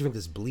mean, you could drink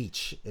this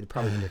bleach. It'd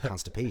probably end your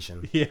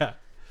constipation. Yeah.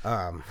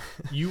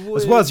 You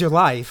would, as well as your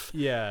life.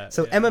 Yeah.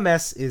 So yeah.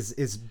 MMS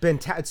is been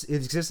it's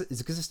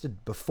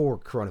existed before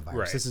coronavirus.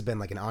 Right. This has been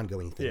an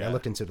ongoing thing. Yeah. I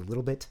looked into it a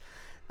little bit.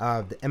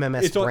 The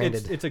MMS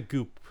branded. It's a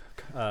Goop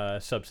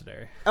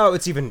subsidiary. Oh,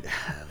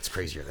 it's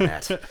crazier than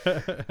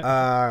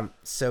that.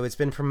 So it's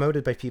been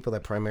promoted by people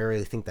that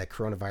primarily think that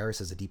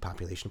coronavirus is a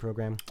depopulation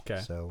program.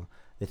 Okay. So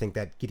they think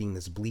that getting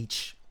this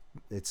bleach,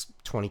 it's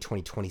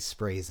 2020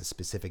 spray, is a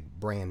specific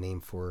brand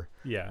name for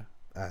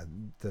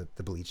the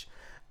bleach.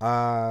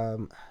 Let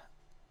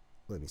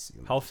me see.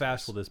 How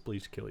fast will this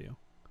bleach kill you?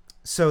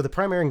 So the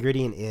primary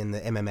ingredient in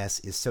the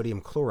MMS is sodium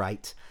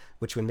chlorite,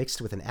 which when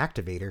mixed with an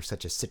activator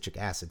such as citric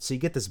acid. So you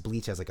get this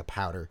bleach as a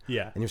powder.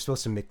 Yeah. And you're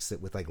supposed to mix it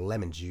with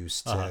lemon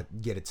juice to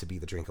get it to be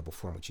the drinkable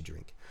form which you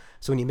drink.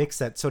 So when you mix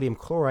that sodium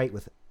chlorite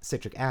with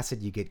citric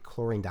acid, you get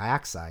chlorine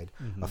dioxide,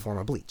 a form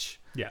of bleach.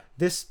 Yeah.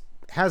 This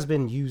has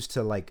been used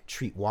to like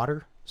treat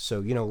water. So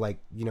like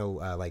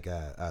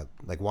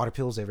water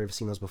pills. Have you ever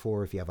seen those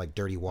before? If you have like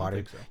dirty water,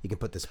 think so. you can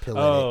put this pill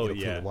Oh, in it. It'll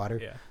yeah, clean the water.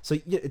 yeah. So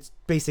it's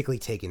basically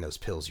taking those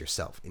pills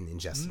yourself and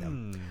ingesting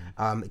them.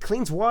 It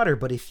cleans water,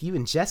 but if you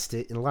ingest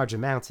it in large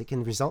amounts, it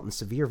can result in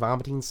severe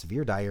vomiting,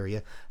 severe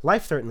diarrhea,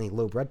 life-threatening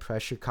low blood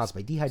pressure caused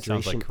by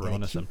dehydration, Corona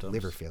and acute symptoms.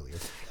 liver failure.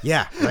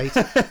 Yeah, right,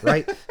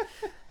 right.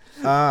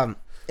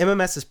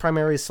 MMS is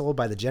primarily sold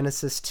by the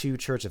Genesis 2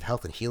 Church of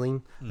Health and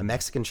Healing, a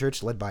Mexican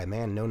church led by a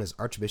man known as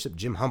Archbishop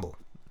Jim Humble.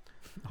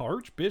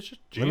 Archbishop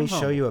Jim Let me show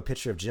Humble. you a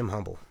picture of Jim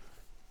Humble.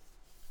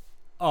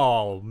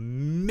 Oh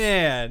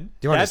man!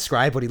 Do you want to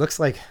describe what he looks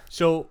like?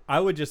 So I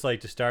would just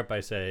like to start by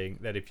saying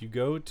that if you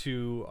go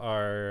to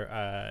our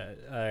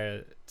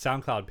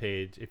SoundCloud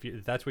page,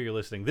 if that's where you're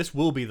listening, this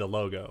will be the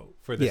logo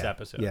for this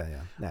episode. Yeah,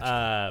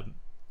 naturally.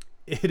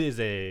 It is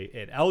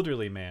an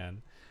elderly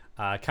man.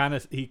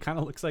 He kind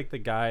of looks like the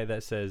guy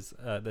that says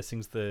that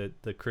sings the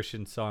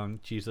Christian song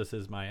 "Jesus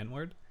Is My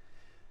N-Word."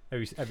 Have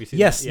you seen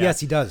Yes, that? Yeah.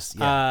 yes, he does.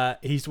 Yeah.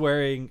 He's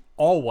wearing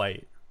all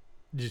white,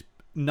 just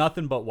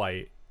nothing but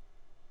white.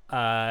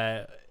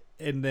 And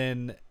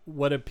then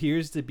what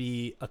appears to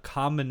be a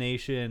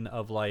combination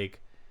of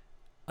like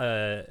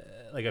a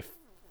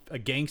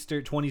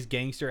gangster 20s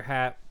gangster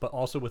hat, but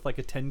also with like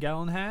a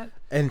 10-gallon hat.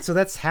 And so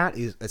that hat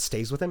it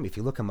stays with him. If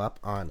you look him up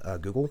on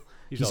Google,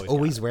 he's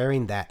always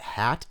wearing that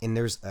hat, and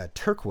there's a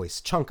turquoise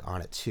chunk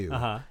on it too.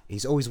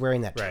 He's always wearing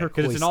that Right,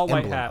 turquoise because it's an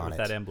all-white emblem hat on with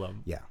it. that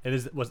emblem. Yeah.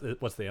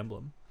 What's the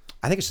emblem?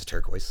 I think it's just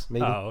turquoise,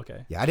 maybe. Oh,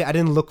 okay. Yeah, I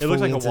didn't look. It looks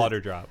fully like a into water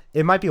drop.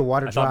 It might be a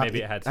water I thought drop. maybe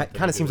it had something kind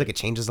to of do seems with like it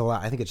changes a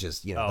lot. I think it's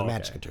just the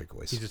magic okay. of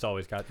turquoise. He's just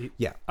always got.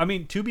 Yeah. I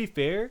mean, to be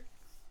fair,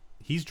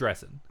 he's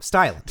dressing.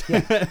 Styling.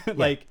 Yeah.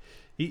 Like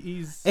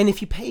he's. And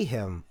if you pay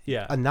him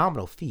Yeah. a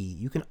nominal fee,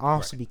 you can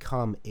also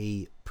become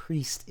a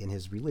priest in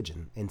his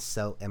religion and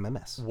sell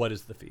MMS. What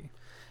is the fee?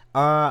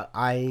 How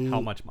How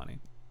much money?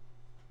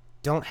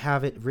 don't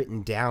have it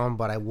written down,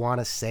 but I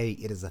want to say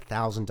it is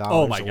 $1,000.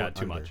 Oh my god,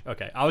 too under. much.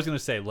 Okay, I was gonna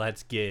say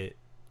let's get.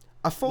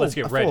 Let's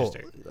get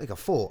registered. Like a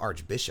full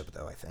archbishop,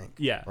 though, I think.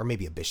 Yeah. Or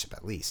maybe a bishop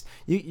at least.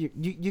 You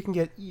can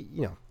get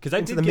Because I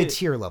into did the get-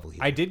 mid-tier level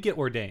here. I did get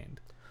ordained.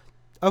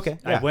 Okay.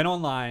 I Yeah. went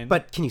online,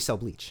 But can you sell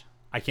bleach?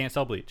 I can't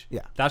sell bleach.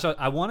 Yeah. That's what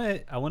I want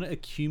to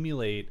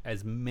accumulate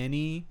as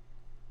many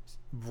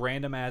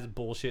random ass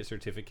bullshit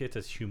certificates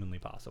as humanly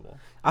possible.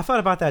 I thought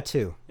about that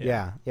too.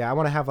 Yeah. Yeah. I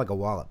want to have like a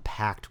wallet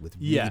packed with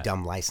really Yeah.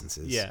 dumb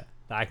licenses. Yeah.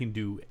 I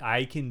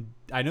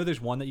know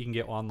there's one that you can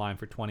get online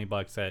for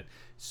 $20 that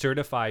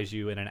certifies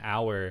you in an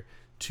hour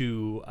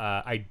to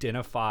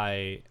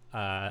identify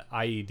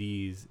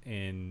IEDs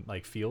in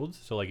like fields.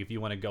 So like if you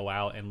want to go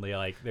out and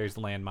like there's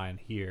landmine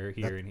here,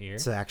 and here.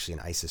 It's actually an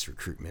ISIS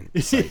recruitment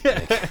site.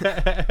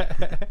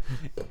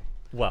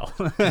 Well,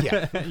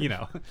 Yeah.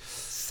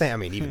 I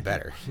mean, even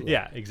better.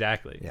 Yeah,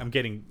 exactly. Yeah. I'm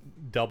getting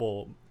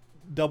double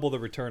the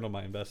return on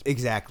my investment.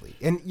 Exactly.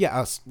 And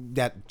yeah,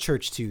 that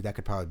church too, that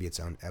could probably be its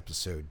own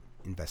episode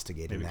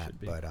investigating Maybe it that. should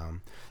be. But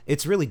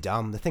it's really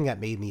dumb. The thing that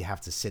made me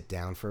have to sit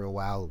down for a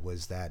while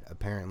was that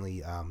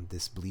apparently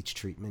this bleach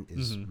treatment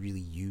is really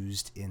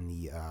used in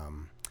the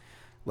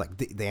like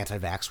the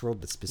anti-vax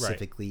world, but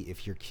specifically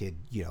if your kid,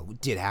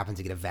 did happen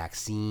to get a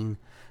vaccine,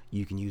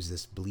 you can use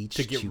this bleach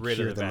To get rid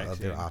cure of the them of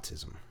their vaccine.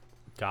 autism.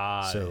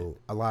 God. So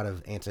a lot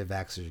of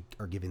anti-vaxxers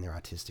are giving their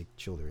autistic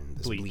children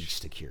this bleach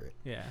to cure it.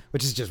 Yeah.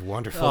 Which is just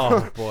wonderful.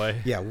 Oh boy.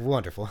 Yeah,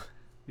 wonderful.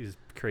 These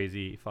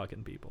crazy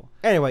fucking people.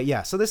 Anyway,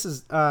 yeah, so this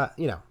is,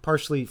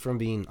 partially from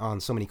being on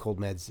so many cold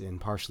meds and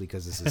partially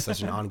because this is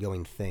such an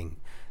ongoing thing.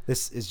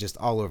 This is just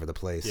all over the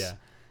place.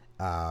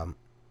 Yeah.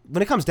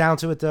 When it comes down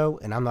to it, though,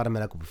 and I'm not a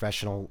medical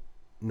professional,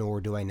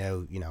 nor do I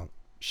know,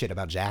 shit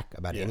about jack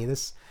about any of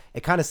this,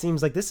 it kind of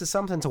seems like this is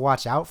something to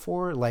watch out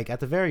for. Like,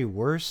 at the very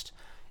worst,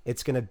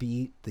 it's going to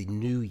be the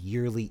new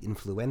yearly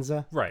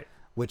influenza. Right.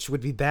 Which would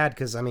be bad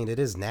because, I mean, it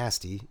is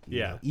nasty.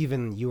 Yeah.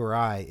 Even you or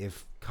I,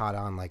 if caught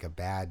on like a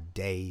bad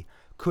day,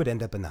 could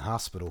end up in the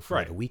hospital for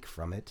like a week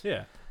from it.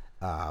 Yeah.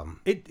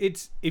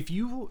 It's if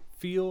you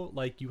feel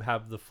like you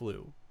have the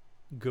flu,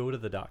 go to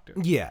the doctor.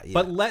 Yeah.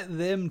 But let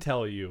them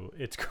tell you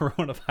it's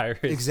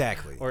coronavirus.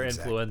 Exactly. Or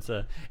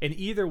influenza. And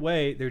either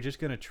way, they're just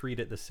going to treat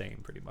it the same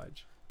pretty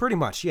much. Pretty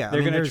much, yeah.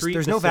 They're going to treat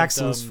there's the no symptoms,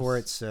 vaccines for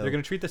it, so they're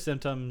going to treat the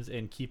symptoms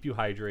and keep you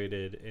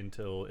hydrated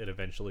until it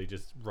eventually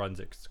just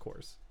runs its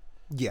course.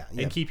 yeah.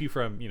 And keep you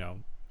from,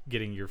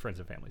 getting your friends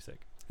and family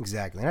sick.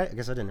 Exactly. And I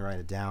guess I didn't write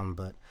it down,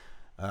 but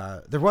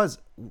there was,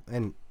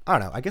 and I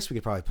don't know, I guess we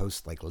could probably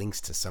post like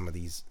links to some of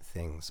these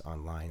things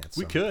online at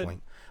some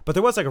point. But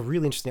there was like a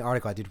really interesting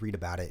article I did read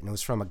about it, and it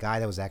was from a guy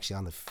that was actually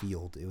on the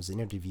field. It was an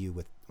interview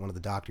with one of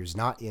the doctors,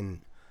 not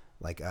in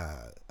like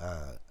the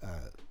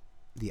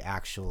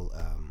actual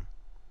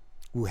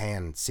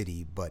Wuhan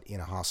city, but in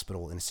a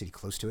hospital in a city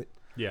close to it.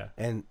 Yeah.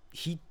 And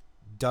he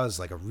does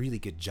like a really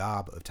good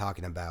job of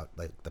talking about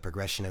like the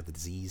progression of the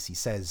disease. He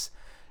says,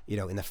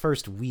 in the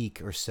first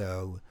week or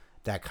so,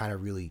 that kind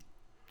of really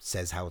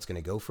says how it's going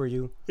to go for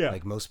you. Yeah.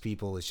 Like most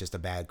people, it's just a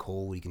bad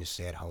cold. You can just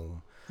stay at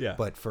home. Yeah.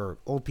 But for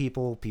old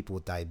people, people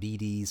with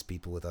diabetes,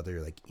 people with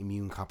other like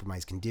immune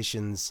compromised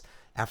conditions,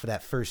 after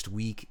that first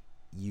week,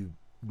 you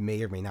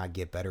may or may not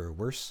get better or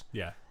worse.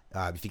 Yeah.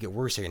 If you get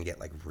worse, you're going to get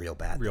like real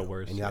bad. Real though,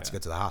 worse, and you have to yeah. go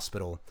to the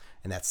hospital.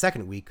 And that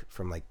second week,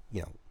 from like,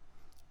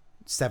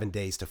 7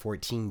 days to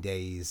 14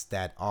 days,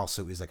 that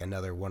also is like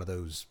another one of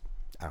those,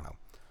 I don't know,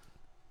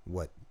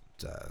 what...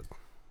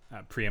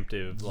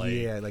 preemptive,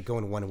 like like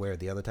going one way or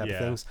the other type Yeah. of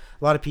things.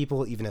 A lot of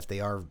people, even if they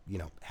are,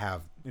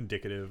 have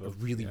indicative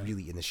of really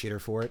in the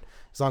shitter for it,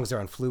 as long as they're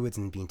on fluids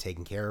and being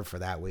taken care of for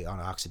that way on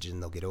oxygen,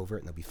 they'll get over it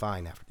and they'll be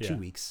fine after 2 Yeah.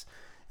 weeks.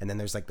 And then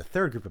there's like the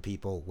third group of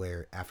people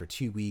where after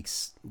 2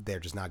 weeks, they're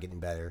just not getting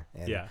better.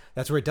 And Yeah.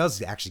 that's where it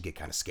does actually get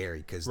kind of scary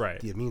because Right.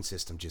 the immune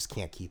system just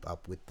can't keep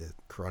up with the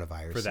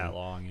coronavirus. For that and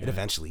long, It yeah.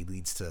 eventually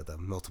leads to the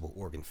multiple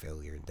organ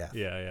failure and death.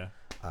 Yeah.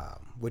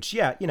 Which,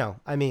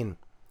 I mean,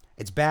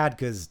 it's bad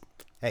because,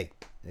 hey,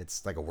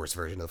 it's like a worse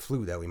version of the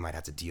flu that we might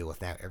have to deal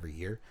with now every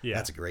year. Yeah.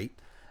 That's great.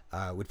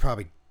 Would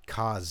probably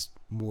cause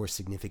more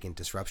significant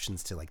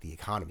disruptions to like the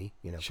economy,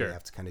 if Sure. we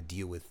have to kind of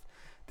deal with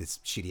this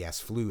shitty ass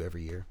flu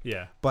every year.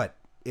 Yeah. But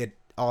it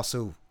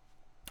also,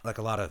 like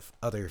a lot of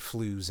other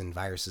flus and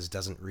viruses,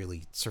 doesn't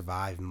really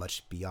survive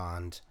much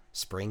beyond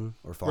spring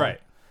or fall. Right.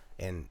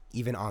 And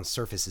even on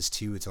surfaces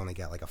too, it's only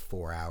got like a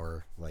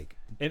 4-hour like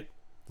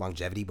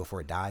longevity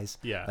before it dies.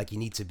 Yeah. Like you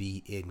need to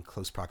be in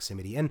close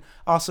proximity. And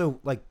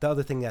also, like, the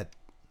other thing that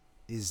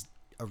is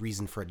a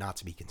reason for it not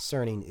to be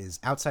concerning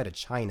is outside of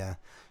China,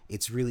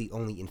 it's really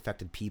only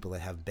infected people that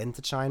have been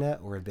to China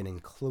or have been in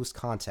close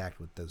contact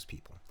with those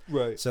people.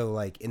 Right. So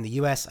like in the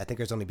US, I think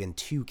there's only been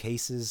 2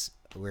 cases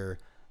where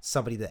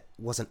somebody that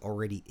wasn't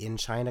already in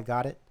China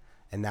got it.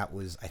 And that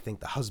was, I think,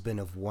 the husband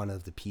of one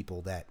of the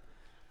people that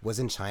was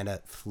in China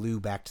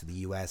flew back to the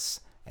US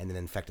and then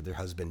infected their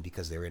husband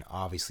because they were in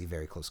obviously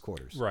very close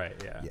quarters. Right.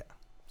 Yeah. Yeah.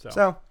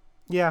 So,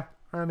 yeah,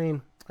 I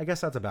mean, I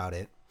guess that's about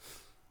it.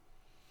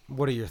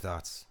 What are your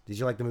thoughts? Did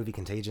you like the movie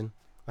Contagion?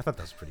 I thought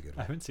that was a pretty good I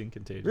one. haven't seen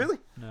Contagion. Really?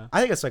 No.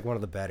 I think it's like one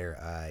of the better,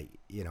 I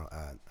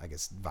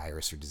guess,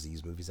 virus or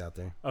disease movies out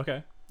there.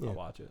 Okay. Yeah. I'll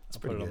watch it. I'll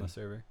put pretty it on good. the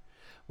server.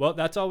 Well,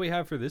 that's all we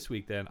have for this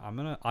week then. I'm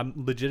not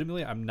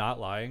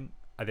lying.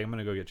 I think I'm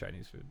going to go get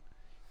Chinese food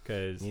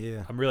because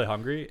Yeah. I'm really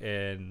hungry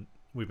and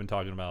we've been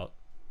talking about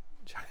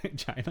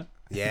China.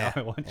 Yeah.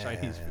 Now I want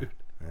Chinese food.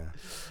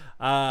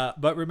 Yeah.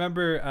 But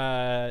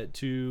remember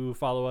to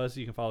follow us.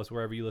 You can follow us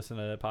wherever you listen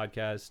to the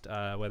podcast,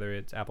 whether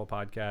it's Apple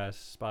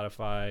Podcasts,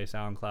 Spotify,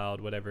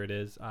 SoundCloud, whatever it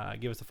is.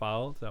 Give us a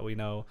follow so that we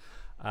know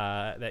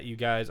that you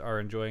guys are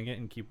enjoying it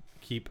and keep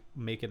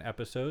making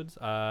episodes.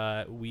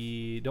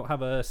 We don't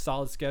have a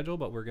solid schedule,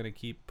 but we're going to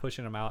keep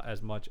pushing them out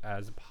as much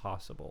as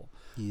possible.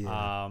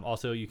 Yeah.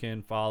 Also, you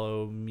can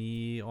follow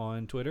me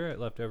on Twitter at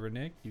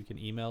LeftoverNick. You can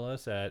email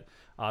us at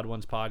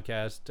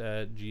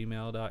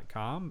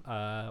oddonespodcast@gmail.com,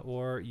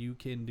 or you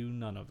can do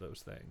none of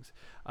those things.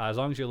 As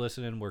long as you're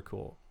listening, we're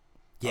cool.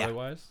 Yeah.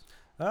 Otherwise,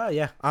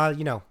 Yeah.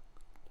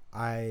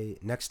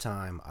 Next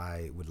time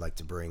I would like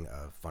to bring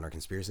a funner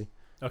conspiracy.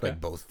 Okay.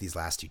 Like both these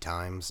last 2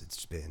 times,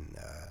 it's been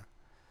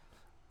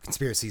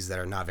conspiracies that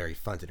are not very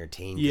fun to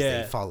entertain. 'Cause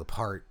Yeah. they fall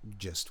apart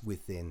just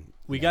within.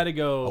 we got to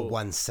go. a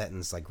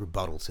 1-sentence like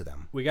rebuttal to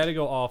them. We got to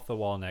go off the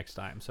wall next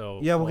time.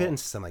 So Yeah, we'll get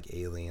into some like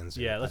aliens.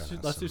 Or, Yeah, I let's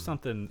don't do know, some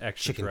something chicken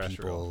extraterrestrial.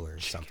 people or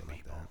something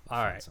like that.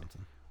 All right.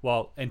 Something.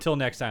 Well, until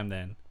next time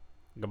then.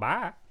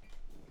 Goodbye.